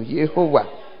number 2. Yehovah.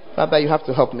 Father, you have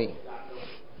to help me.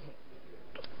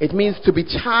 It means to be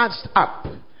charged up.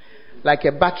 Like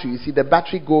a battery. You see, the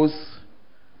battery goes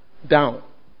down.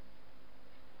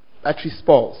 Battery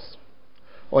spoils.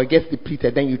 Or it gets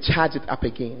depleted. Then you charge it up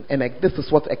again. And this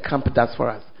is what a camp does for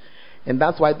us. And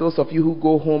that's why those of you who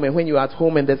go home, and when you're at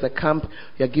home and there's a camp,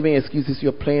 you're giving excuses,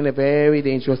 you're playing a very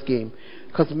dangerous game.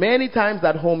 Because many times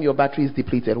at home, your battery is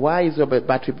depleted. Why is your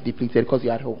battery depleted? Because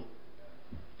you're at home.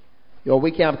 Your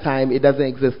waking up time, it doesn't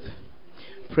exist.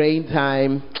 Praying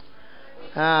time,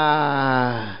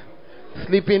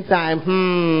 sleeping time,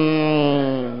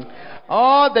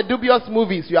 all the dubious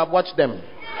movies, you have watched them.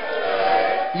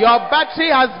 Your battery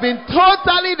has been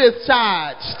totally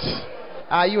discharged.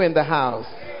 Are you in the house?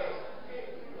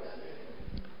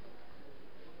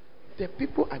 The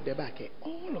people at the back,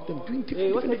 all of them doing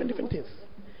different things.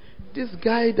 This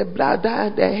guy, the blood,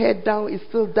 the head down is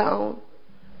still down.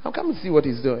 I'll come and see what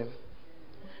he's doing.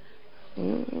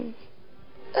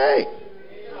 Hey.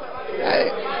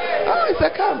 Oh, it's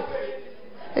a camp.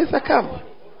 It's a camp.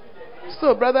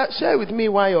 So, brother, share with me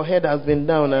why your head has been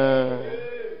down.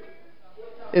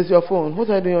 It's your phone.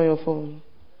 What are you doing on your phone?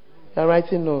 You're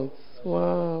writing notes.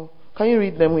 Wow. Can you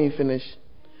read them when you finish?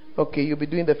 Okay, you'll be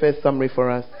doing the first summary for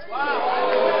us.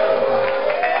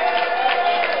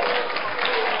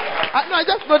 No, I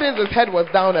just noticed his head was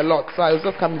down a lot, so I was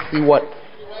just coming to see what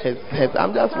his head.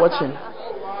 I'm just watching.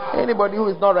 Anybody who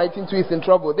is not writing to is in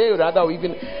trouble. They would rather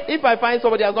even, if I find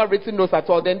somebody has not written notes at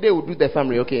all, then they will do the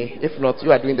summary. Okay, if not,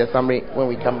 you are doing the summary when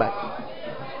we come back.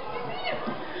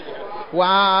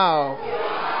 Wow.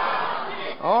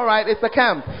 All right, it's a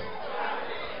camp.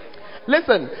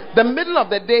 Listen, the middle of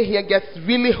the day here gets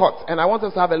really hot, and I want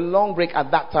us to have a long break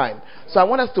at that time. So I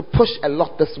want us to push a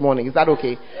lot this morning. Is that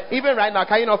okay? Even right now,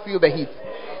 can you not feel the heat?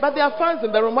 But there are fans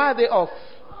in the room. Why are they off?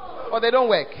 Or they don't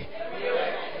work?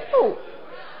 Oh.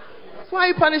 So why are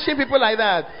you punishing people like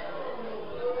that?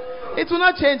 It will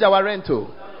not change our rental.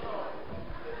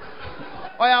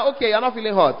 Oh yeah, okay, you're not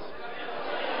feeling hot.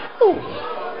 Oh.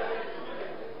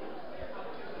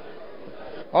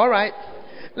 All right.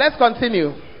 Let's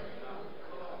continue.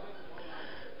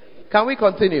 Can we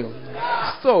continue?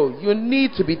 So, you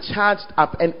need to be charged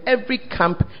up, and every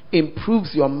camp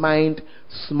improves your mind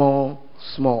small.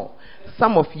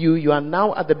 Some of you are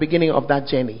now at the beginning of that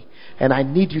journey, and I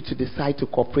need you to decide to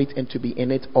cooperate and to be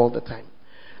in it all the time.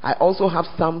 I also have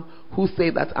some who say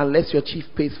that unless your chief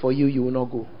pays for you, you will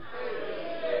not go.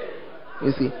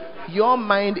 You see, your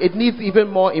mind, it needs even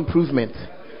more improvement,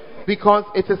 because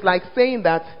it is like saying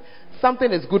that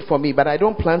something is good for me, but I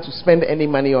don't plan to spend any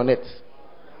money on it.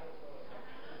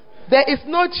 There is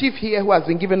no chief here who has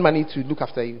been given money to look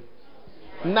after you.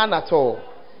 None at all.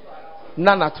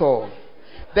 None at all.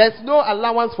 There's no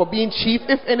allowance for being chief.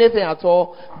 If anything at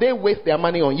all, they waste their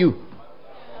money on you.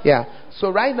 Yeah. So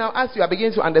right now, as you are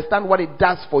beginning to understand what it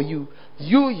does for you,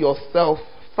 you yourself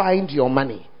find your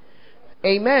money.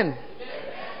 Amen.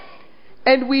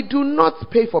 And we do not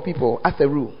pay for people as a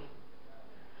rule.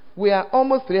 We are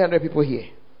almost 300 people here.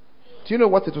 Do you know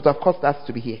what it would have cost us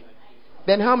to be here?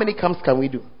 Then how many camps can we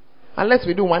do? Unless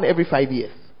we do one every 5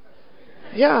 years.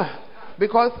 Yeah.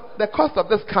 Because the cost of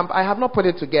this camp, I have not put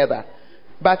it together.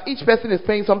 But each person is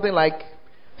paying something like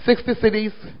 60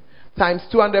 cedis times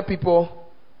 200 people.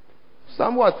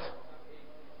 Somewhat.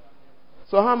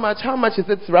 So how much is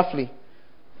it roughly?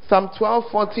 Some 12,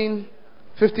 14,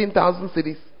 15,000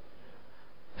 cedis.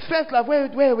 First love,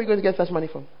 where are we going to get such money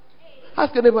from?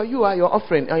 Ask your neighbor, you are your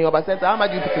offering and your basket. How much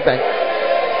do you put aside?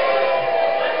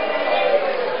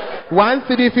 1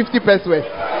 cedi, 50 pesos.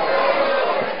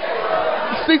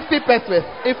 60 pesos.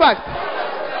 In fact,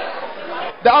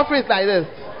 the offering is like this.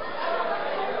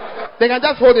 They can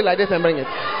just hold it like this and bring it.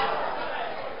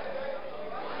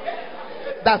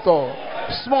 That's all.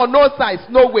 Small, no size,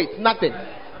 no weight, nothing.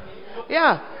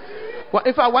 Yeah. Well,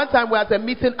 in fact, one time we were at a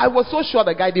meeting, I was so sure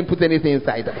the guy didn't put anything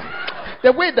inside.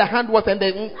 The way the hand was, and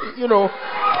then,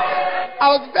 I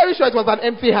was very sure it was an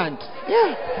empty hand.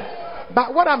 Yeah.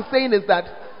 But what I'm saying is that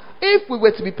if we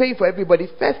were to be paying for everybody,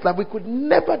 first love, we could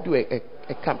never do a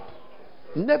camp.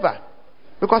 Never.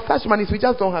 Because such money, we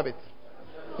just don't have it.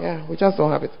 Yeah, we just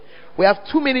don't have it. We have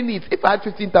too many needs. If I had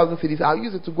 15,000 cedis, I'll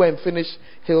use it to go and finish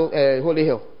Holy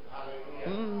Hill.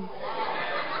 No,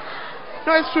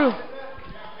 it's true.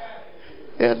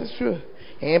 Yeah, it's true.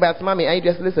 Hey, but mommy,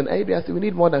 listen, we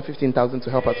need more than 15,000 to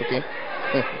help us, okay?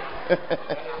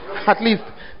 At least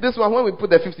this one, when we put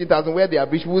the 15,000 where they are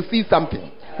rich, we'll see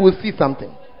something. We'll see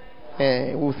something.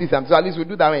 We'll see something. So at least we'll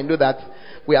do that and know that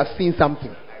we have seen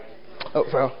something. Oh,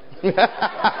 well.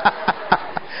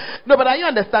 No, but are you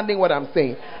understanding what I'm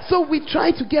saying? So we try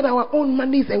to get our own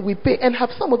monies and we pay. And have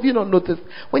some of you not noticed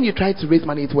when you try to raise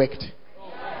money, it worked?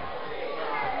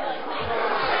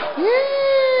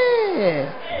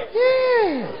 Yeah.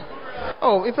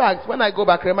 Oh, in fact, when I go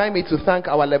back, remind me to thank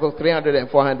our level 300 and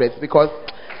 400s because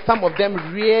some of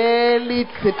them really,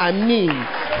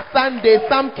 Sunday,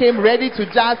 some came ready to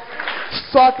just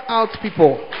sort out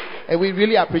people. And we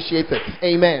really appreciate it.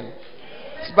 Amen.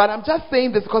 But I'm just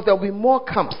saying this because there will be more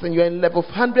camps and you're in level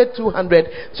 100, 200.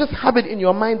 Just have it in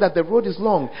your mind that the road is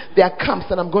long. There are camps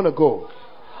and I'm going to go.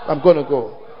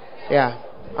 Yeah,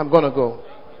 I'm going to go.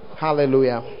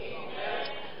 Hallelujah.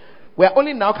 We're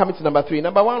only now coming to number 3.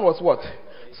 Number 1 was what?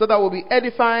 So that we'll be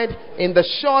edified in the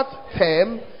short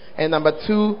term. And number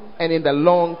 2, and in the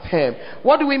long term.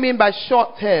 What do we mean by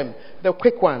short term? The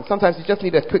quick one. Sometimes you just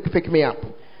need a quick pick me up.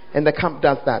 And the camp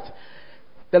does that.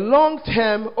 The long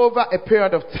term, over a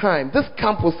period of time. This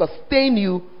camp will sustain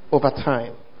you over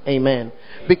time. Amen.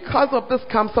 Because of this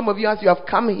camp, some of you, as you have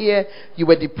come here, you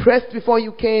were depressed before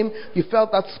you came. You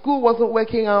felt that school wasn't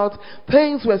working out.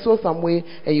 Things were so some way.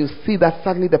 And you see that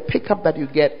suddenly the pickup that you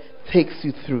get takes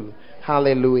you through.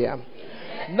 Hallelujah.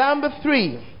 Number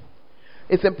 3.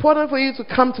 It's important for you to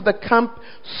come to the camp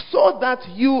so that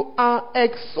you are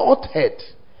exalted.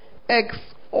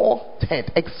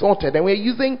 Exalted. And we're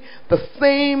using the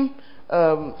same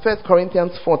 1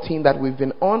 Corinthians 14 that we've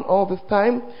been on all this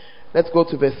time. Let's go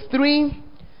to verse 3.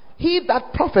 He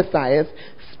that prophesieth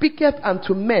speaketh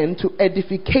unto men to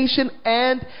edification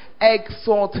and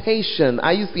exaltation.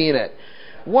 Are you seeing it?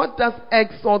 What does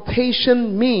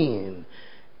exaltation mean?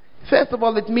 First of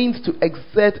all, it means to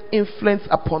exert influence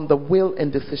upon the will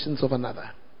and decisions of another.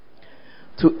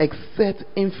 To exert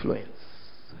influence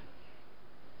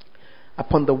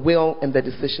upon the will and the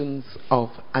decisions of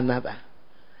another.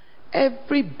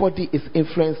 Everybody is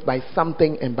influenced by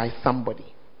something and by somebody.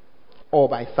 Or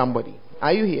by somebody.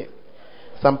 Are you here?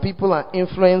 Some people are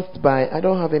influenced by... I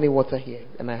don't have any water here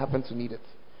and I happen to need it.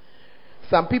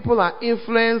 Some people are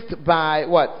influenced by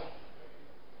what?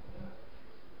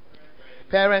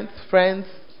 Parents, friends.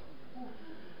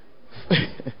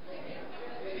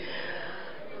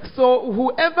 So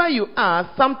whoever you are,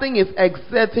 something is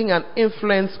exerting an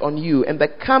influence on you. And the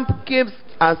camp gives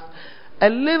us a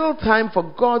little time for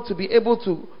God to be able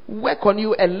to work on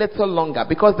you a little longer.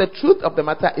 Because the truth of the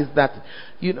matter is that,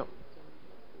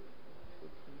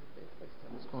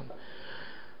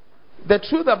 the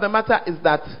truth of the matter is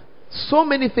that so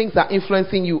many things are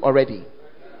influencing you already.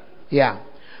 Yeah.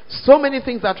 So many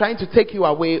things are trying to take you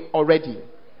away already.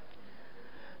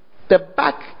 The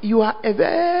back, you are a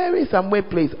very somewhere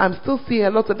place. I'm still seeing a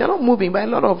lot of, they're not moving, but a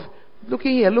lot of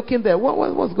looking here, looking there.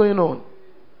 What's going on?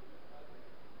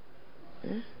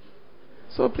 Yeah?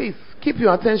 So please, keep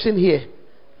your attention here.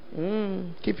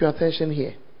 Keep your attention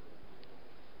here.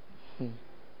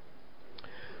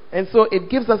 And so it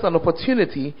gives us an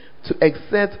opportunity to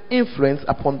exert influence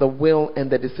upon the will and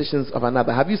the decisions of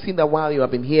another. Have you seen that while you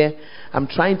have been here? I'm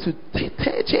trying to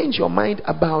change your mind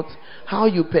about how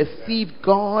you perceive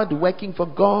God, working for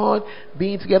God,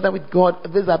 being together with God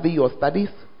vis-a-vis your studies.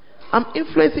 I'm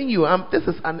influencing you. This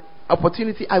is an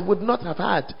opportunity I would not have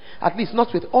had, at least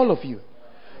not with all of you.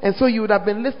 And so you would have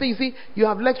been listening. You see, you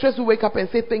have lecturers who wake up and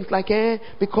say things like,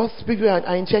 because people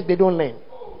are in church, they don't learn.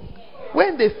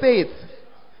 When they say it,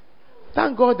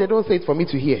 thank God they don't say it for me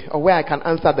to hear or where I can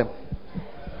answer them.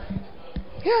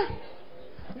 Yeah.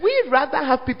 We'd rather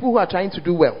have people who are trying to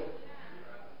do well.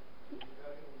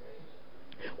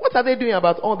 What are they doing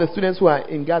about all the students who are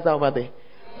in Gaza over there?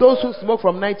 Those who smoke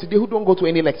from night to day, who don't go to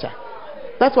any lecture.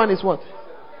 That one is what?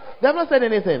 They have not said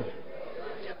anything.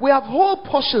 We have whole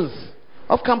portions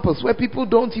of campus where people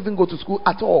don't even go to school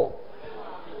at all.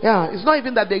 Yeah, it's not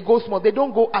even that they go small, they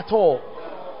don't go at all.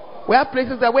 We have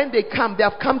places that when they come, they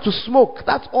have come to smoke.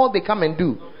 That's all they come and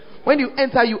do. When you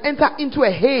enter into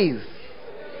a haze.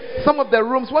 Some of the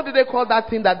rooms, what do they call that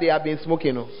thing that they have been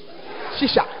smoking?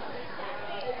 Shisha.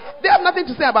 They have nothing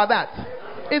to say about that.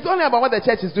 It's only about what the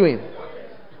church is doing.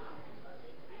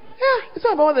 Yeah, it's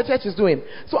not about what the church is doing.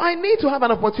 So I need to have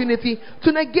an opportunity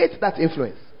to negate that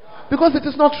influence. Because it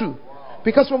is not true.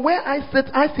 Because from where I sit,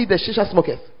 I see the shisha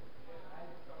smokers.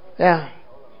 Yeah.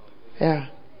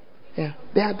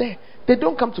 They are there. They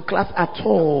don't come to class at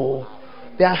all.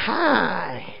 They are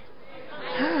high.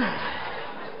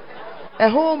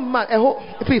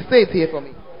 Please say it here for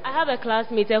me. I have a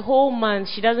classmate, a whole month,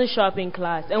 she doesn't show up in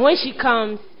class. And when she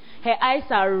comes, her eyes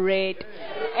are red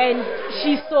and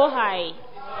she's so high.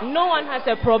 No one has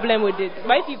a problem with it.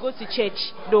 But if you go to church,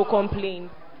 they'll complain.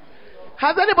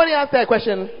 Has anybody asked her a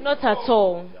question? Not at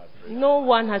all. No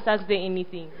one has asked her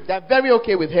anything. They're very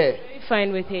okay with her. Very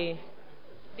fine with her.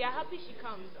 They are happy she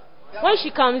comes. When she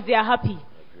comes, they are happy.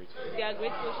 They are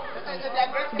grateful.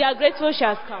 They are grateful she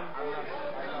has come.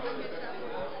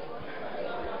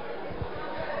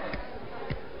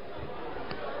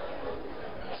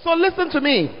 So listen to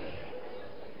me.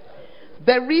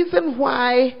 The reason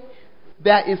why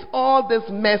there is all this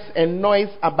mess and noise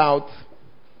about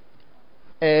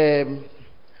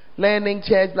learning,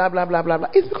 church, blah, blah, blah, blah, blah,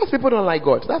 it's because people don't like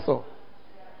God. That's all.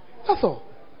 That's all.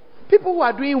 People who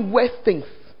are doing worse things,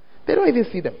 they don't even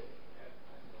see them.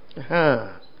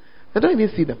 They don't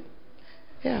even see them.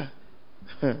 Yeah.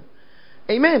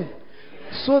 Amen.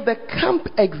 So the camp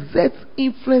exerts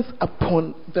influence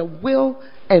upon the will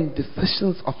and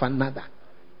decisions of another.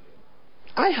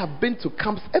 I have been to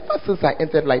camps ever since I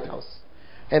entered Lighthouse.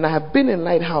 And I have been in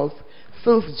Lighthouse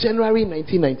since January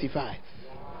 1995.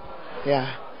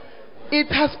 Yeah. It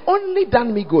has only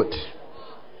done me good.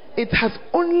 It has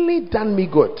only done me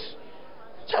good.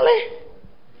 Charlie?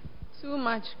 Too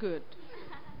much good.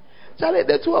 Charlie,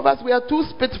 the two of us, we are two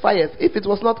spitfires. If it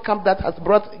was not camp that has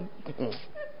brought...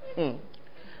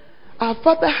 Our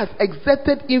father has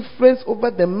exerted influence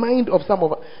over the mind of some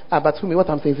of us. But to me, what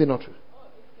I'm saying is not true.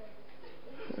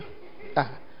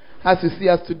 As you see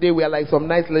us today, we are like some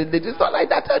nice ladies. It's not like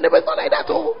that. It's not like that.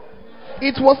 Oh,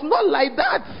 it was not like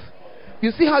that.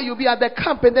 You see how you'll be at the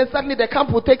camp, and then suddenly the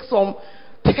camp will take some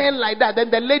 10 like that. Then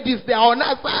the ladies, they are on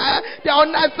us. They are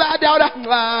on us. They are on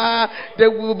us. They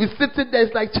will be sitting there.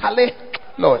 It's like, Charlie,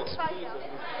 Lord,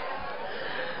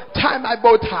 tie my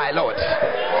bow tie, Lord,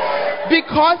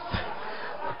 because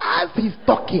as he's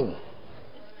talking,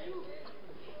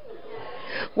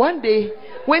 one day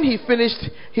when he finished,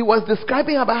 he was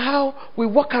describing about how we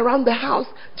walk around the house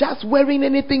just wearing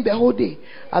anything the whole day.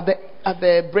 At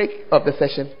the break of the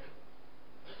session,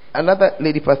 another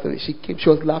lady pastor, she came, she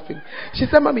was laughing. She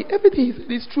said, Mommy, everything he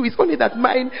said is true. It's only that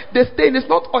mine, the stain is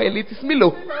not oil, it is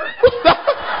Milo.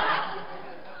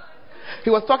 He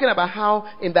was talking about how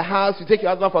in the house you take your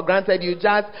husband for granted, you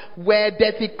just wear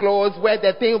dirty clothes, where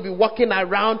the thing will be walking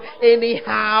around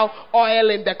anyhow, oil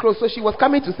in the clothes. So she was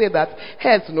coming to say that,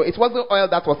 hence, no, it wasn't oil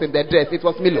that was in the dress, it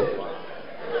was Milo.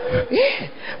 Yeah.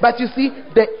 But you see,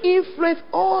 the influence,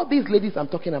 all these ladies I'm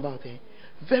talking about,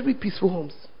 very peaceful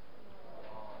homes,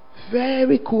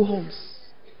 very cool homes.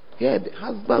 Yeah, the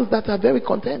husbands that are very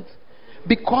content.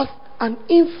 Because an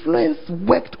influence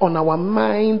worked on our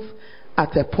minds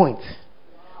at a point.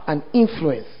 An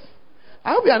influence.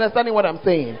 I hope you're understanding what I'm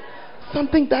saying.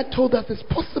 Something that told us it's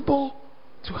possible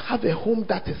to have a home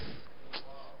that is,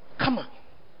 come on,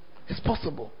 it's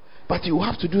possible. But you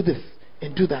have to do this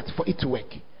and do that for it to work.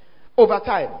 Over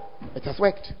time, it has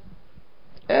worked.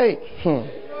 Hey.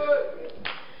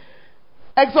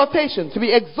 Exhortation, to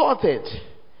be exhorted.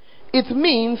 It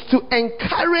means to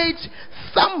encourage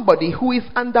somebody who is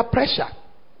under pressure.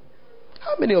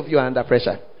 How many of you are under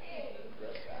pressure?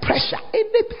 Pressure,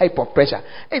 any type of pressure.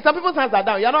 Hey, some people's hands are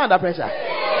down. You're not under pressure.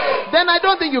 Then I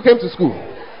don't think you came to school.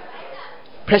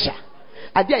 Pressure.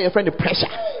 I dare your friend the pressure.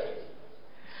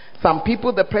 Some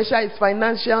people, the pressure is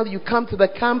financial. You come to the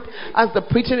camp as the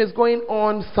preaching is going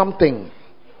on, something.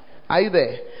 Are you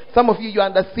there? Some of you, you are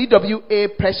under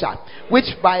CWA pressure, which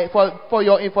for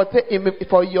your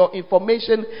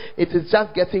information, it is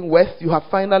just getting worse. You have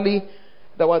finally,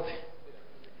 the what?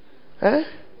 Huh?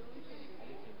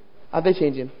 Are they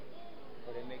changing?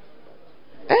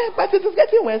 But it is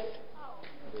getting worse.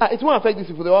 It won't affect these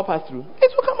people. They all pass through.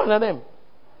 It will come under them.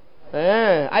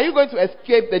 Are you going to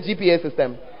escape the GPS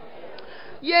system?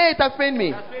 Yeah, it has pained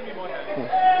me.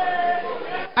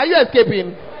 Are you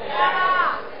escaping?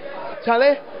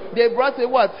 Charlie, they brought a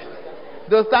what?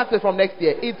 They'll start it from next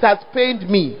year. It has pained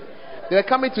me. They're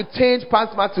coming to change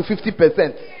pass mark to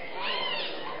 50%.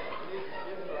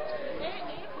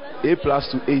 A plus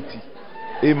to 80.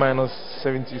 A minus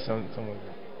 70 something.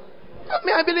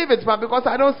 I believe it, man, because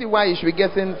I don't see why you should be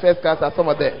getting first class at some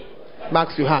of the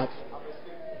marks you have.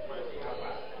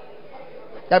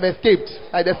 You have escaped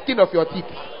like the skin of your teeth.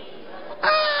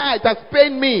 It has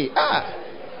pained me.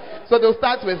 So they'll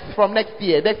start with from next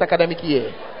year, next academic year.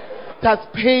 It has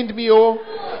pained me,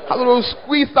 I'm going to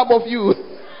squeeze some of you.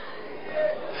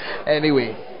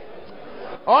 Anyway.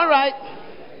 Alright.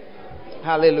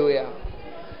 Hallelujah.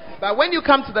 But when you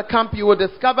come to the camp, you will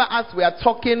discover as we are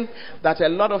talking that a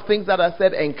lot of things that are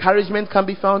said, encouragement can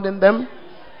be found in them.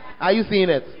 Are you seeing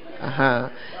it?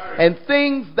 And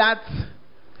things that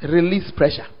release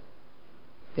pressure.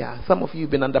 Yeah, some of you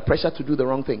have been under pressure to do the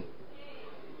wrong thing.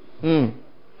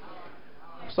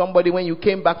 Somebody, when you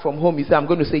came back from home, you said, I'm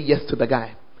going to say yes to the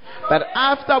guy. But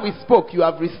after we spoke, you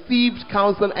have received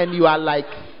counsel and you are like,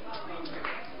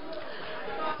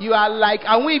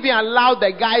 I won't even allow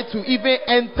the guy to even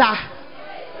enter.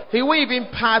 He won't even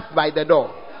pass by the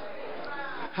door.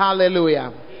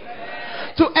 Hallelujah.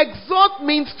 To exhort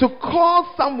means to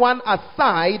call someone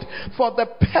aside for the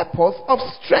purpose of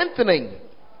strengthening.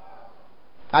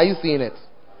 Are you seeing it?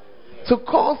 To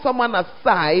call someone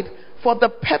aside for the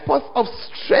purpose of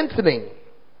strengthening.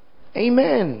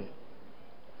 Amen.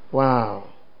 Wow.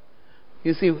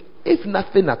 You see, if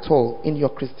nothing at all in your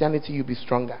Christianity, you'll be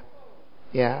stronger.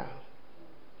 Yeah.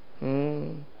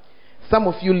 Some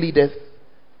of you leaders,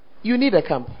 you need a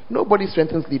camp. Nobody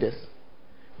strengthens leaders.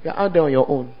 You're out there on your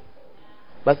own.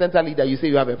 But center leader, you say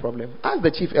you have a problem. Ask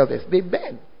the chief elders. They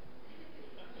bend.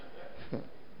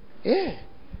 Yeah.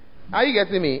 Are you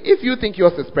getting me? If you think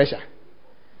yours is pressure,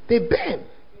 they bend.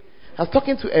 I was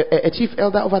talking to a chief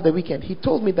elder over the weekend. He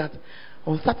told me that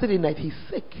on Saturday night he's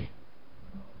sick.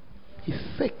 He's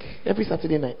sick every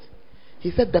Saturday night.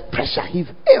 He said the pressure, he's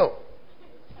ill.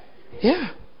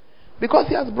 Yeah. Because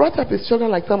he has brought up his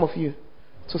children like some of you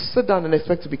to sit down and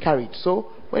expect to be carried.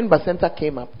 So when Bacenta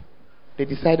came up, they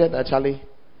decided that, Charlie,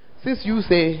 since you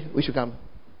say we should come,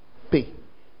 pay.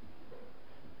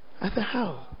 I said,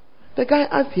 how? The guy,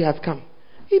 as he has come,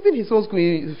 even his own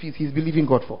school fees he's believing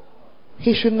God for,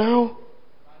 he should now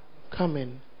come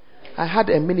in. I had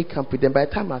a mini camp with them. By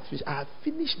the time I had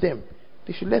finished them.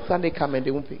 They should let Sunday come and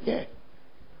they won't pay. Yeah.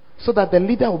 So that the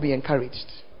leader will be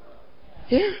encouraged.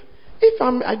 Yeah. If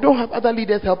I don't have other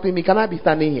leaders helping me, can I be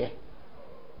standing here?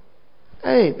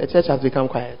 Hey, the church has become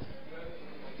quiet.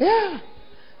 Yeah.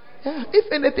 Yeah.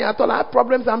 If anything at all, I have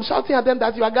problems, I'm shouting at them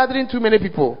that you are gathering too many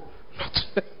people.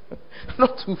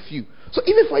 Not too few. So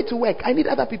even for it to work, I need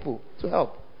other people to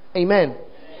help. Amen.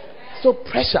 So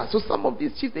pressure. So some of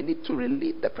these chiefs, they need to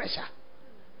relieve the pressure.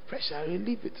 Pressure,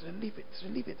 relieve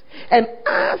it. And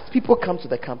as people come to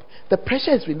the camp, the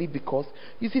pressure is relieved because,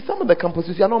 you see, some of the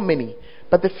campuses, you are not many,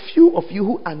 but the few of you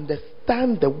who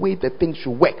understand the way the thing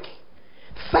should work,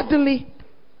 suddenly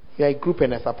you are a group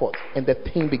and a support, and the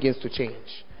thing begins to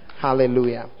change.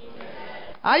 Hallelujah.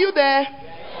 Are you there?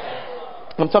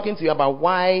 I'm talking to you about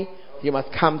why you must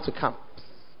come to camps.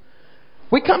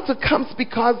 We come to camps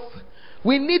because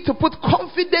we need to put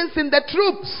confidence in the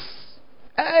troops.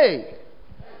 Hey!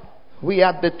 We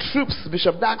are the troops,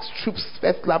 Bishop Dark's troops,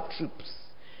 first lab troops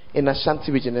in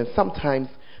Ashanti region. And sometimes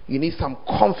you need some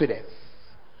confidence.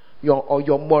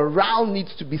 Your morale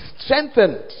needs to be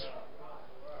strengthened.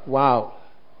 Wow.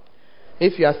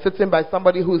 If you are sitting by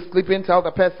somebody who is sleeping, tell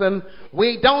the person,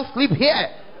 we don't sleep here.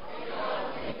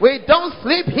 We don't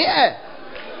sleep here.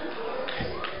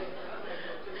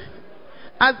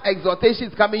 As exhortation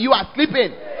is coming, you are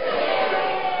sleeping.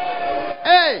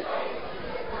 Hey.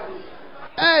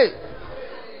 Hey.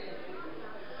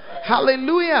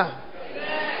 Hallelujah.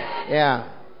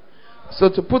 Yeah. So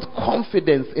to put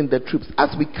confidence in the troops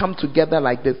as we come together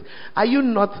like this, are you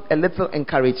not a little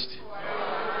encouraged?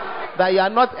 That you are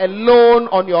not alone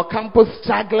on your campus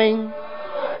struggling?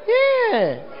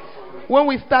 Yeah. When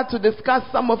we start to discuss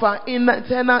some of our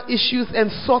internal issues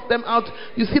and sort them out,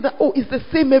 you see that, oh, it's the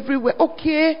same everywhere.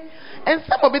 Okay. And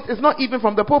some of it is not even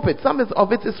from the pulpit. Some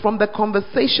of it is from the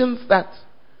conversations that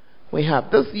we have.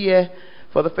 This year,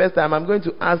 for the first time, I'm going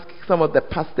to ask some of the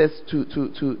pastors to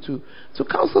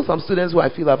counsel some students who I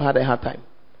feel have had a hard time.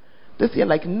 This year,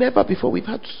 like never before, we've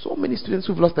had so many students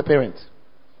who've lost a parent.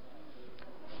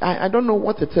 I don't know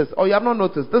what it is. Or you have not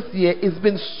noticed. This year, it's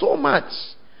been so much.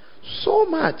 So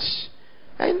much.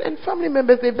 And family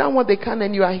members, they've done what they can,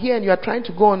 and you are here and you are trying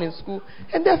to go on in school.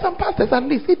 And there are some pastors, at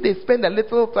least, if they spend a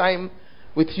little time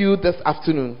with you this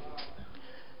afternoon,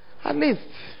 at least,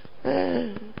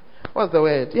 what's the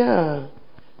word? Yeah.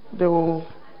 They will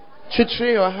treat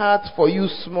your heart for you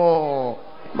small.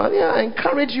 But yeah,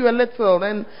 encourage you a little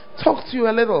and talk to you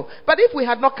a little. But if we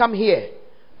had not come here,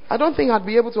 I don't think I'd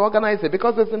be able to organize it,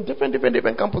 because it's in different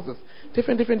campuses,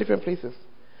 different places.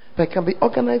 That can be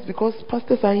organized because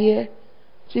pastors are here,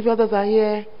 chief elders are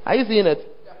here. Are you seeing it?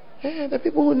 Yeah, the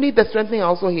people who need the strengthening are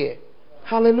also here.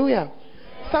 Hallelujah.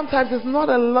 Sometimes it's not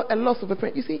a loss of a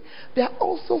parent. You see, there are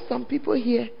also some people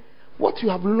here. What you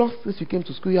have lost since you came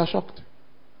to school, you are shocked.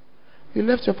 You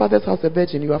left your father's house a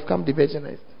virgin, you have come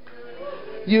de-virginized.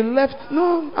 You left,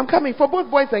 no, I'm coming, for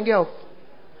both boys and girls.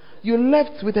 You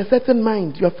left with a certain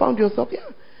mind. You have found yourself,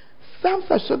 Psalms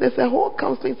are sure there's a whole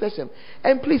counseling session.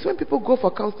 And please, when people go for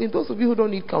counseling, those of you who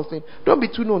don't need counseling, don't be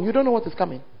too known. You don't know what is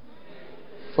coming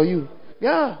for you.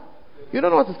 Yeah. You don't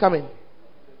know what is coming.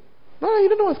 No, you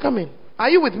don't know what's coming. Are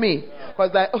you with me?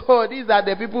 Because these are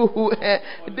the people who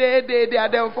they are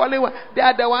the falling ones. They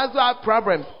are the ones who have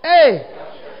problems. Hey,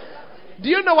 do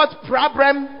you know what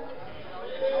problem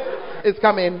is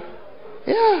coming?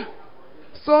 Yeah.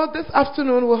 So this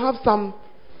afternoon we'll have some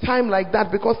time like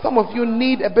that, because some of you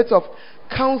need a bit of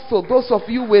counsel. Those of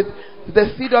you with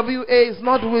the CWA is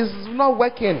not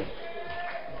working.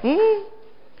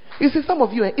 You see, some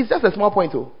of you, it's just a small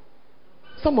point though.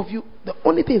 Some of you, the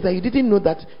only thing is that you didn't know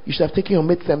that you should have taken your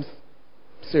midterms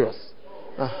serious.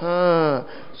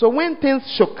 So when things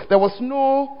shook, there was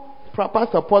no proper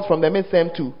support from the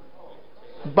midterm to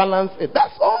balance it.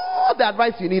 That's all the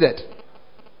advice you needed.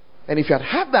 And if you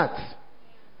had that,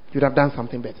 you'd have done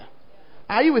something better.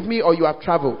 Are you with me, or you have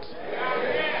traveled?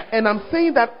 And I'm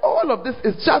saying that all of this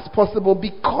is just possible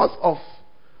because of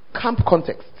camp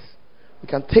context. We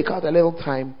can take out a little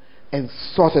time and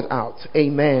sort it out.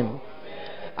 Amen.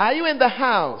 Are you in the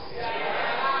house?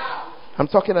 I'm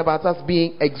talking about us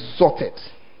being exhorted.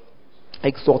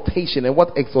 Exhortation, and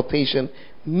what exhortation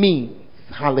means.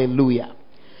 Hallelujah.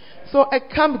 So a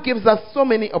camp gives us so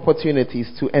many opportunities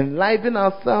to enliven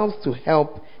ourselves, to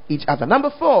help each other.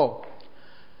 Number 4,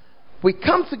 we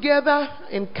come together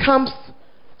in camps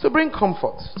to bring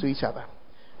comfort to each other.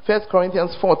 1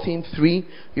 Corinthians 14:3.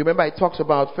 You remember it talked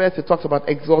about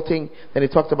exhorting, then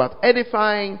it talked about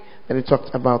edifying, then it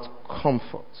talked about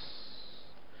comfort.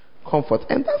 Comfort.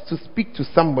 And that's to speak to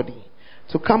somebody,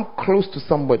 to come close to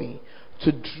somebody,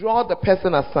 to draw the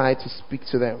person aside to speak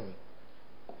to them,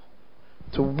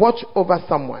 to watch over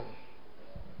someone.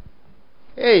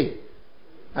 Hey,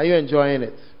 are you enjoying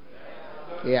it?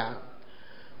 Yeah.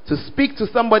 To speak to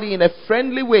somebody in a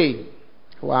friendly way.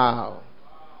 Wow.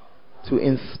 To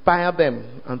inspire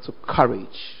them and to courage.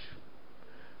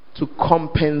 To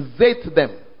compensate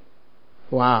them.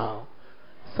 Wow.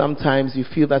 Sometimes you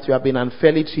feel that you have been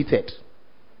unfairly treated.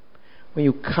 When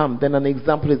you come, then an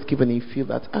example is given and you feel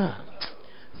that,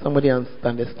 somebody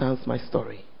understands my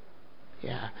story.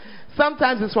 Yeah.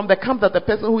 Sometimes it's from the camp that the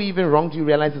person who even wronged you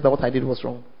realizes that what I did was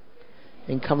wrong.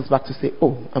 And comes back to say,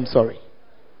 oh, I'm sorry.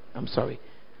 I'm sorry.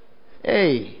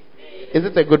 Hey, is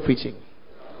it a good preaching?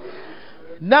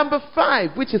 Number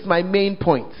 5, which is my main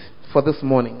point for this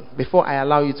morning, before I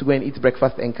allow you to go and eat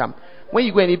breakfast and come. When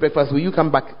you go and eat breakfast, will you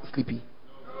come back sleepy?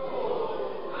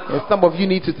 And some of you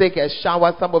need to take a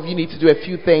shower. Some of you need to do a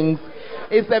few things.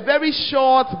 It's a very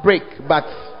short break, but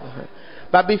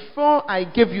before I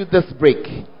give you this break,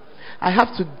 I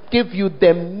have to give you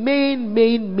the main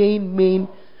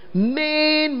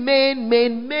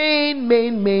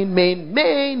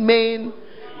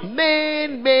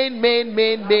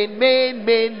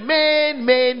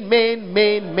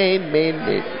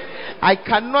I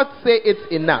cannot say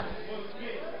it enough.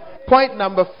 Point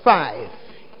number 5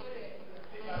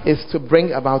 is to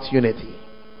bring about unity.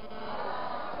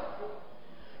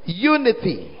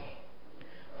 Unity.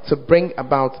 To bring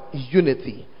about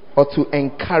unity, or to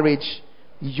encourage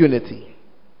unity.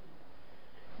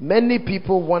 Many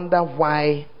people wonder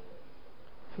why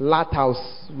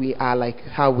Lighthouse we are like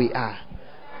how we are.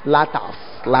 Lighthouse.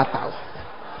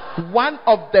 One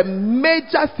of the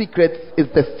major secrets is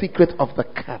the secret of the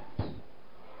camp.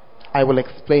 I will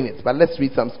explain it, but let's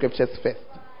read some scriptures first.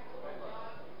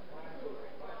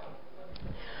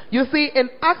 You see, in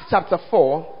Acts chapter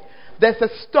 4, there's a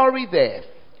story there.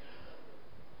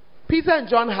 Peter and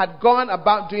John had gone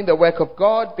about doing the work of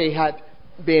God. They had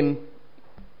been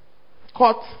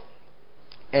caught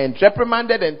and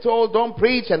reprimanded and told, don't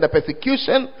preach, and the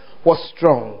persecution was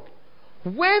strong.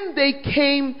 When they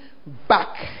came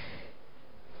back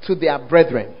to their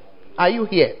brethren, are you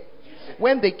here?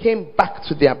 When they came back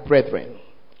to their brethren,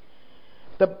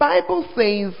 the Bible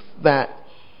says that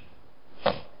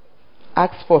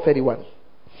Acts 4:31.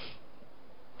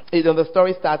 The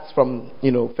story starts from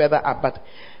further up, but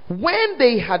when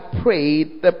they had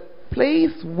prayed, the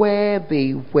place where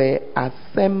they were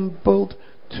assembled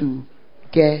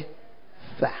together.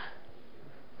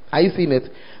 Are you seeing it?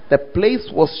 The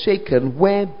place was shaken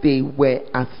where they were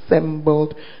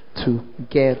assembled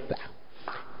together.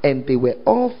 And they were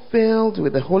all filled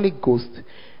with the Holy Ghost,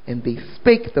 and they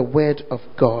spake the word of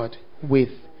God with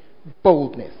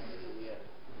boldness.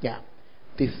 Yeah.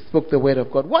 They spoke the word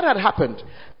of God. What had happened?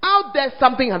 Out there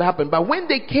something had happened. But when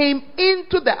they came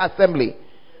into the assembly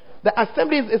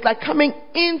is like coming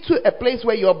into a place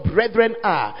where your brethren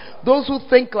are. Those who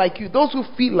think like you, those who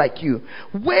feel like you.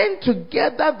 When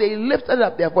together they lifted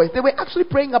up their voice, they were actually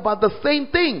praying about the same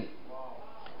thing.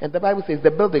 And the Bible says the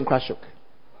building crashed shook.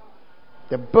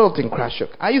 The building crashed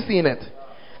shook. Are you seeing it?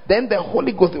 Then the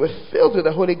Holy Ghost, they were filled with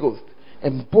the Holy Ghost.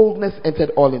 And boldness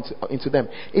entered all into them.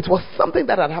 It was something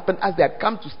that had happened as they had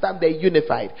come to stand there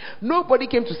unified. Nobody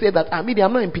came to say that, I'm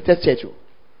not in Peter's church.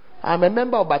 I'm a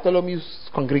member of Bartholomew's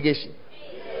congregation.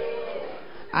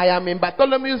 I am in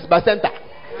Bartholomew's Bacenta.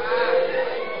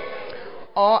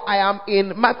 Or I am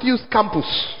in Matthew's campus.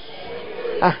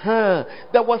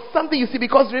 There was something, you see,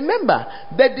 because remember,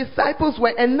 the disciples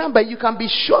were a number. You can be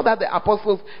sure that the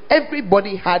apostles,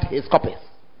 everybody had his copies.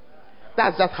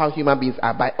 That's just how human beings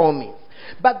are, by all means.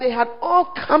 But they had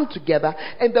all come together,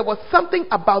 and there was something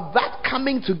about that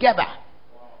coming together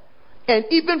and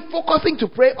even focusing to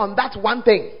pray on that one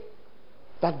thing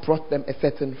that brought them a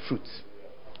certain fruit.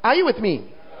 Are you with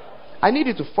me? I need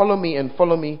you to follow me and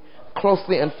follow me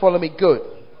closely and follow me good.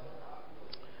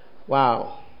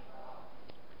 Wow.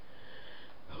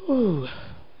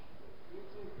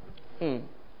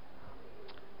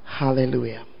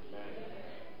 Hallelujah.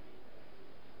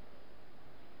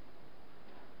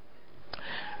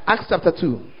 Acts chapter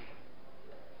 2,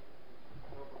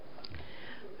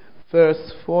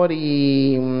 verse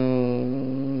 40.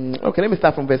 Okay, let me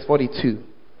start from verse 42.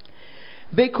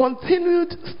 They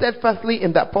continued steadfastly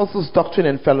in the apostles' doctrine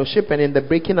and fellowship, and in the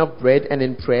breaking of bread, and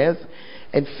in prayers.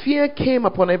 And fear came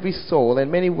upon every soul,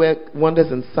 and many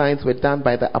wonders and signs were done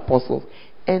by the apostles.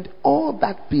 And all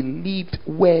that believed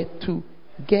were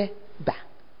together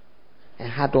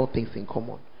and had all things in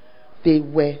common. They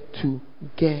were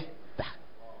together.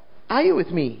 Are you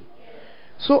with me?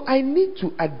 So I need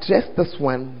to address this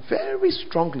one very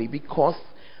strongly, because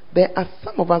there are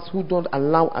some of us who don't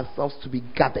allow ourselves to be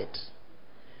gathered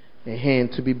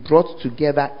and to be brought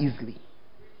together easily.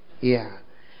 Yeah.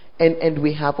 And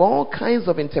we have all kinds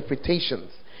of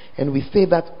interpretations, and we say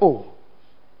that, no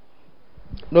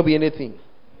be anything.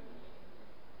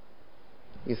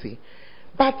 You see.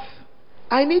 But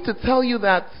I need to tell you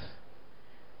that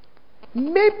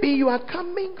maybe you are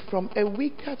coming from a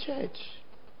weaker church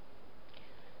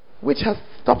which has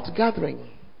stopped gathering,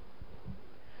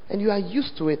 and you are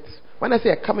used to it. When I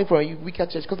say I'm coming from a weaker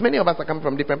church, because many of us are coming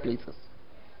from different places,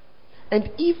 and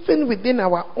even within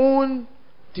our own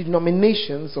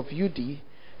denominations of UD,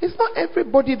 it's not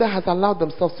everybody that has allowed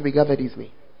themselves to be gathered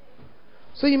easily.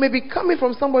 So you may be coming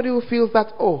from somebody who feels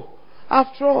that,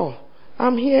 after all,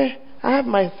 I'm here, I have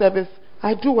my service,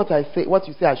 I do what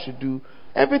you say I should do,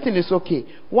 everything is okay.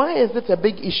 Why is it a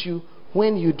big issue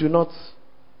when you do not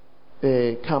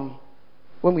come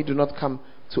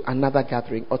to another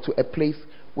gathering or to a place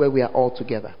where we are all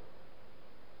together?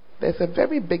 There's a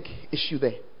very big issue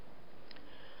there.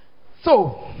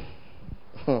 So,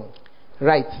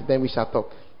 right, then we shall talk.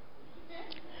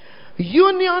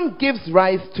 Union gives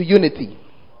rise to unity.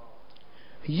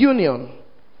 Union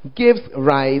gives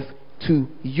rise to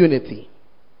unity.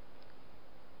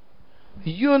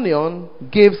 Union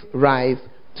gives rise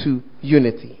to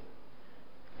unity.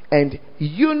 And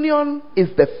union is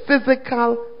the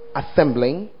physical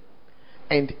assembling,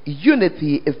 and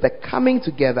unity is the coming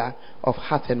together of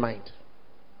heart and mind.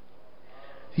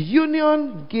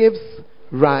 Union gives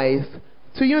rise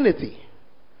to unity.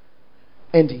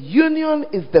 And union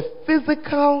is the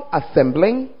physical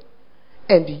assembling,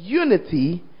 and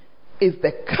unity is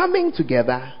the coming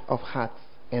together of hearts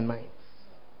and minds.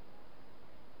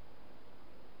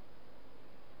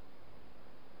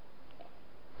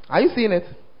 Are you seeing it?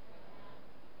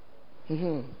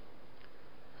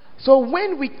 So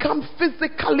when we come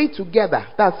physically together,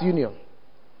 that's union.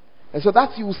 And so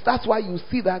that's why you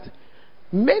see that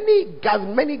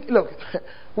Look,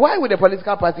 why would a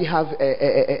political party have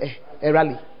a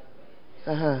rally?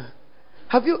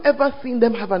 Have you ever seen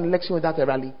them have an election without a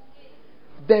rally?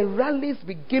 The rallies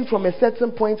begin from a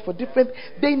certain point for different.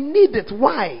 They need it.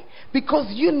 Why? Because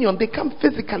union, they come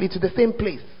physically to the same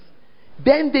place.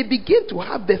 Then they begin to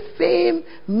have the same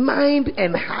mind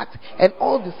and heart and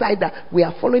all decide that we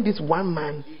are following this one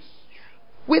man.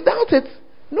 Without it,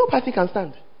 no party can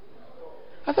stand.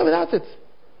 I said without it.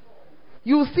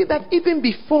 You will see that even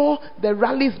before the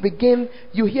rallies begin,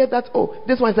 you hear that, oh,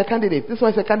 this one's a candidate, this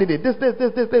one's a candidate, this.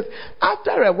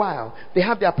 After a while, they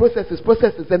have their processes,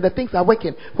 and the things are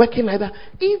working like that.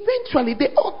 Eventually,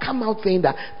 they all come out saying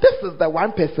that this is the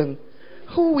one person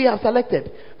who we have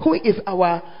selected, who is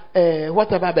our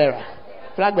flag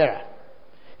bearer.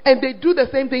 And they do the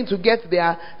same thing to get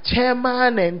their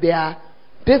chairman and their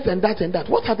this and that and that.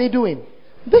 What are they doing?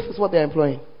 This is what they're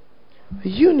employing.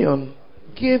 Union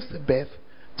gives birth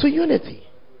to unity.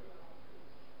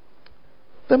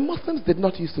 The Muslims did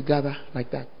not used to gather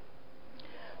like that.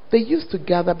 They used to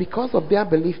gather because of their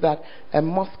belief that a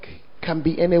mosque can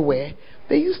be anywhere.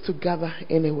 They used to gather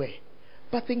anywhere.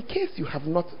 But in case you have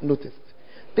not noticed,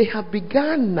 they have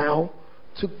begun now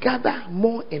to gather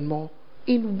more and more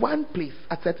in one place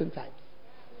at certain times.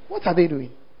 What are they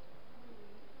doing?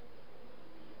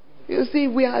 You see,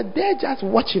 we are there just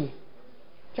watching.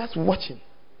 Just watching.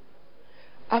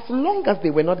 As long as they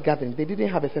were not gathering, they didn't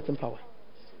have a certain power.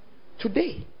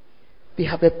 Today, they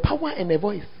have a power and a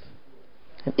voice,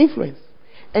 an influence.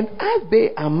 And as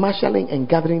they are marshalling and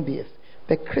gathering theirs,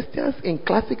 the Christians in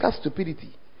classical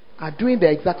stupidity are doing the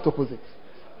exact opposite.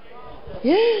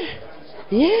 Yeah.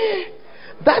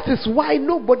 That is why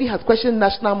nobody has questioned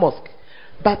National Mosque.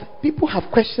 But people have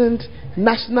questioned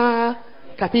National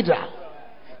Cathedral.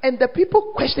 And the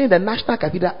people questioning the National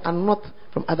Cathedral are not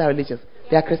from other religions.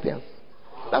 They are Christians.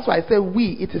 That's why I say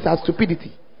it is our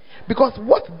stupidity. Because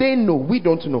what they know, we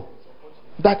don't know.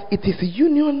 That it is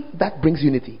union that brings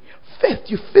unity. First,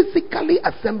 you physically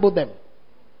assemble them.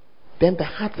 Then the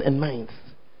hearts and minds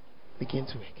begin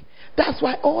to work. That's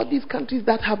why all these countries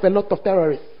that have a lot of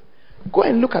terrorists, go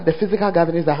and look at the physical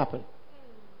gatherings that happen.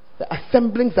 The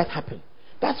assemblings that happen.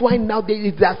 That's why now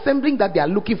it's the assembling that they are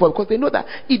looking for, because they know that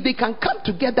if they can come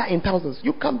together in thousands,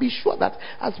 you can be sure that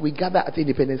as we gather at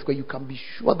Independence Square, you can be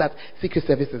sure that Secret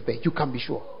Service is there. You can be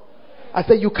sure. I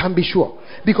say you can be sure.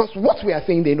 Because what we are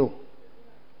saying, they know.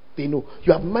 They know.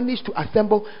 You have managed to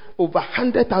assemble over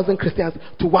 100,000 Christians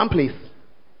to one place.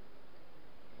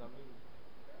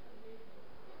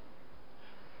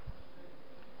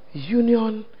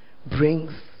 Union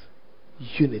brings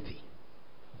unity.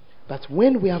 But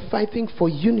when we are fighting for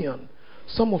union,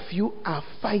 some of you are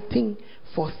fighting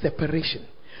for separation.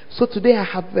 So today I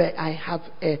have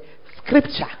a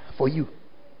scripture for you.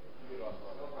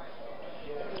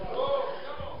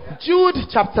 Jude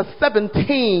chapter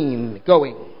 17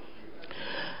 going.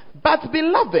 But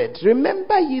beloved,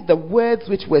 remember ye the words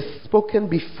which were spoken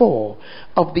before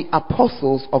of the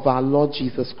apostles of our Lord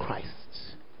Jesus Christ.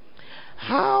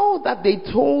 How that they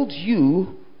told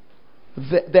you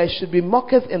there should be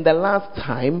mockers in the last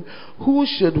time who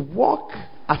should walk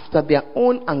after their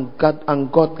own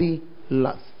ungodly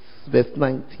lusts. Verse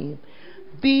 19.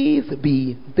 These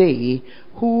be they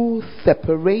who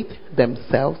separate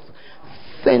themselves,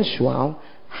 sensual,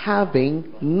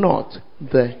 having not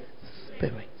the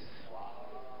Spirit.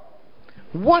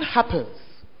 What happens?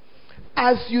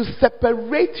 As you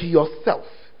separate yourself,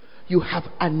 you have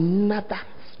another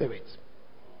spirit.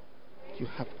 You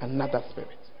have another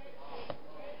spirit.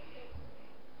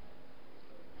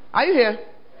 Are you here?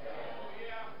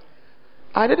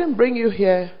 I didn't bring you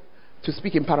here to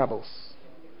speak in parables.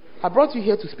 I brought you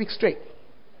here to speak straight.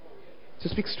 To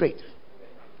speak straight.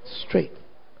 Straight.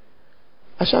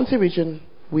 Ashanti region,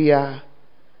 we are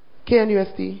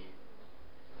KNUST,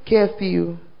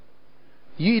 KSTU,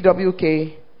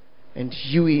 UEWK, and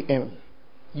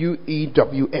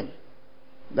UEWM.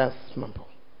 That's Mampo.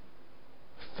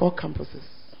 4 campuses.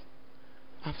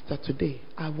 After today,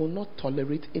 I will not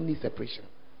tolerate any separation.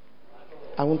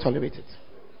 I won't tolerate it.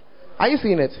 Are you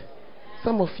seeing it?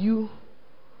 Some of you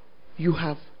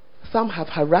some have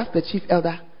harassed the chief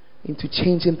elder into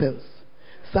changing things.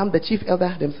 Some, the chief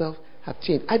elder themselves, have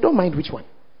changed. I don't mind which one.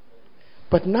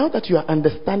 But now that you are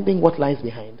understanding what lies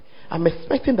behind, I'm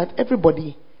expecting that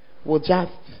everybody will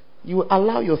you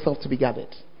allow yourself to be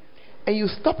gathered. And you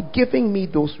stop giving me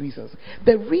those reasons.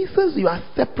 The reasons you are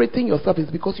separating yourself is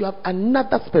because you have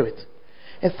another spirit.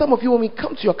 And some of you, when we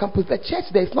come to your campus, the church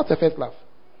there is not a first love.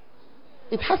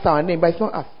 It has our name, but it's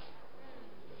not us.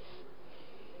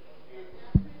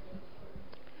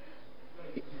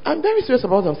 I'm very serious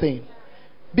about what I'm saying.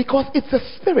 Because it's a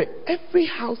spirit. Every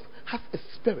house has a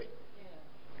spirit.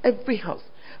 Every house.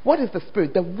 What is the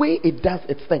spirit? The way it does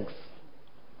its things.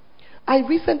 I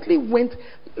recently went,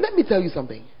 let me tell you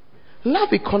something. Love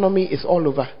economy is all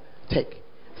over tech.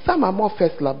 Some are more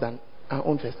first love than our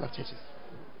own first love churches.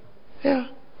 Yeah.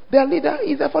 Their leader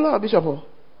is a follower of Bishop.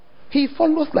 He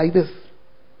follows like this.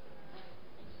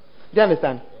 Do you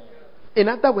understand? In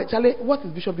other words, Charlie, what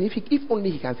is Bishop doing? If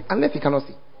only he can see. Unless he cannot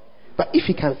see. But if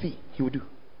he can see, he will do.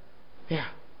 Yeah.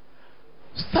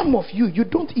 Some of you, you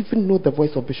don't even know the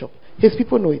voice of Bishop. His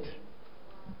people know it.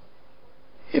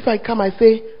 If I come, I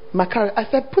say, Macarius. I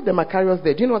said, put the Macarius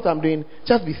there. Do you know what I'm doing?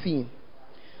 Just be seen.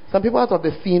 Some people out of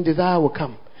the scene, desire will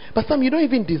come. But some you don't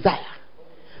even desire.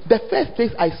 The first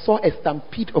place I saw a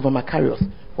stampede of a Macarius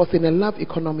was in a Love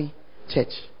Economy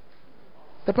church.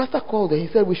 The pastor called and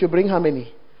he said, we should bring how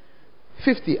many?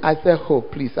 50. I said, oh,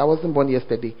 please, I wasn't born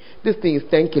yesterday. This thing is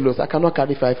 10 kilos. I cannot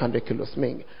carry 500 kilos.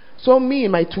 So me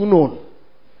and my two known,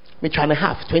 me trying to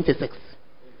have 26.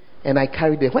 And I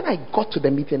carried it. When I got to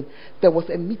the meeting, there was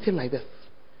a meeting like this.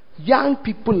 Young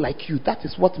people like you, that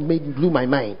is what blew my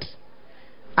mind.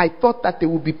 I thought that there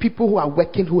would be people who are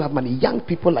working, who have money. Young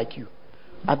people like you.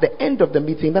 At the end of the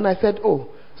meeting, then I said, oh,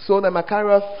 so the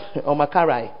Macarius, or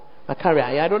Macarii,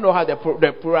 I don't know how the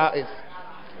plural is.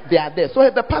 They are there. So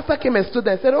the pastor came and stood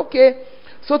there and said, okay,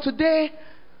 so today,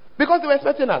 because they were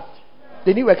expecting us,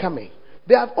 they knew we were coming.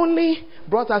 They have only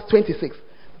brought us 26.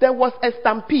 There was a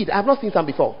stampede. I have not seen some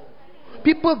before.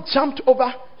 People jumped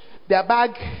over their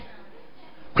bag.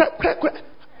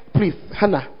 Please,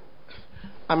 Hannah,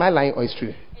 am I lying or it's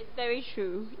true? It's very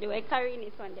true. They were carrying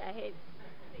it on their heads.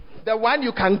 The one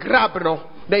you can grab,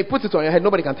 then you put it on your head.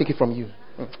 Nobody can take it from you.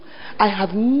 I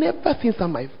have never seen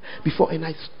some before, and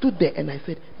I stood there and I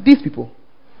said, these people,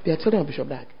 they are children of Bishop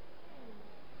Dag.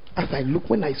 As I look,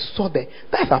 when I saw them,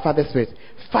 that's our Father's Spirit.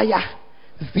 Fire,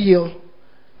 zeal,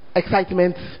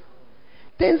 excitement.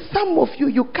 Then some of you,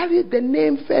 you carry the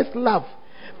name First Love,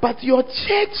 but your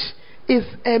church is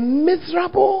a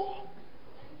miserable,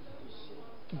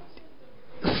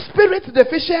 spirit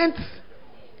deficient,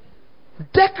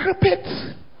 decrepit.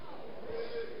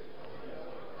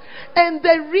 And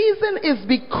the reason is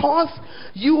because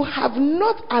you have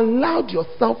not allowed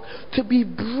yourself to be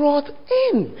brought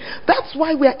in. That's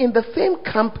why we are in the same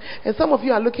camp, and some of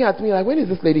you are looking at me like, when is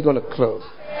this lady going to close?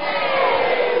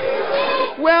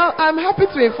 Well, I'm happy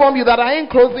to inform you that I ain't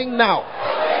closing now.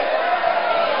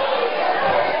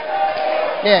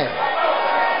 Yeah.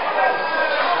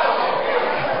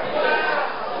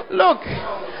 Look,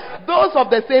 those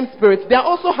of the same spirit, they are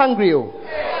also hungry.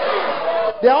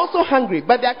 They are also hungry,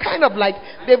 but they are kind of like,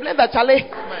 they've learned that, Charlie,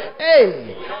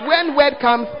 hey, when word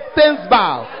comes, things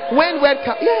bow. When word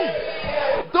comes,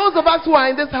 yeah. Those of us who are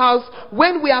in this house,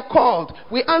 when we are called,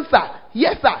 we answer,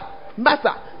 yes sir,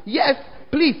 master, yes,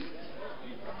 please.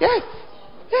 Yes,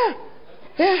 yeah,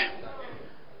 yeah.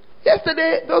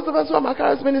 Yesterday, those of us who are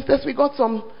Macarius ministers, we got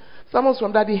some summons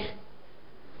from Daddy.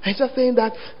 I'm just saying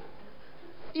that,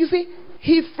 you see,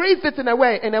 he phrased it in a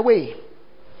way.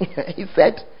 He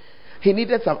said, he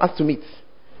needed some us to meet.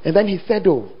 And then he said,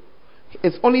 oh,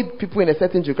 it's only people in a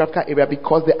certain geographical area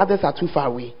because the others are too far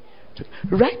away.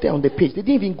 Right there on the page, they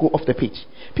didn't even go off the page.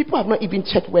 People have not even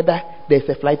checked whether there's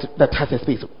a flight that has a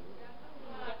space.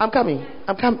 I'm coming.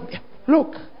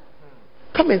 Look.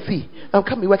 Come and see. I'm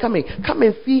coming. We're coming. Come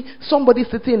and see somebody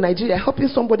sitting in Nigeria helping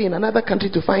somebody in another country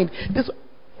to find this.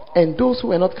 And those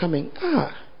who are not coming,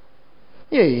 yeah.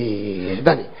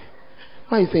 Danny,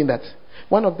 why are you saying that?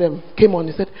 One of them came on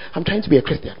and said, I'm trying to be a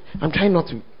Christian. I'm trying not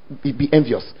to be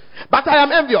envious. But I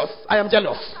am envious. I am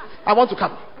jealous. I want to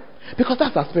come. Because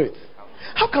that's our spirit.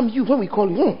 How come you, when we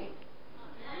call you,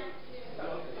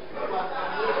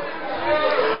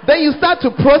 then you start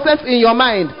to process in your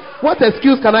mind, what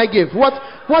excuse can I give? What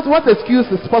excuse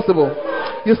is possible?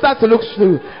 You start to look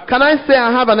through. Can I say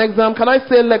I have an exam? Can I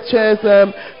say lectures?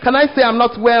 Can I say I'm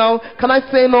not well? Can I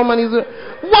say no money?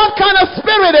 What kind of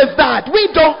spirit is that? We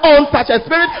don't own such a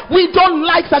spirit. We don't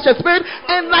like such a spirit.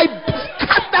 And I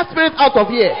cut that spirit out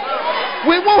of here.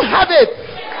 We won't have it.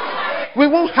 We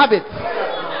won't have it.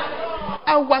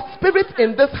 Our spirit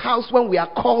in this house, when we are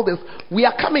called, is we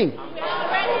are coming.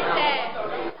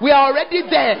 We are already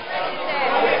there.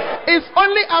 It's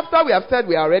only after we have said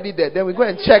we are already there, then we go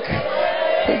and check.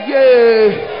 Yeah.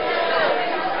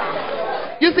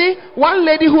 You see, one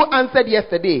lady who answered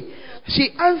yesterday,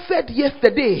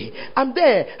 I'm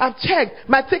there, I've checked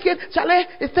my ticket, Charlie,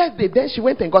 it's Thursday. Then she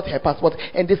went and got her passport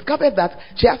and discovered that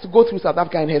she has to go through South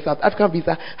Africa and her South African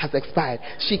visa has expired.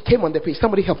 She came on the page,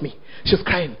 somebody help me. She was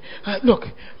crying. Look,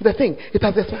 the thing, it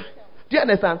has expired. Do you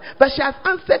understand? But she has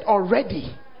answered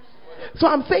already. So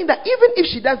I'm saying that even if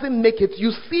she doesn't make it,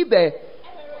 you see there.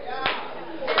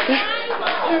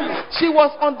 She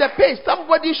was on the page.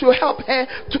 Somebody should help her.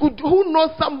 Who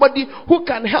knows somebody who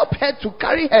can help her to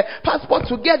carry her passport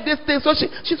to get this thing? So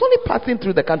she's only passing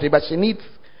through the country, but she needs.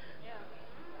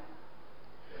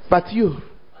 But you,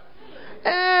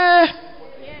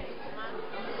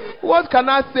 what can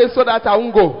I say so that I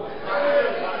won't go?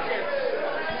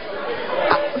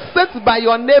 Sit by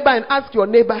your neighbor and ask your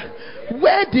neighbor,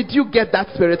 where did you get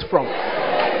that spirit from?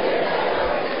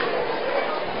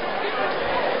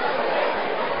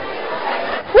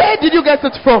 Where did you get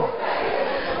it from?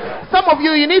 Some of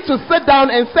you need to sit down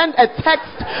and send a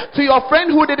text to your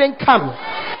friend who didn't come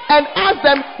and ask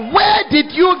them, where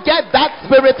did you get that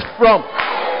spirit from?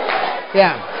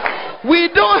 Yeah. We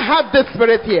don't have this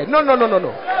spirit here. No.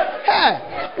 Hey,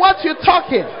 what you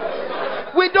talking?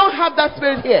 We don't have that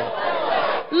spirit here.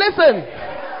 Listen.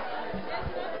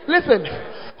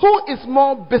 Who is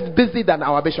more busy than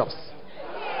our bishops?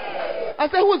 I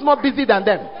say, who is more busy than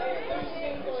them?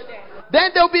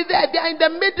 Then they'll be there. They're in the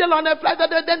middle on a flight.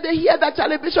 Then they hear that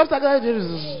Charlie bishops are going.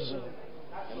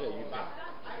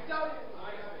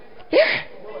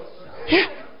 Yeah.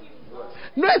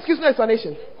 No excuse, no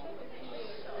explanation.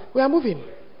 We are moving.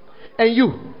 And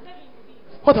you,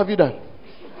 what have you done?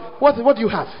 What do you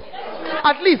have?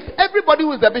 At least everybody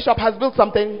who is a bishop has built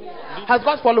something, has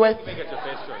got followers.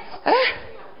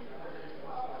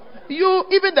 You,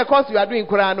 even the course you are doing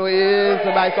Quran is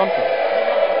by something.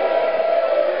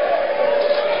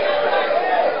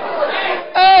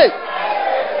 Hey!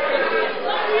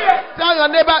 Tell your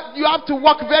neighbor you have to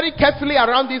walk very carefully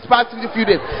around these past few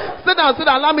days. Sit down.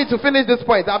 Allow me to finish this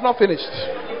point. I have not finished.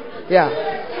 Yeah.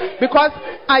 Because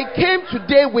I came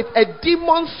today with a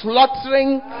demon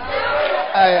slaughtering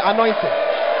anointing.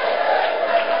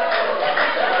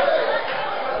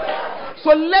 So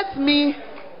let me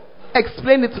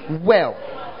explain it well.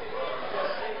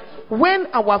 When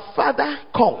our Father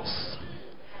calls,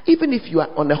 even if you are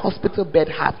on a hospital bed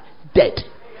half dead,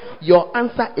 your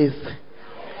answer is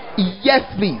yes,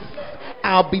 please,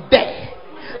 I'll be there.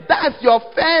 That's your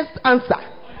first answer.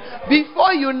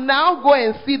 Before you now go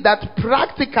and see that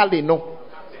practically, no.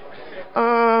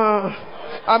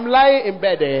 I'm lying in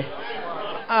bed.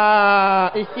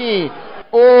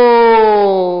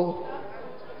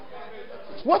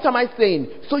 What am I saying?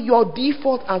 So your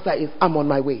default answer is, I'm on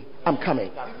my way. I'm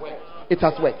coming. It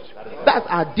has worked. That's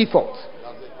our default.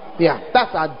 Yeah,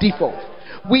 that's our default.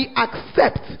 We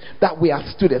accept that we are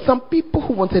students. Some people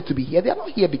who wanted to be here, they are not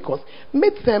here because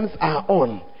midterms are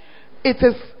on. It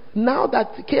is now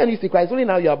that KNUC Christ, only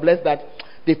now you are blessed that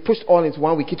they pushed all into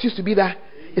 1 week. It used to be that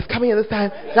it's coming at this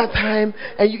time, that time,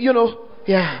 and you know,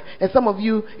 yeah. And some of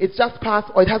you, it's just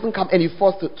passed or it hasn't come and you're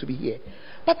forced to be here.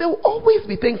 But there will always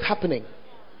be things happening.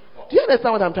 Do you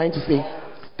understand what I'm trying to say?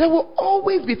 There will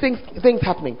always be things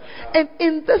happening. And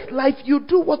in this life, you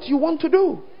do what you want to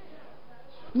do.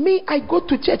 Me, I go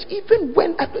to church even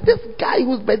when this guy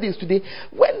whose birthday is today,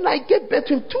 when I get back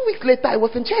to him 2 weeks later, I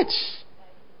was in church.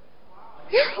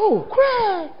 Yeah,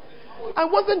 cry. I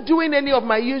wasn't doing any of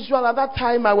my usual. At that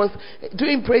time, I was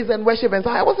doing praise and worship, and so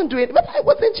I wasn't doing it, but I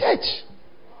was in church.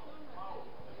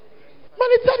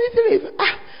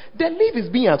 The leave is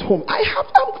being at home.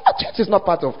 Church is not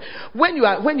part of. When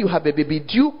you have a baby,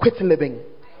 do you quit living?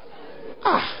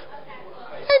 And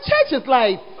church is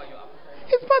life.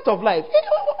 It's part of life.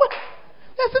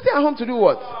 You're sitting at home to do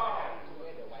what?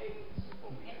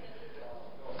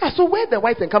 So wear the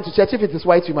white and come to church. If it is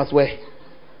white, you must wear.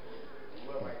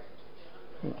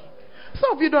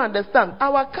 Some of you don't understand.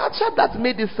 Our culture that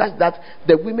made it such that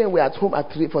the women were at home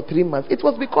for 3 months. It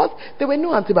was because there were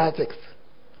no antibiotics.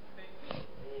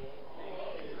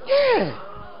 Yeah.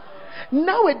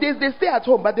 Nowadays they stay at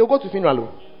home, but they'll go to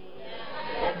funeral.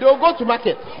 They'll go to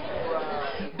market.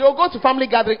 They'll go to family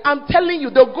gathering. I'm telling you,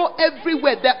 they'll go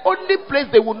everywhere. The only place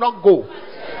they will not go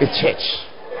is church.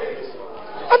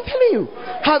 I'm telling you.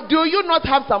 Do you not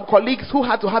have some colleagues who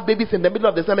had to have babies in the middle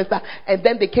of the semester and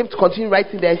then they came to continue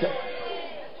writing their exam?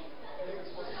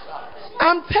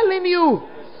 I'm telling you,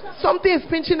 something is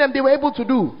pinching them. They were able to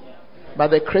do. But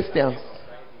the Christians,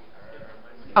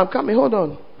 I'm coming, hold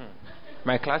on.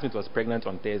 My classmate was pregnant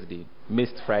on Thursday,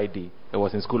 missed Friday. I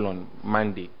was in school on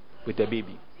Monday with a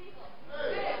baby.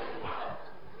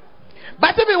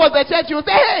 But if it was the church, you would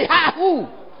say, hey, who?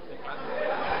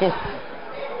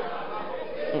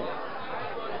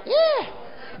 Yeah.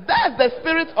 That's the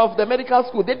spirit of the medical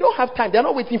school. They don't have time. They're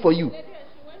not waiting for you. She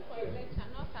went for a lecture,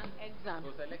 not an exam.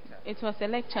 It was a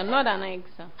lecture, not an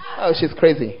exam. Oh, she's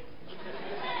crazy.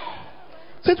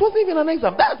 So it wasn't even an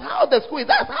exam. That's how the school is.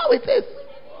 That's how it is.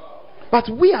 But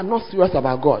we are not serious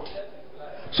about God.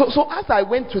 So as I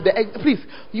went to the please,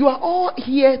 you are all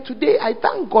here today. I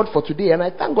thank God for today, and I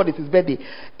thank God it's his birthday.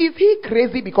 Is he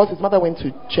crazy because his mother went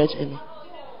to church early?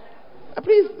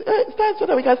 Please stand so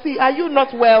that we can see. Are you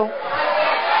not well?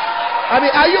 I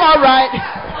mean, are you all right?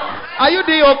 Are you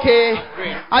doing okay?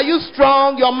 Are you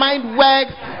strong? Your mind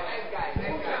works.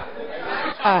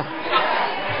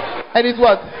 And it's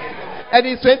what? And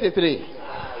he's 23,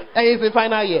 and he's in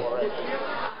final year,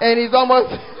 and he's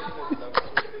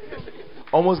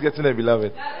almost getting a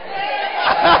beloved.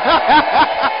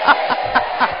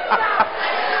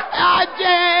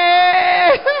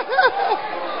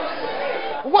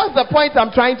 What's the point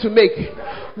I'm trying to make?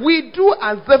 We do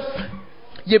as if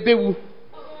yebewu.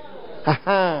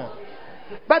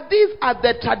 But these are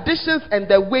the traditions and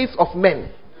the ways of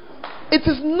men. It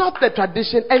is not the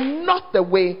tradition and not the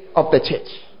way of the church.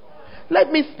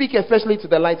 Let me speak especially to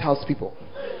the lighthouse people.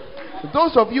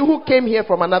 Those of you who came here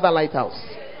from another lighthouse.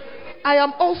 I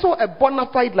am also a bona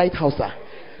fide lighthouser.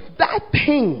 That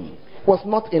thing was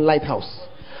not in lighthouse.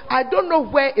 I don't know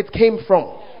where it came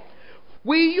from.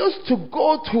 We used to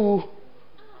go to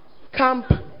camp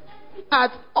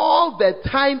at all the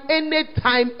time,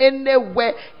 anytime,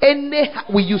 anywhere,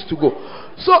 we used to go.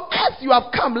 So as you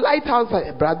have come, lighthouse,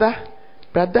 brother.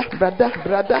 He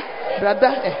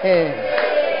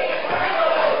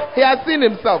has seen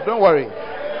himself, don't worry.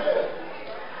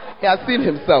 He has seen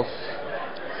himself.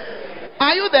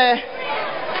 Are you there?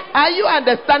 Are you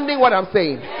understanding what I'm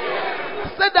saying?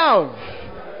 Sit down.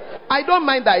 I don't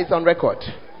mind that it's on record.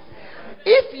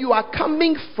 If you are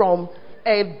coming from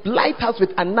a lighthouse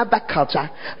with another culture,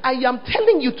 I am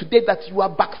telling you today that you are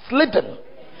backslidden.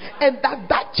 And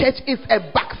that church is a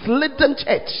backslidden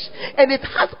church. And it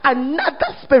has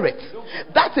another spirit.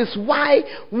 That is why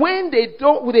when they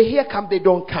hear come, they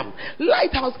don't come.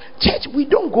 Lighthouse church, we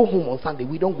don't go home on Sunday.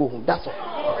 We don't go home. That's all.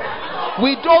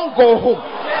 We don't go home.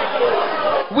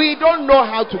 We don't know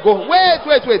how to go home. Wait.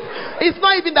 It's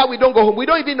not even that we don't go home. We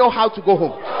don't even know how to go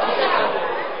home.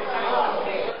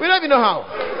 We don't even know how.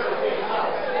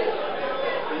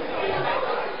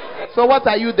 So what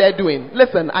are you there doing?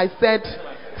 Listen, I said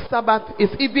Sabbath is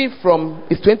even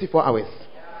it's 24 hours.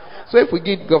 So if we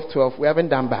give God 12, we haven't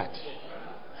done bad.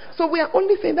 So we are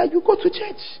only saying that you go to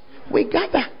church. We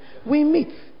gather. We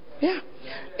meet. Yeah.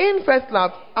 In First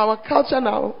Love, our culture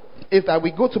now is that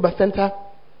we go to Bus Center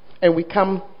and we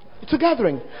come to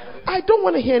gathering. I don't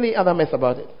want to hear any other mess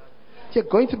about it. You're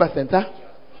going to Bus Center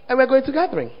and we're going to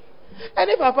gathering. And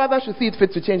if our Father should see it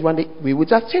fit to change one day, we will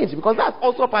just change, because that's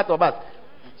also part of us.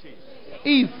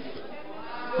 Ease,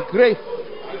 grace,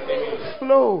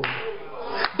 flow.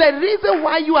 The reason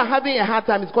why you are having a hard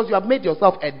time is because you have made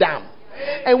yourself a dam.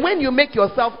 And when you make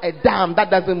yourself a dam, that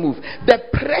doesn't move. The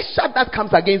pressure that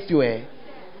comes against you,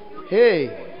 hey,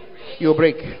 you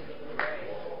break.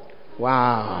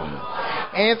 Wow.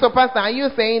 And so, Pastor, are you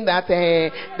saying that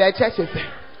the church is...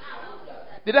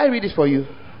 Did I read it for you?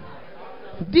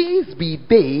 These be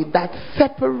they that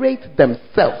separate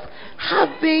themselves,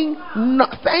 having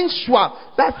not sensual.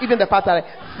 That's even the part that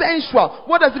sensual.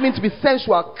 What does it mean to be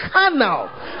sensual? Carnal.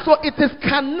 So it is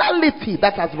carnality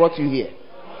that has brought you here.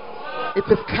 It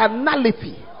is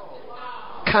carnality.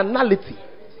 Carnality.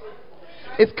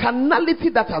 It's carnality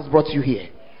that has brought you here.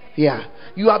 Yeah.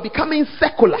 You are becoming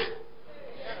secular.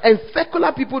 And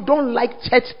secular people don't like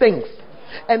church things.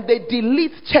 And they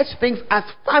delete church things as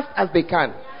fast as they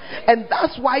can. And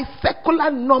that's why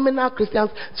secular nominal Christians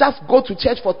just go to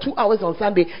church for 2 hours on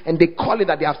Sunday and they call it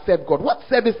that they have served God. What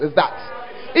service is that?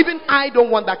 Even I don't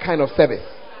want that kind of service.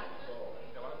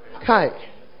 Kai,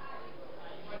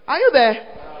 are you there?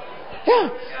 Yeah.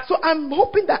 So I'm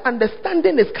hoping that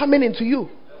understanding is coming into you.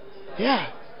 Yeah.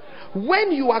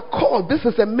 When you are called, this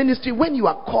is a ministry. When you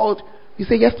are called, you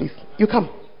say, yes, please. You come.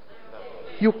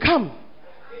 You come.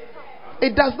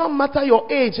 It does not matter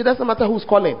your age. It doesn't matter who's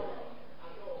calling.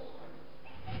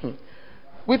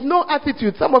 With no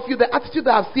attitude. Some of you, the attitude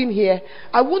that I've seen here,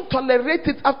 I won't tolerate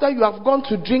it after you have gone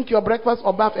to drink your breakfast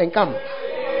or bath and come.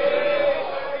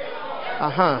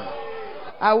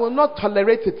 I will not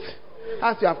tolerate it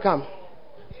as you have come.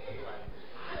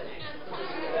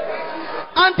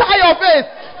 Untie your face.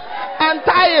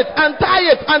 Untie it. Untie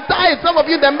it. Untie it. Some of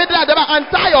you in the middle of the back,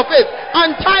 untie your face.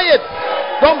 Untie it.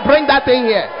 Don't bring that thing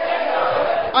here.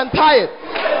 Untie it.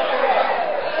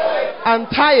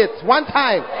 Untie it. One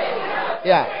time.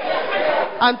 Yeah.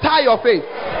 Untie your face.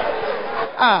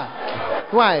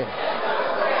 Why?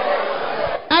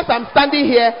 As I'm standing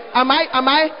here, am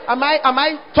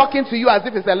I talking to you as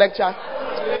if it's a lecture?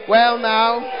 Well,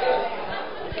 now,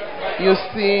 you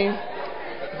see,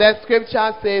 the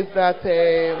scripture says that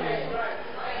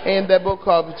in the book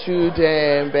of Jude,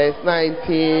 verse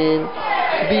 19,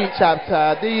 the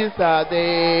chapter. These are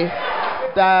the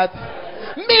that.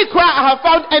 Me cry, I have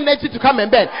found energy to come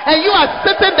and bend. And you are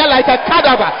sitting there like a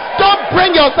cadaver. Don't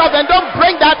bring yourself and don't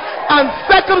bring that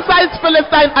uncircumcised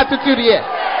Philistine attitude here.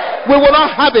 We will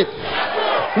not have it.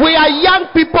 We are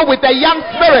young people with a young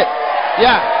spirit.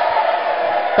 Yeah.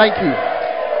 Thank you.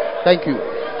 Thank you.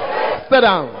 Sit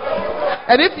down.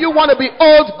 And if you want to be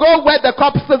old, go where the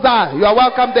corpses are. You are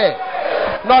welcome there.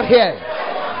 Not here.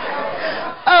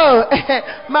 Oh,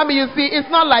 mommy, you see, it's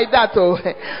not like that. Oh,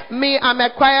 me, I'm a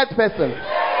quiet person.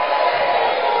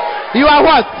 You are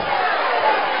what?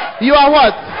 You are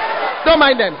what? Don't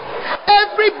mind them.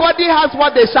 Everybody has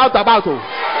what they shout about. Oh,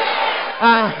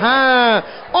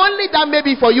 only that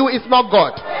maybe for you is not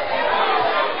God.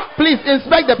 Please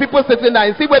inspect the people sitting there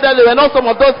and see whether there were not some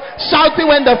of those shouting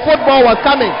when the football was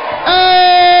coming.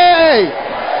 Hey!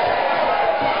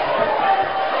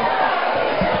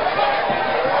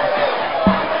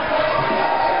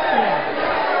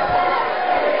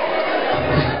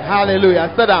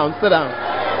 Hallelujah. Sit down, sit down.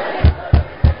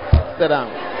 Sit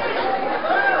down.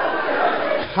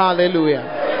 Hallelujah.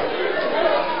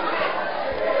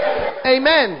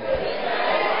 Amen.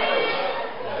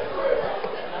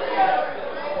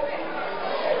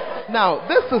 Now,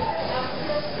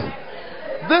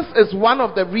 this is one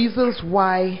of the reasons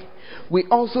why we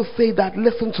also say that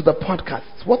listen to the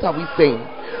podcast. What are we saying?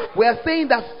 We are saying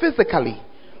that physically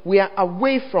we are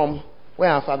away from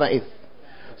where our Father is.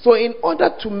 So in order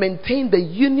to maintain the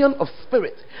union of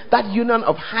spirit, that union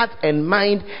of heart and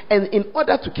mind, and in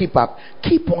order to keep up,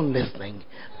 keep on listening.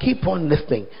 Keep on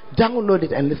listening. Download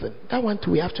it and listen. That one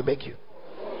too, we have to beg you.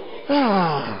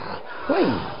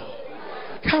 Wait.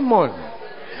 Come on.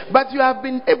 But you have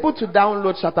been able to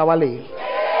download Shatawale.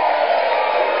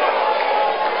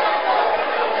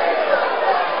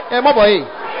 Hey, my boy.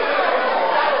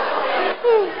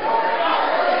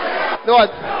 What?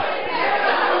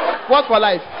 What for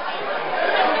life?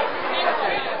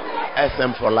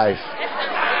 SM for life.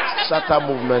 Shatter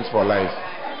movements for life.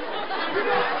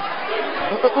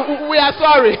 We are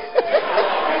sorry.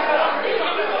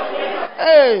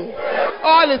 Hey,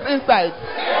 all is inside.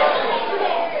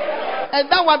 And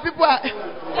that one people are.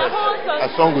 A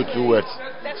song with 2 words.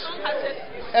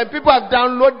 And people have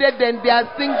downloaded and they are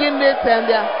singing it and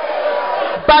they are.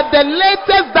 But the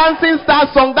latest Dancing Star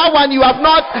song, that one you have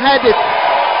not heard it.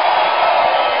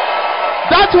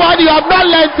 That one you have not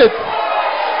learnt it.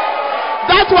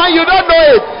 That one you don't know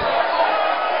it.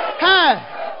 Hey,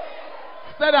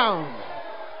 sit down.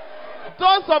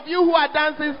 Those of you who are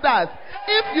dancing stars,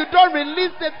 if you don't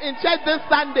release it in church this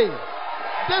Sunday,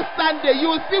 you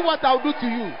will see what I'll do to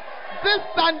you. This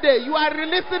Sunday, you are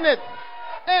releasing it.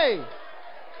 Hey,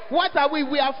 what are we?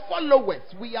 We are followers.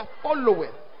 We are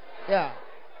followers. Yeah.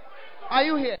 Are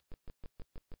you here?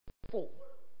 4.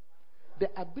 The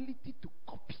ability to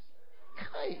copy.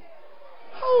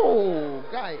 Oh,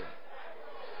 guy.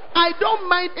 I don't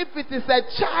mind if it is a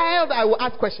child, I will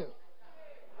ask questions.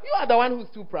 You are the one who's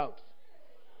too proud.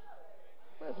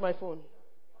 Where's my phone?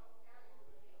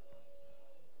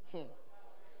 They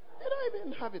don't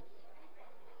even have it.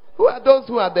 Who are those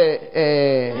who are the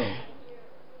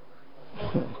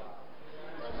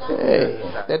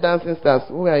the dancing stars?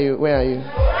 Who are you? Where are you?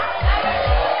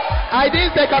 I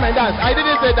didn't say come and dance. I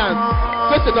didn't say dance.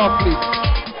 Switch it off, please.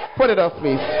 Put it off,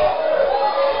 please.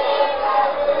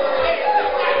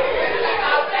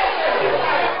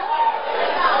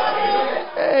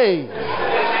 Hey,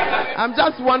 I'm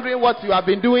just wondering what you have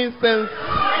been doing since.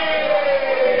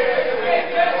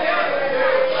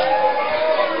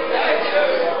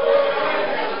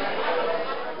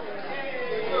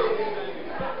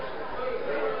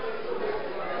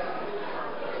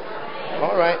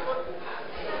 All right.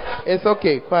 It's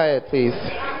okay. Quiet, please.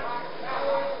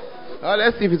 Oh,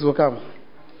 let's see if it will come.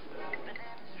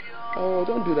 Oh,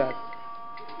 don't do that.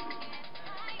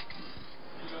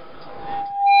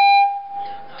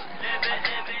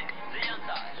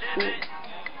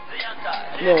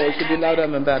 No, it should be louder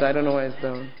than that. I don't know why it's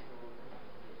down.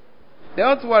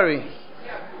 Don't worry.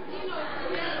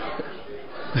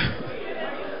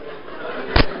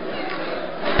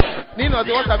 Nino,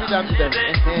 what have you done to them?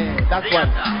 That's one.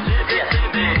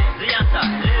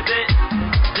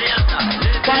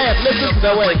 Quiet, listen to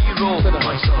the word.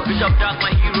 Bishop Dark, my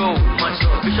hero.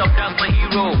 Bishop Dark, my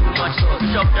hero.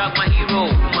 Bishop Dark, my hero.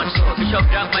 Bishop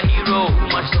Dark, my hero.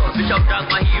 Bishop Dark,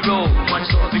 my hero.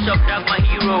 Bishop Dark, my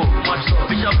hero.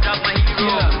 Bishop Dark, my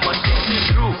hero. This is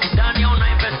true. Daniel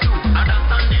 9:2.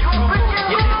 Understand it true.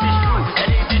 Yes, it is true. And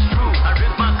it is true. I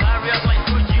read my career like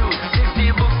through you.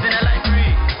 60 books in a library.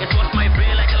 It was my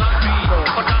brain like a laundry.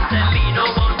 But don't tell me no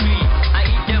boundary. I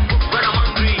eat them books when I'm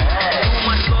hungry. Too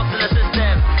much sauce in the system.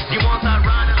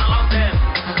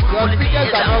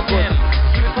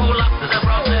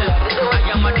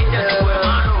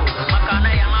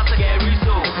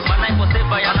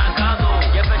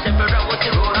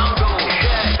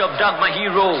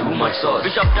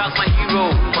 Bishop Dag my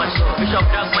hero. Bishop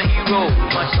Dag my hero.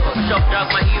 Bishop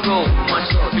Dag my hero.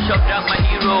 Bishop Dag my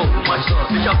hero.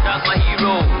 Bishop Dag my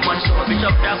hero.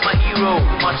 Bishop Dag my hero.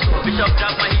 Bishop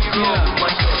Dag my hero.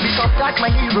 Bishop Dag my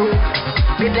hero.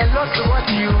 May the Lord reward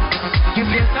you.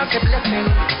 You've been such a blessing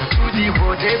to the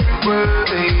world everywhere.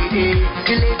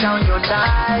 You lay down your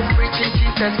life, preaching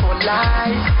Jesus for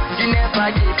life. You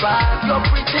never gave up. Your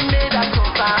preaching made us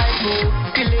survive.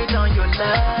 You lay down your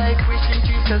life, preaching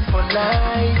Jesus for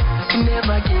life. You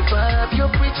never gave up. Your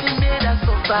preaching made us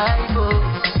survive.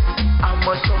 I'm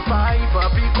a survivor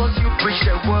because you preach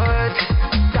the word.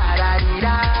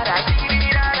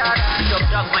 Bishop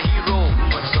Dag my hero.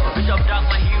 Bishop Dag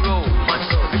my hero.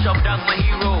 Bishop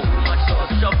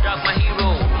Dag my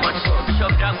hero.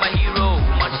 Bishop Dag my hero. Bishop Dag my hero.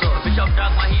 Bishop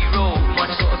Dag my hero.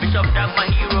 Bishop Dag my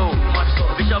hero.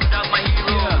 Bishop Dag my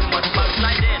hero.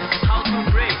 Backsliding, how to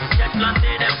pray, church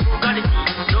planted and frugality.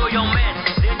 Know your men,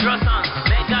 dangerous sons,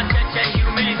 mega church and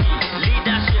humility,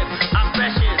 leadership,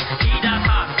 aggression, he that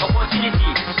has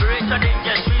opportunity, spiritual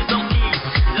dangers, wisdom keys,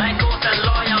 like oath and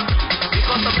loyalty.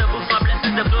 Because of the books, my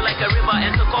blessings they flow like a river,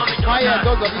 and so call me Jordan.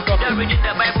 They're reading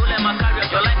the Bible and my career.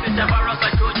 Your life is a virus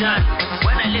like Trojan.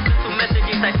 When I listen to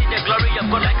messages, I see the glory of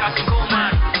God like Casting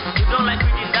Coleman. You don't like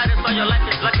reading, that is why your life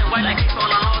is black and white like it's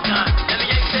on an organ. Let me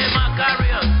just say my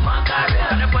career.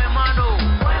 Kade Poemano.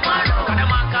 Kade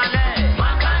Makane.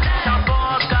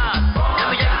 Shaboka. Let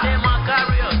me just say my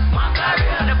career.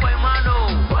 Kade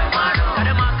Poemano.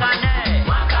 Kade Makane.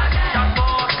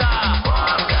 Shaboka.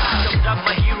 Bishop Dag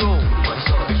my hero.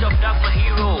 Bishop Dag my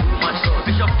hero.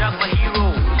 Bishop Dag my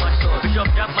hero. Bishop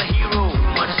Dag my hero.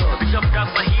 Bishop Dag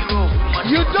my hero.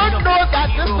 You don't know that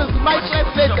this is Michael's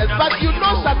latest, but you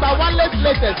know Shatawale's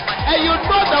latest, and you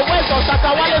know the words of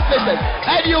Shatawale's latest,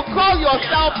 and you call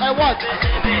yourself a what?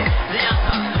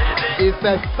 It's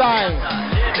a sign.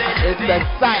 It's a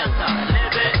sign.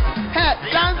 Hey,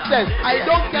 dancers, I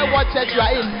don't care what church you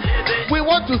are in. We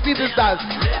want to see this dance.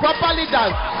 Properly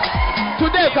dance.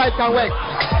 Today Christ can work.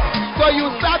 So you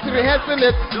start rehearsing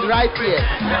it right here.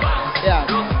 Yeah.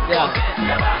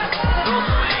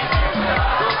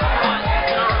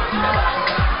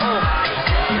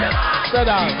 Sit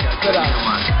down.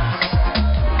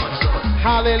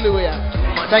 Hallelujah.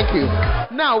 Thank you.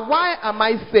 Now, why am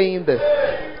I saying this?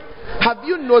 Have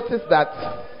you noticed that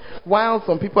while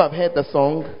some people have heard the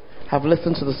song, have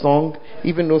listened to the song,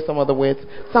 even know some of the words,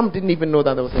 some didn't even know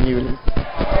that there was a new release?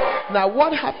 Now,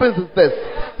 what happens is this.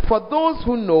 For those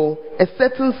who know, a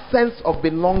certain sense of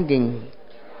belonging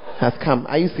has come.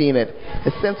 Are you seeing it?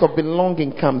 A sense of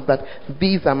belonging comes that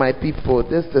these are my people.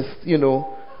 This is, these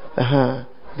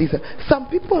are. Some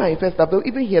people are invested, they'll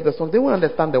even hear the song. They won't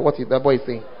understand what the boy is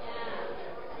saying.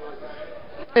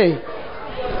 Hey,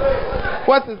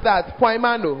 what is that?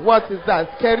 Poimano, what is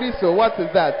that? Keriso, what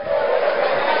is that?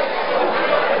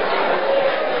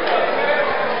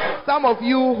 Some of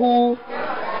you who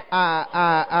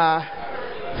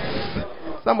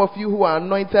are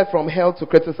anointed from hell to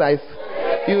criticize,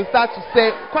 you start to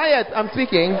say, quiet, I'm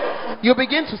speaking. You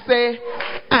begin to say,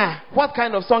 what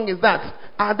kind of song is that?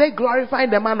 Are they glorifying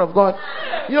the man of God?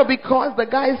 Because the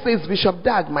guy says, Bishop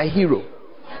Dag, my hero.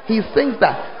 He sings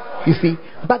that, you see.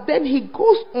 But then he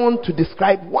goes on to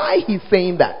describe why he's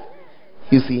saying that,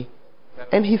 you see.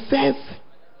 And he says,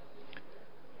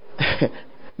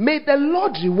 may the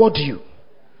Lord reward you.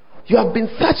 You have been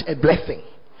such a blessing.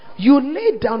 You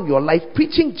laid down your life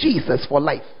preaching Jesus for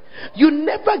life. You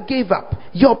never gave up.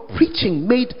 Your preaching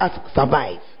made us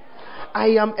survive.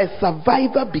 I am a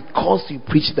survivor because you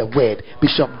preach the word.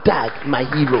 Bishop Dag, my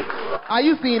hero. Are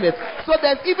you seeing it? So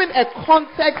there's even a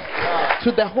context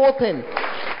to the whole thing.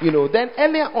 Then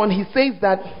earlier on he says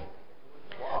that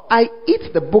I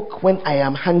eat the book when I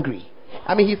am hungry.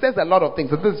 He says a lot of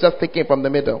things. So this is just taken from the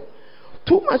middle.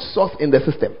 Too much sauce in the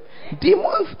system.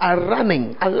 Demons are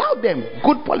running. Allow them.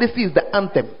 Good policy is the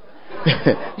anthem.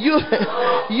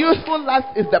 Useful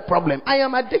lust is the problem. I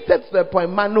am addicted to the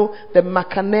Poimano, the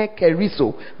Makane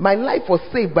Keriso. My life was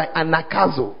saved by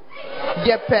Anakazo.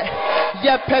 Yepe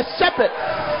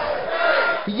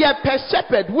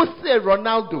shepherd. Would say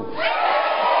Ronaldo.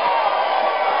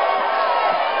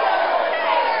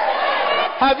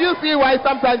 Have you seen why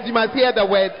sometimes you must hear the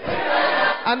word?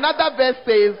 Another verse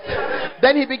says,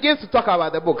 then he begins to talk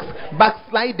about the books.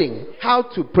 Backsliding, how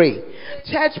to pray,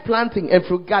 church planting and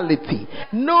frugality,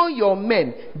 know your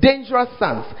men, dangerous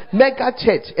sons, mega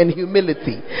church and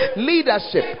humility,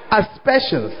 leadership,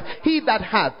 aspersions, he that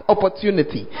hath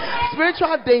opportunity,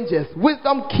 spiritual dangers,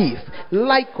 wisdom keys,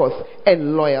 lycos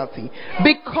and loyalty.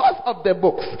 Because of the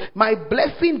books, my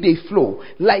blessing they flow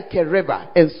like a river,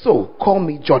 and so call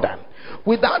me Jordan.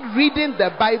 Without reading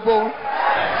the Bible,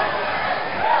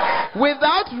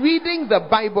 Without reading the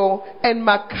Bible and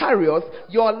Macarius,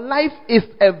 your life is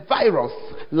a virus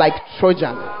like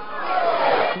Trojan.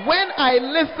 When I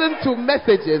listen to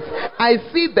messages, I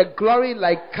see the glory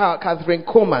like Catherine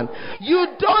Coleman.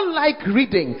 You don't like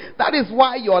reading. That is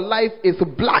why your life is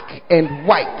black and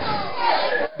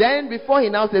white. Then before he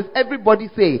now says, everybody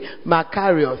say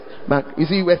Macarius. You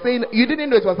see, you were saying, you didn't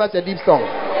know it was such a deep song.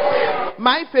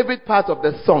 My favorite part of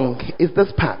the song is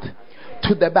this part.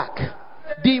 To the back.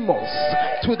 Demons.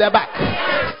 To the back.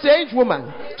 Strange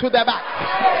woman. To the back.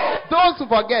 Those who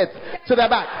forget. To the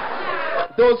back.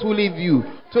 Those who leave you.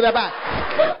 To the back.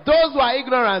 Those who are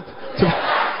ignorant.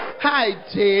 Hi,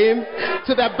 James.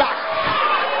 To the back.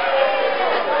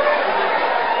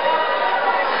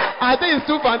 I think it's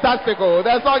too fantastical.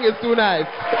 That song is too nice.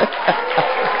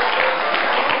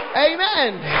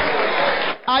 Amen.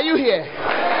 Are you here?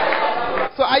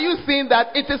 So are you seeing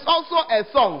that it is also a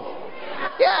song?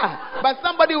 Yeah. But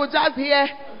somebody will just hear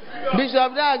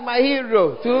Bishop Dag, my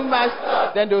hero, too much.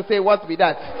 Then they'll say, what be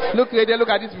that? Look at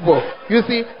these people. You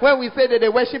see, when we say that they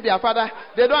worship their father,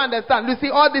 they don't understand. You see,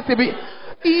 all this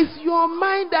is your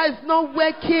mind that is not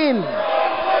working.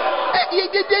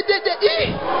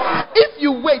 If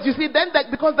you wait, you see, then that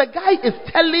because the guy is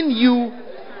telling you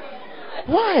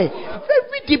why.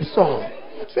 Very deep song.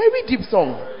 Very deep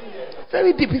song.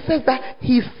 Very deep. He says that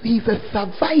he's a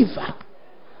survivor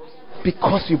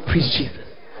because you preach Jesus.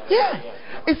 Yeah.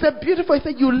 It's a beautiful, he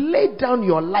said, you lay down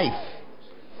your life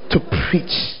to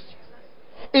preach.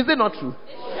 Is it not true?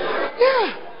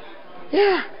 Yeah.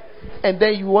 Yeah. And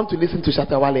then you want to listen to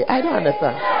Shatta Wale. I don't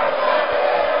understand.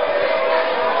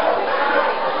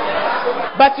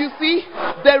 But you see,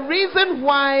 the reason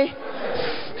why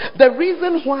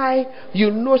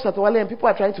you know Shatta Wale and people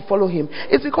are trying to follow him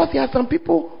is because there are some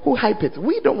people who hype it.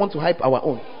 We don't want to hype our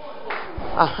own.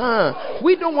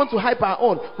 We don't want to hype our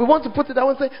own. We want to put it down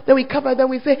and say, then we cover it, then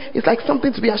we say it's like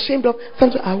something to be ashamed of.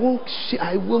 Something I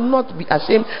will not be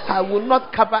ashamed. I will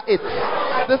not cover it.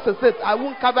 This is it. I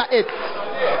won't cover it.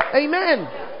 Amen.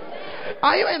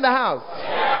 Are you in the house?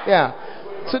 Yeah.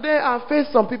 Today I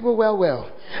faced some people well.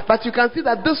 But you can see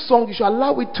that this song, you should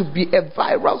allow it to be a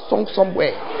viral song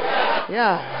somewhere.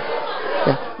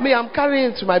 Yeah. Me, I'm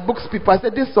carrying it to my books people. I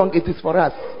said, this song, it is for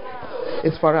us.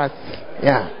 It's for us.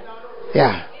 Yeah.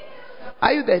 Yeah.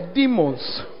 Are you the demons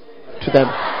to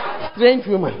them? Strange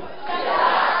woman.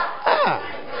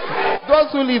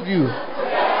 Those who leave you.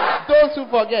 Those who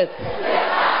forget.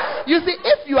 You see,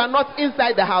 if you are not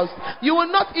inside the house, you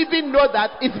will not even know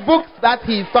that it's books that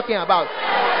he is talking about.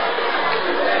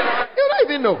 You don't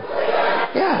even know.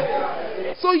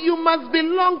 Yeah. So you must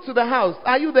belong to the house.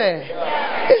 Are you there?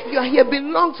 If you are here,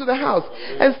 belong to the house.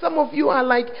 And some of you are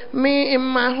like me in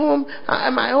my home.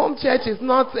 My home church is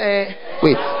not.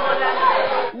 Wait.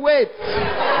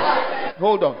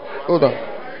 Hold on.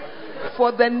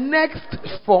 For the next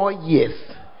 4 years,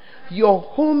 your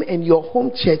home and your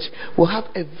home church will have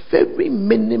a very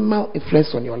minimal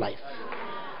influence on your life.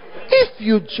 If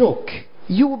you joke,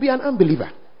 you will be an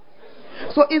unbeliever.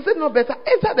 So is it not better?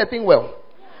 Enter the thing well.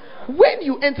 When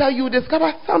you enter, you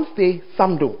discover some stay,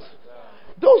 some don't.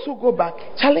 Those who go back,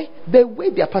 Charlie, the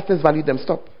way their pastors value them,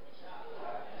 stop.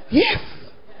 Yes.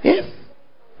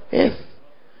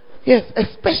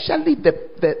 Especially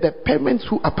the parents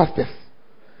who are pastors.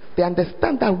 They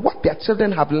understand that what their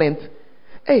children have learned.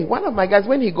 Hey, one of my guys,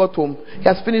 when he got home, he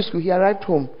has finished school, he arrived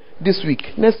home this week.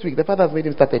 Next week, the father has made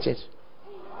him start a church.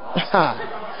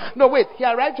 No, wait, he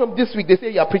arrived home this week. They say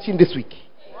you are preaching this week.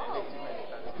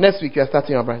 Next week, you are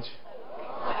starting your branch.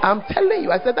 I'm telling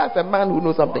you, I said that's a man who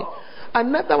knows something.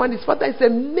 Another one, his father is a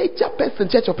major person,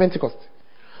 Church of Pentecost.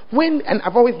 And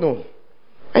I've always known.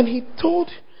 And he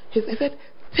said,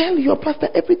 tell your pastor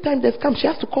every time there's come, she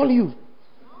has to call you.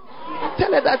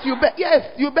 Tell her that you beg.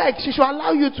 Yes, you beg. She should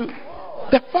allow you to.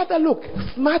 The father, look,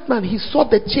 smart man, he saw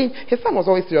the change. His son was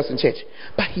always serious in church.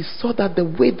 But he saw that the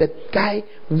way the guy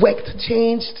worked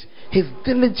changed. His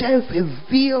diligence, his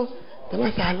zeal. The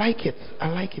man said, I like it.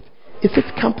 If it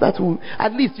camp that will,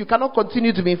 at least you cannot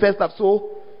continue to be in first half.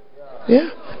 So, yeah.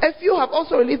 If you have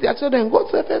also released your children, go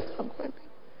to the first half.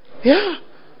 Yeah.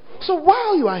 So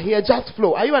while you are here, just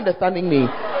flow. Are you understanding me?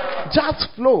 Just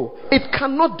flow. It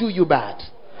cannot do you bad.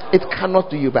 It cannot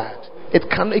do you bad. It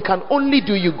can only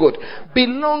do you good.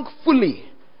 Belong fully.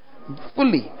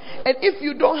 And if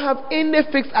you don't have any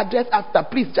fixed address after,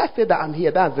 please just say that I'm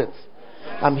here. That's it.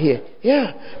 I'm here.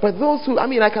 Yeah. But those who,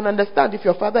 I can understand if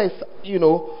your father is,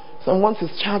 someone's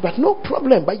his child, but no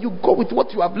problem. But you go with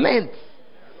what you have learned.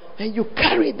 And you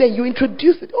carry it, then you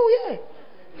introduce it. Oh yeah.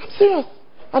 I'm serious.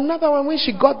 Another one, when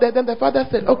she got there, then the father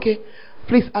said, okay,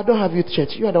 please, I don't have youth church.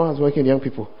 You are the ones working with young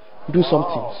people. Do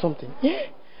something. Yeah.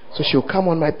 So she'll come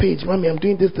on my page. Mommy, I'm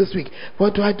doing this week.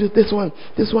 What do I do? This one.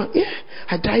 Yeah.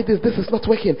 I tried this. This is not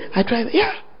working. I tried it.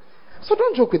 Yeah. So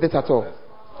don't joke with it at all.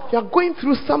 You are going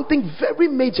through something very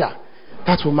major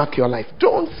that will mark your life.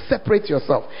 Don't separate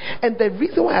yourself. And the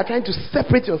reason why you're trying to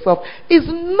separate yourself is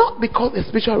not because a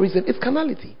spiritual reason. It's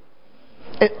carnality.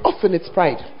 And often it's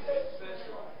pride.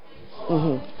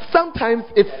 Sometimes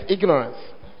it's ignorance.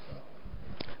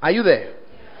 Are you there?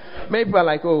 Many people are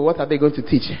like, oh, what are they going to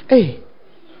teach? Hey,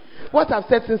 what I've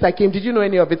said since I came, did you know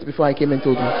any of it before I came and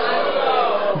told you?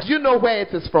 Do you know where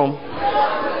it is from?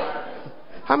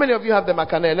 How many of you have the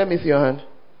Macanere? Let me see your hand.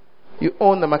 You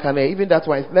own the Macanere. Even that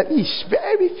one is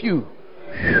very few.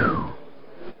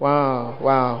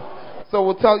 Wow. So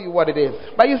we'll tell you what it is.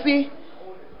 But you see,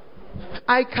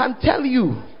 I can tell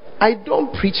you, I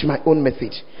don't preach my own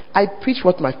message. I preach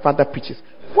what my father preaches.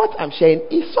 What I'm sharing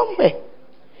is somewhere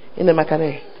in the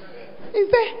Macanere. Is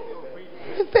there?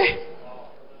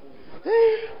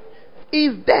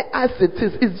 Is there as it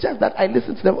is? It's just that I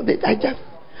listen to them.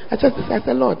 I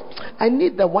said, Lord, I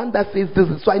need the one that says this.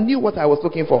 So I knew what I was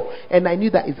looking for. And I knew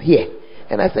that it's here.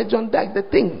 And I said, John Dag, the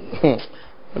thing.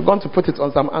 I'm going to put it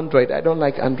on some Android. I don't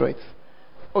like Androids.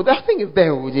 Oh, that thing is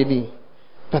there, OJD.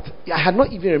 But I had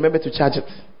not even remembered to charge it.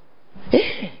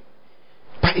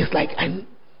 But it's like,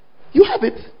 you have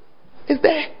it. It's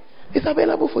there. It's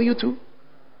available for you too.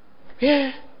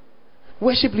 Yeah.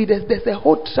 Worship leaders, there's a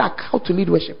whole track how to lead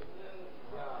worship.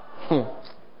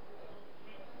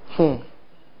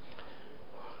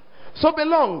 So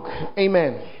belong.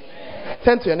 Amen.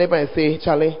 Turn to your neighbor and say,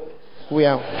 Charlie, we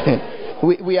are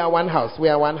one house. We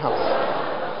are one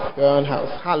house. We are one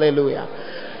house. Hallelujah.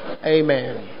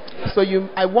 Amen. So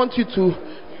I want you to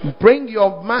bring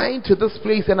your mind to this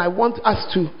place, and I want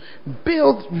us to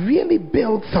really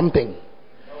build something.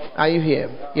 Are you here?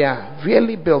 Yeah,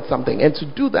 really build something. And to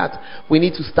do that, we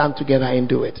need to stand together and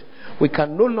do it. We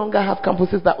can no longer have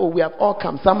campuses that, we have all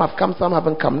come. Some have come, some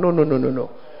haven't come. No.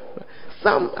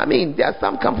 There are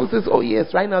some campuses,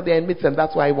 yes, right now they're in midst, and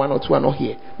that's why one or two are not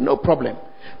here. No problem.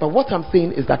 But what I'm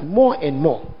saying is that more and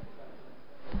more,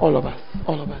 all of us.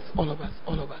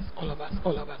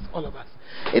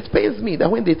 It pains me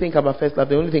that when they think about First Love,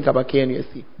 they only think about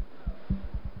KNUST.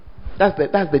 That's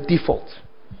the default.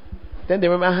 Then they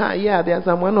remember, there are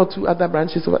some one or two other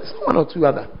branches. It's not one or two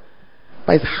other.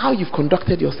 But it's how you've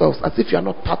conducted yourselves as if you are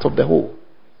not part of the whole.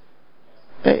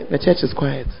 Hey, the church is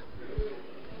quiet.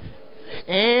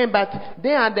 But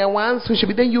they are the ones who should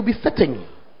be. Then you'll be sitting.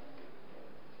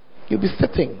 Do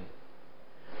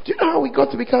you know how we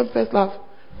got to become First Love?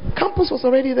 Campus was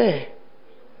already there.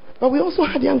 But we also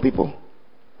had young people.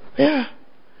 Yeah.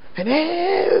 And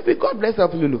every, God bless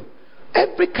Elpi Lulu.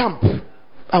 Every camp,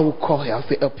 I will call her. I'll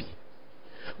say, Elpi,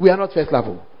 we are not First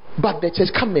Level. But the church,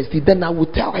 come and see. Then I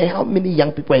will tell her how many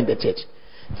young people are in the church.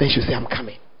 Then she'll say, I'm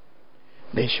coming.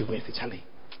 Then she'll go and say, Charlie,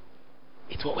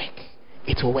 it will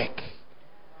work.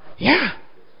 Yeah.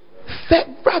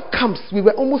 Several camps, we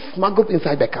were almost smuggled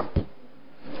inside the camp.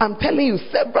 I'm telling you,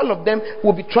 several of them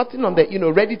will be trotting on the,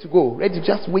 ready to go,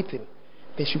 just waiting.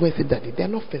 Then she will say, Daddy, they're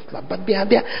not First Love, but they are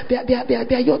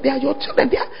your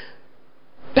children.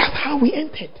 That's how we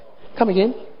entered. Come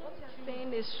again. What you're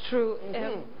saying is true.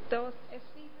 There was a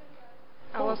season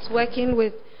I was working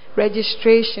with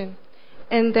registration,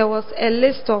 and there was a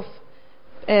list of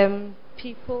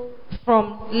people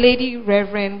from Lady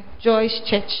Reverend Joyce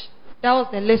Church. That was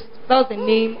the list. That was the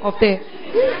name of the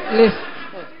list.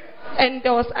 And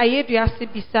there was Ayedriasi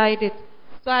beside it.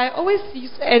 So I always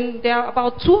used, and there are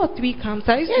about 2 or 3 camps.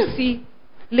 I used to see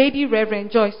Lady Reverend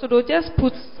Joyce. So they'll just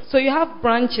put, so you have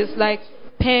branches like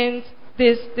Pens,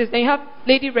 this, then you have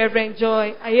Lady Reverend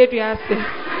Joy, Ayedriasi.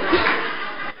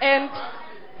 And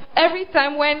every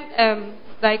time when,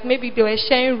 like maybe they were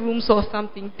sharing rooms or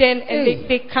something, then and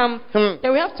they come,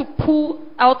 then we have to pull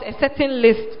out a certain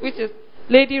list, which is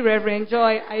Lady Reverend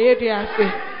Joy,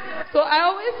 Ayedriasi. So I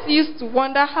always used to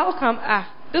wonder, how come,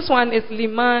 this one is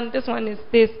Liman, this one is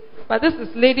this, but this is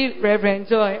Lady Reverend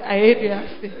Joy,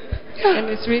 Ayedriasi. And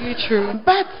it's really true.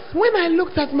 But when I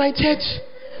looked at my church,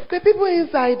 the people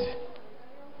inside,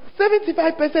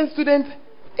 75% students,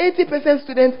 80%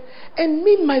 students, and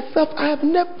me, myself, I have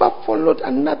never followed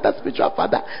another spiritual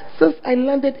father since I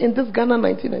landed in this Ghana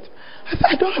 1990. I said,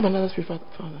 I don't have another spiritual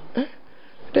father.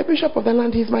 The bishop of the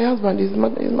land, he's my husband, he's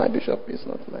my bishop, he's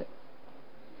not my...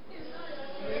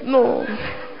 No.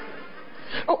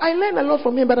 Oh, I learned a lot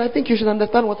from him, but I think you should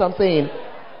understand what I'm saying.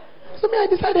 So I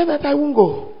decided that I won't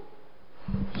go.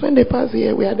 So when they pass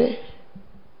here, we are there.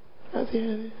 Pass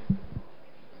here.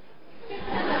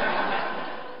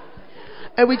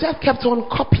 And we just kept on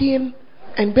copying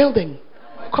and building.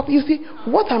 You see,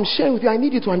 what I'm sharing with you, I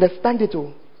need you to understand it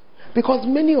all. Because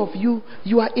many of you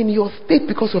are in your state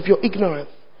because of your ignorance.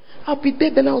 I'll be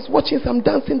there, then I was watching some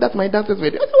dancing that my dancers were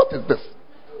doing. I said, what is this?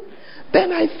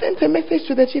 Then I sent a message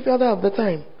to the chief elder of the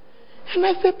time. And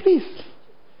I said, please,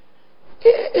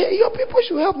 your people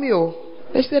should help me.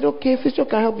 They said, okay, Sister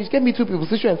can help me. She gave me 2 people,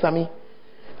 Sister and Sammy.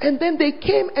 And then they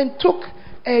came and took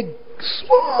a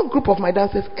small group of my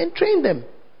dancers and trained them.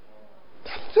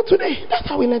 So today, that's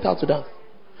how we learned how to dance.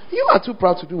 You are too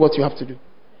proud to do what you have to do.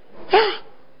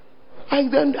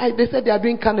 They said they are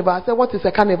doing carnival. I said, what is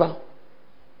a carnival?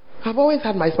 I've always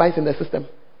had my spice in the system.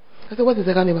 I said, what is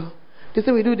a carnival? They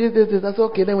said, we do this. I said,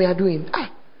 okay, then we are doing.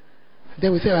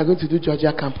 Then we said, we are going to do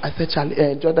Georgia camp. I said,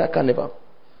 Georgia carnival.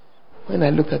 When I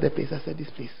looked at the place, I said, this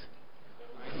place.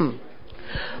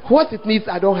 What it needs,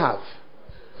 I don't have.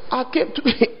 I came to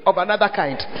of another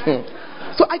kind.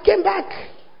 So I came back.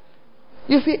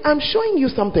 You see, I'm showing you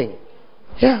something.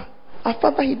 Yeah. Our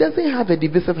Father, He doesn't have a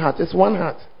divisive heart. It's one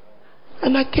heart.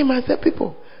 And I came and said,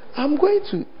 people, I'm going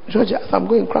to Georgia. So I'm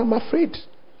going to cry. I'm afraid.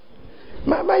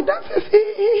 My dancers,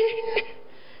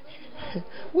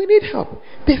 we need help.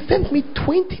 They sent me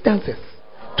 20 dancers.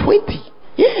 20.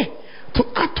 Yeah. To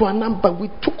add to a number, we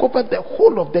took over the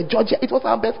whole of the Georgia. It was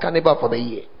our best carnival for the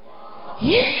year.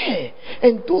 Yeah.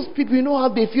 And those people, you know how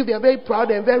they feel. They are very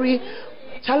proud and very...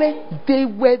 Charlie, they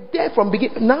were there from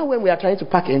beginning. Now when we are trying to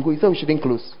pack and go, he said we shouldn't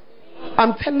close.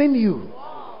 I'm telling you.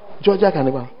 Georgia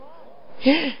Carnival.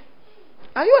 Yeah.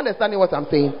 Are you understanding what I'm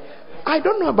saying? I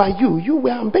don't know about you.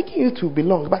 I'm begging you to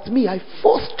belong. But me, I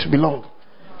forced to belong.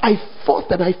 I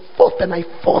forced and I forced and I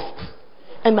forced.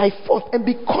 And I forced. And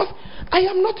because I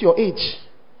am not your age.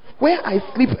 Where I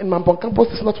sleep in Mampong campus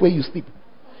is not where you sleep.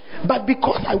 But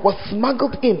because I was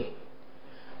smuggled in,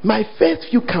 my first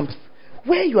few camps,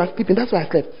 where you are sleeping, that's where I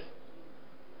slept.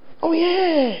 Oh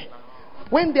yeah.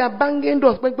 When they are banging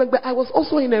doors, bang, bang, bang, I was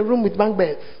also in a room with bunk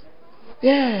beds.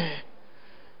 Yeah.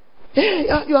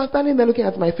 Yeah, you are standing there looking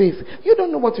at my face. You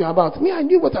don't know what you're about. Me, I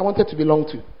knew what I wanted to belong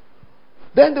to.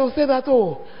 Then they'll say that,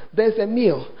 oh, there's a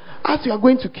meal. As you are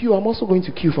going to queue, I'm also going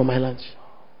to queue for my lunch.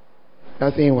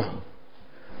 I'm saying, wow.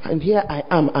 And here I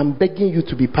am. I'm begging you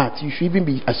to be part. You should even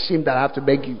be ashamed that I have to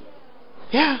beg you.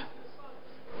 Yeah.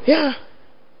 Yeah.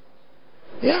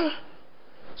 Yeah.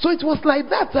 So it was like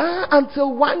that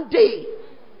until one day.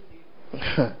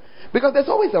 Because there's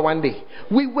always a one day.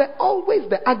 We were always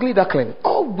the ugly duckling.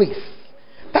 Always.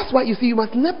 That's why you see, you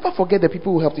must never forget the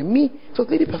people who helped you. Me, it was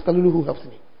Lady Pastor Lulu who helped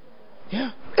me.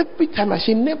 Yeah. Every time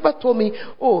she never told me,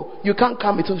 oh, you can't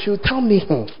come. She would tell me,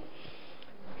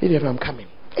 Lady, I'm coming.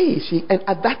 And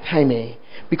at that time,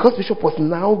 because Bishop was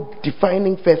now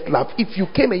defining first love, if you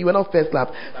came and you were not first love,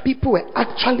 people were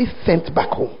actually sent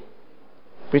back home.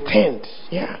 Returned.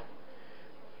 Yeah.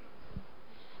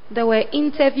 There were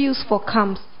interviews for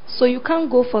camps. So you can't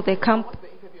go for the camp.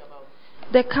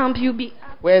 The camp you be...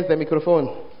 Where's the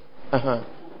microphone?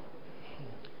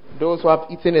 Those who have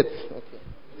eaten it.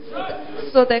 Okay.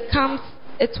 So the camps,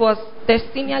 it was the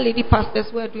senior lady pastors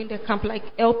who were doing the camp, like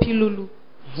LP Lulu.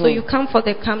 So you come for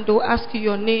the camp, they'll ask you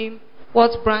your name,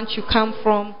 what branch you come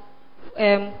from,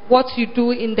 what you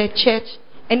do in the church.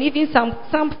 And even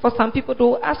for some people,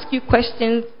 they'll ask you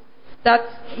questions that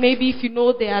maybe if you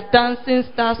know they are dancing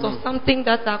stars or something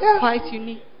that are quite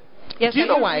unique. Yes, do you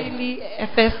know why? Really a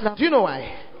first love. Do you know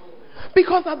why?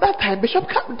 Because at that time, Bishop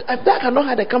Dag had not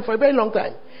had a camp for a very long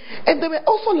time. And there were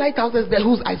also lighthouses there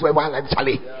whose eyes were wild. Like,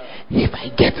 Charlie, if I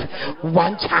get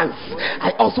one chance,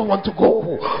 I also want to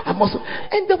go.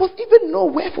 And there was even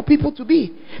nowhere for people to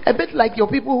be. A bit like your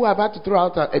people who have had to throw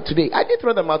out today. I didn't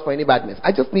throw them out for any badness.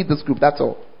 I just need this group, that's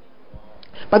all.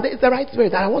 But there is the right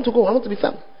spirit. I want to go. I want to be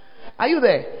sung. Are you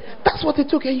there? That's what it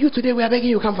took. And you today, we are begging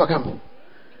you come for camp.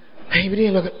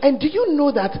 And do you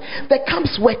know that the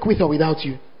camps work with or without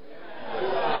you?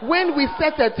 When we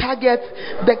set a target,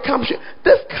 the camp,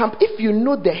 this camp, if you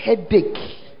know the headache.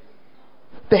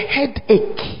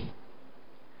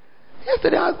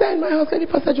 Yesterday I was there in my house, Lady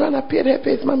Pastor Joanna appeared her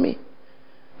face, Mommy,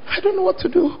 I don't know what to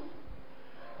do.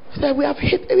 She said, we have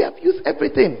used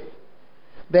everything.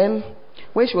 Then,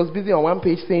 when she was busy on one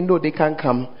page saying, no, they can't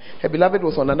come, her beloved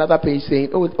was on another page saying,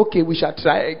 oh, okay, we shall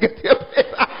try and get your place.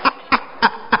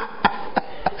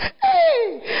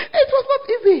 Hey, it was not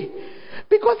easy.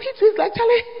 Because he was like,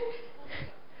 Charlie,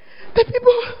 the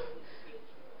people,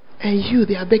 and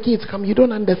they are begging you to come. You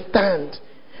don't understand.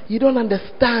 You don't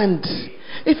understand.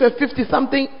 If a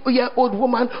 50-something-year-old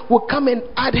woman will come and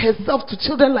add herself to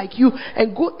children like you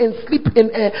and go and sleep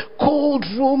in a cold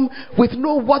room with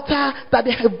no water, that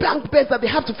they have bunk beds, that they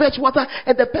have to fetch water,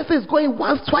 and the person is going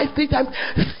once, twice, 3 times,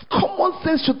 common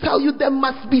sense should tell you there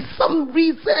must be some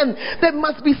reason. There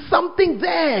must be something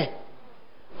there.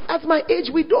 At my age,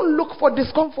 we don't look for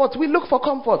discomfort, we look for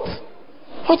comfort.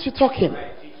 What you talking?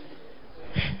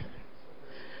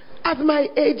 At my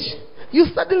age, you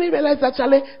suddenly realize that,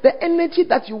 Charlie, the energy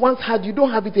that you once had, you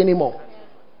don't have it anymore.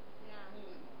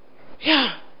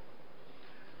 Yeah.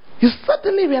 You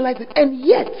suddenly realize it, and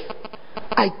yet,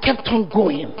 I kept on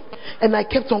going. And I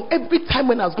kept on, every time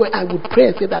when I was going, I would pray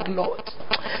and say that, Lord,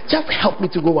 just help me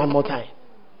to go one more time.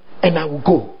 And I will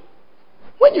go.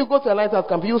 When you go to a lighthouse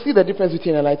camp, you'll see the difference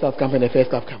between a lighthouse camp and a first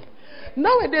class camp.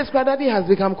 Nowadays, Kradadi has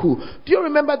become cool. Do you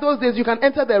remember those days you can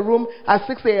enter the room at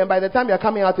 6 a.m. by the time you're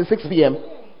coming out at 6 p.m.?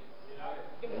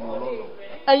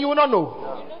 And you will not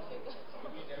know.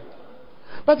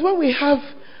 But when we have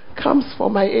camps for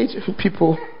my age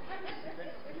people,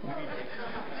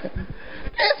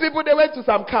 these people, they went to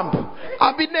some camp.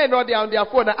 I've been there, they're on their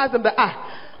phone. I ask them,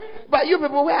 but you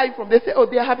people, where are you from? They say,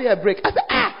 they're having a break. I said,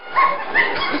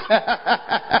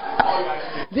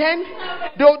 Then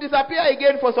they'll disappear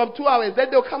again for some 2 hours. Then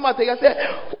they'll come out and say,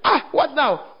 what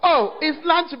now? Oh, it's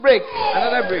lunch break.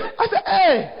 Another break. I said,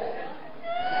 hey.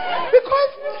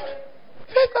 Because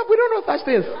first up, we don't know such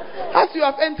things. As you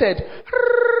have entered,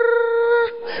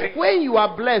 when you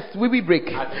are blessed, we will break.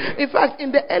 In fact,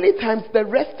 in the early times, the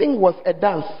resting was a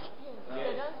dance.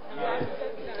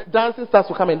 Dancing stars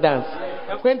will come and dance.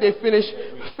 When they finish,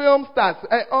 film starts.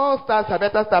 All stars had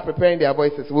better start preparing their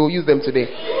voices. We'll use them today.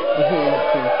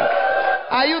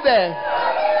 Are you there?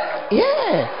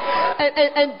 Yeah.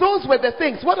 And those were the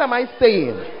things. What am I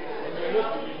saying?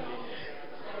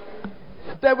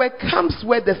 There were camps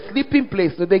where the sleeping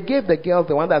place, so they gave the girls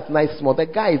the one that's nice small. The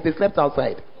guys, they slept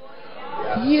outside.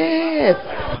 Yes.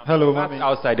 Hello, mommy.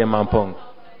 Outside the Mampong.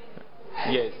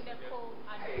 Yes.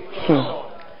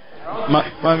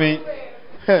 Mommy,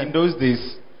 in those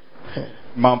days,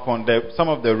 Mampong, some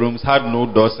of the rooms had no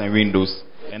doors and windows,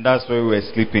 and that's where we were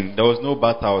sleeping. There was no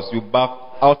bathhouse. You bath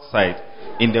outside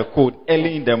in the cold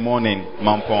early in the morning,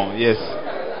 Mampong. Yes.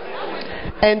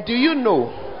 And do you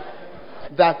know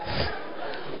that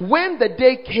when the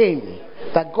day came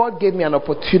that God gave me an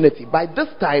opportunity, by this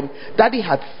time, Daddy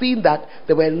had seen that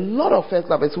there were a lot of first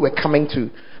lovers who were coming to,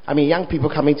 young people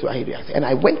coming to Areas. And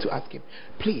I went to ask him,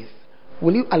 please,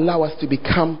 will you allow us to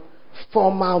become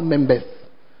formal members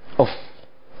of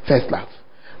First Love?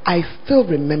 I still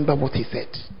remember what he said.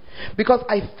 Because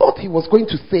I thought he was going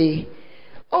to say,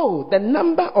 the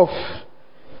number of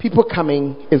people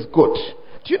coming is good.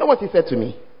 Do you know what he said to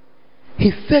me?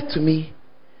 He said to me,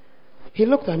 he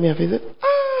looked at me and he said,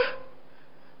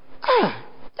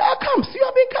 comes. You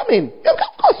have been coming.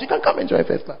 Of course, you can come and join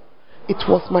First Love. It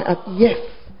was yes.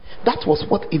 That was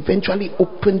what eventually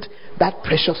opened that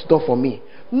precious door for me.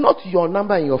 Not your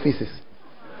number in your faces.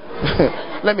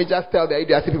 Let me just tell the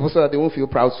ADRC people so that they won't feel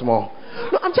proud small.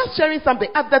 No, I'm just sharing something.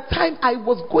 At the time, I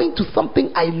was going to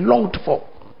something I longed for.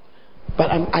 But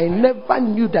I never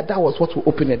knew that was what will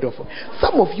open a door for.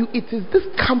 Some of you, it is this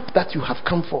camp that you have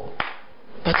come for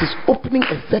that is opening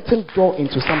a certain door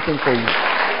into something for you.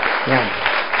 Yeah.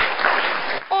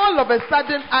 All of a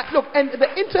sudden, look, and the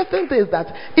interesting thing is that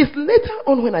it's later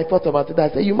on when I thought about it, I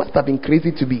said, you must have been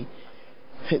crazy to be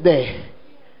there.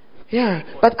 Yeah,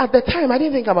 but at the time, I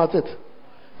didn't think about it.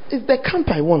 It's the camp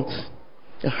I want.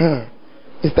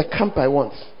 It's the camp I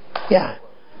want. Yeah,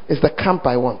 it's the camp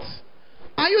I want.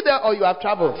 Are you there or you have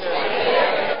traveled?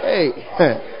 Hey,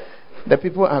 the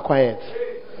people are quiet.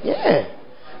 Yeah,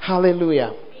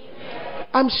 hallelujah.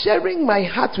 I'm sharing my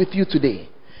heart with you today.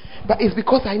 But it's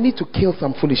because I need to kill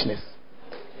some foolishness.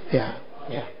 Yeah.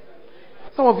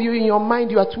 Some of you in your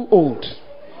mind, you are too old.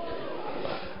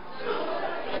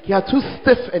 You are too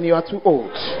stiff and you are too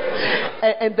old.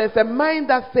 And there's a mind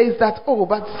that says that,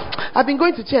 but I've been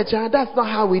going to church. That's not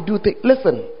how we do things.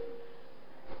 Listen,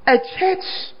 a church,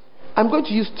 I'm going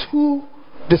to use two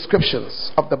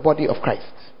descriptions of the body of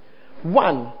Christ.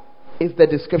 One is the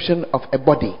description of a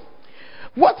body.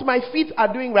 What my feet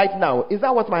are doing right now, is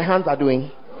that what my hands are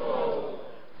doing?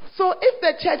 So if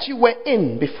the church you were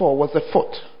in before was a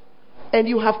foot, and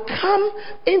you have come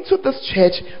into this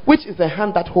church, which is a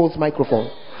hand that holds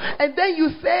microphone, and then you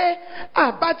say,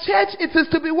 but church, it is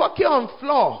to be walking on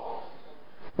floor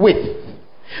with.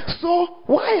 So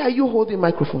why are you holding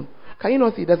microphone? Can you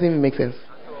not see? It doesn't even make sense.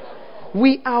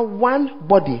 We are one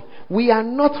body. We are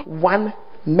not one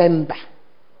member.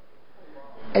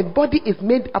 A body is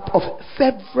made up of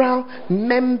several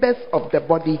members of the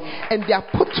body, and they are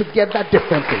put together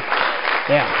differently.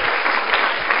 Yeah.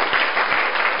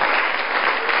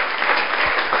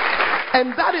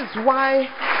 And that is why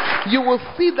you will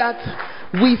see that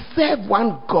we serve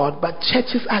one God, but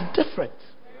churches are different.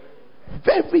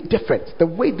 Very different. The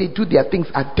way they do their things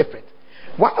are different.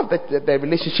 One of the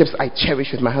relationships I cherish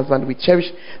with my husband, we cherish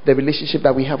the relationship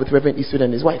that we have with Reverend Eastwood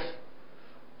and his wife.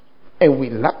 And we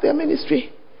love their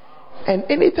ministry. And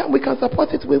anytime we can support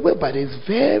it, we will. But it's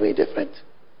very different.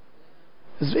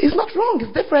 It's not wrong,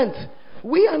 it's different.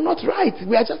 We are not right,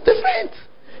 we are just different.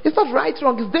 It's not right,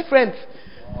 wrong, it's different.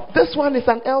 This one is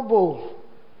an elbow.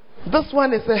 This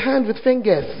one is a hand with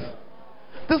fingers.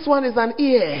 This one is an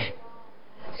ear.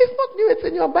 It's not new, it's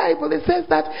in your Bible. It says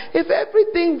that if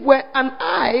everything were an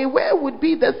eye, where would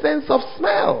be the sense of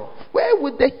smell? Where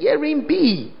would the hearing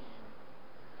be?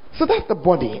 So that's the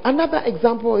body. Another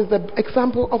example is the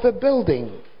example of a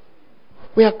building.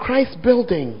 We are Christ's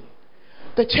building.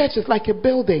 The church is like a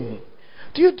building.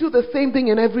 Do you do the same thing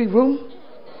in every room?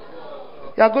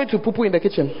 You are going to poo-poo in the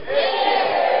kitchen.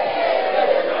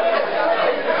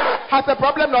 Has a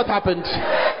problem not happened?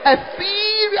 A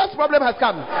serious problem has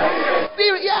come.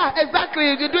 Yeah,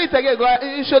 exactly. If you do it again,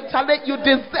 you should challenge. You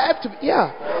deserve to.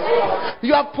 Yeah.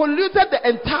 You have polluted the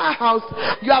entire house.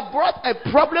 You have brought a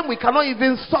problem we cannot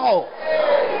even solve.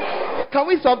 Can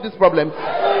we solve this problem?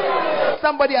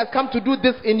 Somebody has come to do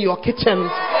this in your kitchen.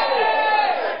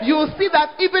 You will see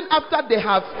that even after they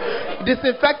have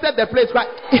disinfected the place, right?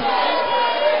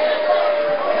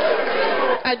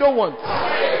 I don't want.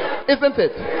 Isn't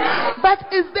it?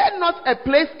 But is there not a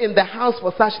place in the house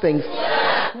for such things?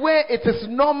 Where it is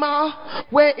normal,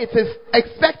 where it is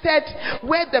expected,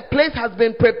 where the place has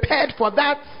been prepared for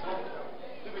that?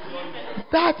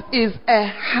 That is a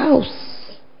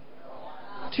house.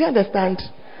 Do you understand?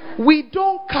 We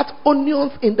don't cut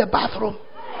onions in the bathroom.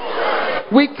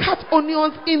 We cut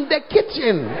onions in the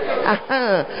kitchen.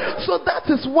 So that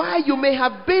is why you may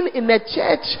have been in a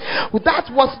church that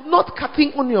was not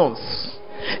cutting onions.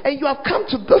 And you have come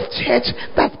to this church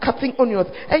that's cutting onions.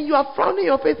 And you are frowning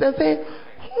your face and saying,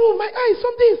 oh, my eyes,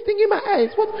 something is stinging my eyes.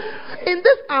 What? In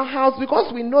this our house,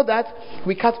 because we know that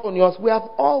we cut onions, we have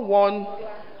all worn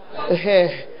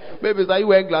hair. Babies, are you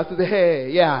wearing glasses? Hey,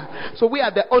 yeah. So we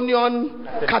are the onion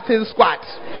cutting squad,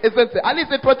 isn't it? At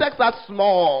least it protects us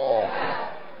small.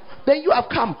 Then you have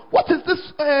come. What is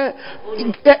this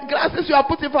glasses you have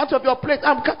put in front of your plate?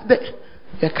 I'm cutting.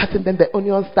 You're cutting. Then the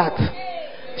onions start.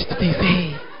 They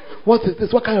say, what is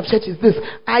this? What kind of church is this?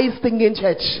 Eye stinging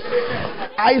church.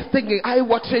 Eye stinging, eye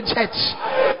watering church.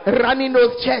 Runny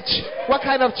nose church. What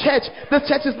kind of church? This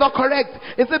church is not correct.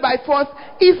 Is it by force?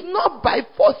 It's not by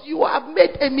force. You have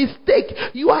made a mistake.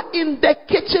 You are in the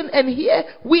kitchen and here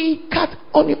we cut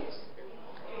onions.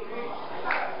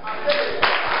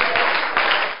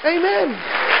 Amen.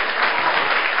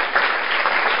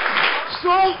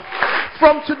 So,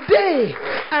 from today,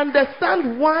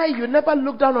 understand why you never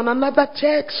look down on another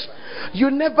church. You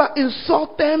never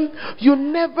insult them. You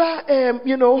never,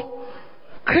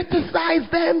 criticize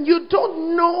them. You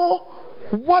don't know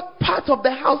what part of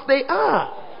the house they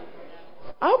are.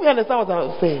 I hope you understand what I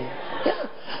was saying. Yeah.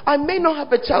 I may not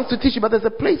have a chance to teach you, but there's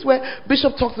a place where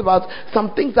Bishop talks about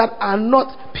some things that are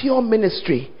not pure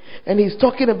ministry. And he's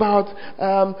talking about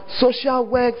social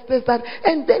works, this, that.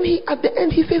 And then at the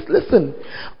end he says, listen,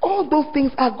 all those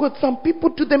things are good. Some people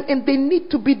do them and they need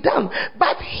to be done.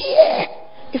 But here,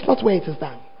 it's not where it is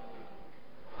done.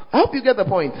 I hope you get the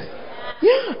point.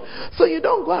 Yeah. So you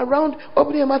don't go around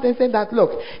opening your mouth and saying that,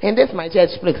 look, in this my church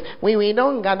place, we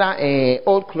don't gather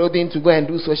old clothing to go and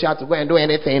do social, to go and do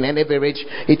anything, any beverage.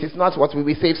 It is not what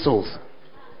we save souls.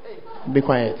 Be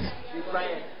quiet.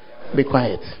 Be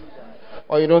quiet.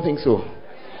 Or you don't think so?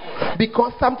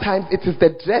 Because sometimes it is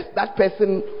the dress that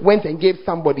person went and gave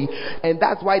somebody, and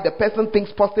that's why the person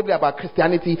thinks positively about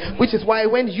Christianity, which is why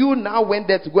when you now went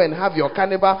there to go and have your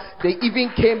carnival, they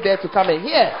even came there to come and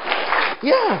hear.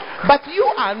 Yeah, but you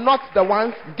are not the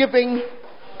ones giving.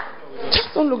 Just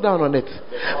don't look down on it.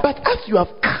 But as you have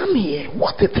come here,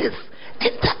 what it is,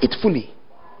 enter it fully.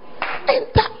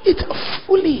 Enter it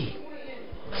fully.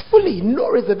 Fully,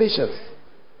 no reservations.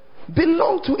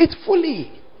 Belong to it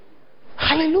fully.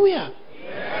 Hallelujah.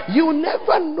 Yeah. You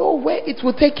never know where it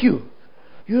will take you.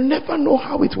 You never know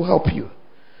how it will help you.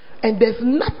 And there's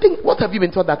nothing. What have you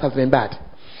been taught that has been bad?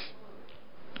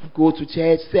 Go to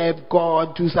church, serve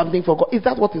God, do something for God. Is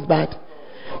that what is bad?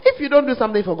 If you don't do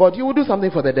something for God, you will do something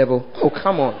for the devil. Oh,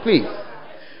 come on, please.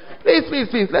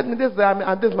 Please. Let me. This is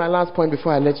my last point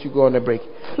before I let you go on a break.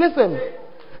 Listen.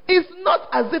 It's not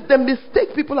as if the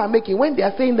mistake people are making when they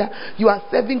are saying that you are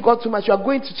serving God too much, you are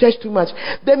going to church too much.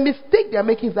 The mistake they are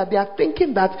making is that they are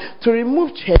thinking that to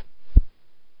remove church.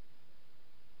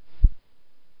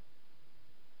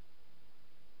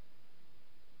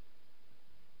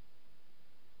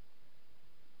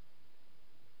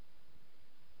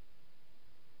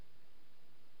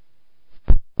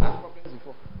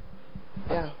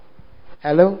 Yeah.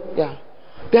 Hello? Yeah.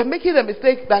 They are making the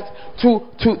mistake that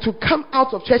to come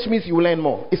out of church means you will learn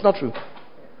more. It's not true.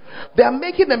 They are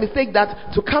making the mistake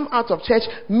that to come out of church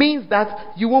means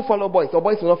that you won't follow boys or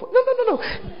boys will not follow. No.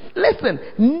 Listen,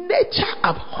 nature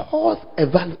abhors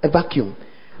a vacuum.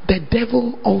 The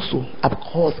devil also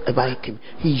abhors a vacuum.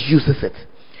 He uses it.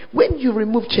 When you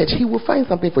remove church, he will find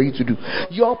something for you to do.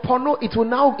 Your porno, it will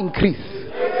now increase.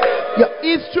 Yeah,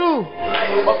 it's true.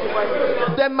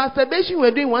 The masturbation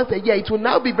we're doing once a year, it will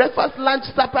now be breakfast, lunch,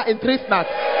 supper, and 3 snacks.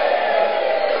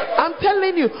 I'm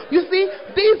telling you. You see,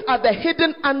 these are the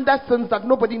hidden undersins that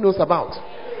nobody knows about.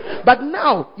 But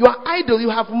now, you are idle. You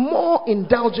have more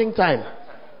indulging time.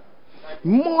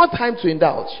 More time to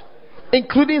indulge.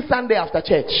 Including Sunday after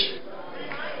church.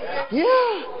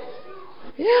 Yeah.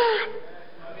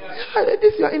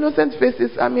 These your innocent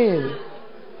faces. I mean.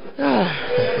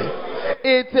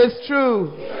 It is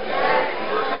true.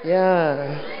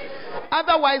 Yeah.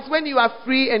 Otherwise, when you are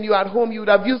free and you are at home, you would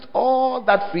have used all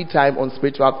that free time on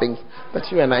spiritual things.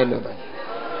 But you and I know that.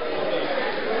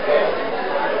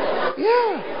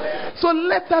 Yeah. So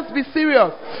let us be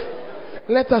serious.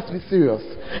 Let us be serious.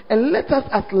 And let us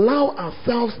allow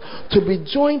ourselves to be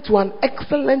joined to an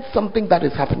excellent something that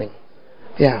is happening.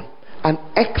 Yeah. An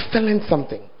excellent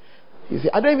something. You see,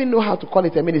 I don't even know how to call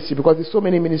it a ministry because there's so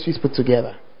many ministries put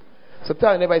together. So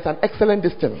tell anybody it's an excellent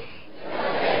distance.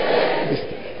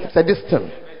 It's a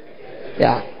distance.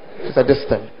 Yeah. It's a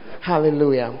distance.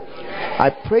 Hallelujah. I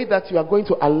pray that you are going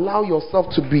to allow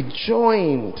yourself to be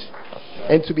joined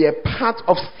and to be a part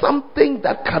of something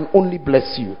that can only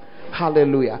bless you.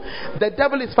 Hallelujah. The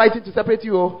devil is fighting to separate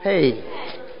you. Oh, hey.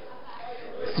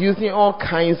 He's using all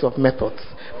kinds of methods,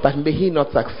 but may he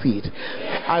not succeed.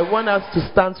 I want us to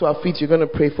stand to our feet. You're going to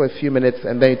pray for a few minutes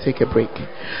and then you take a break.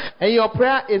 And your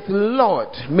prayer is, Lord,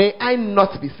 may I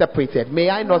not be separated. May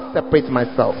I not separate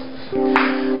myself.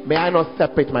 May I not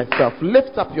separate myself.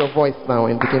 Lift up your voice now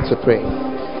and begin to pray.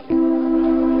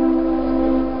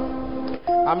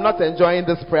 I'm not enjoying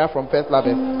this prayer from First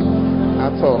Lovers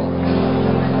at all.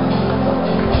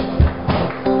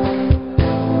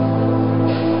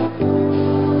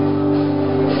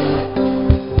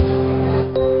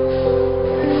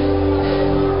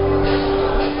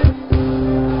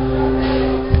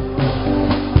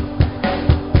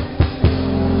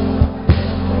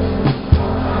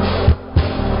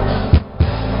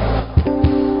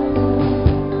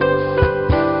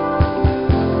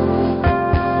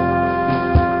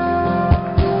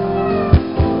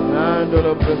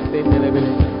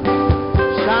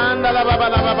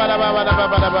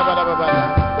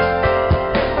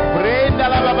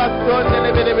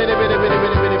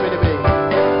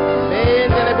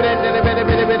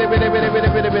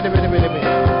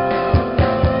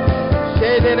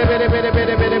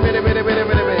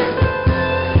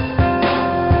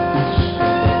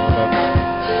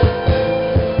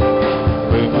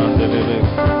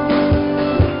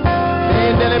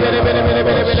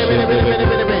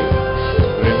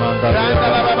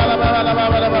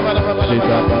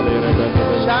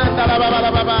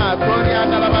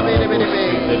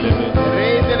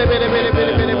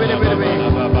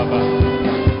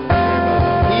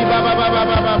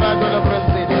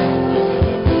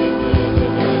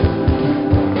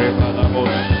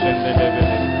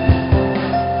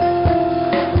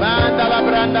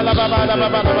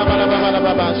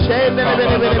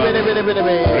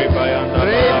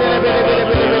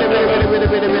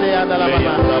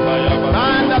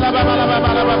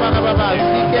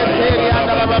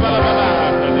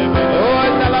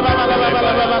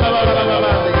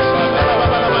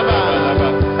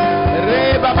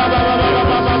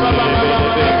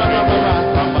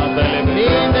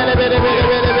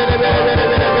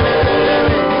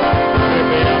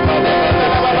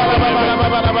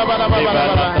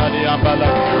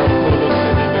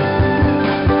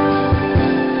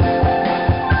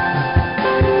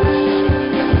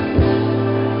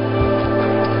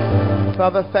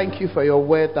 Father, thank you for your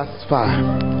word thus far.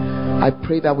 I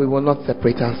pray that we will not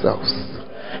separate ourselves.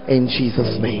 In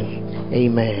Jesus' name,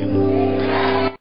 amen.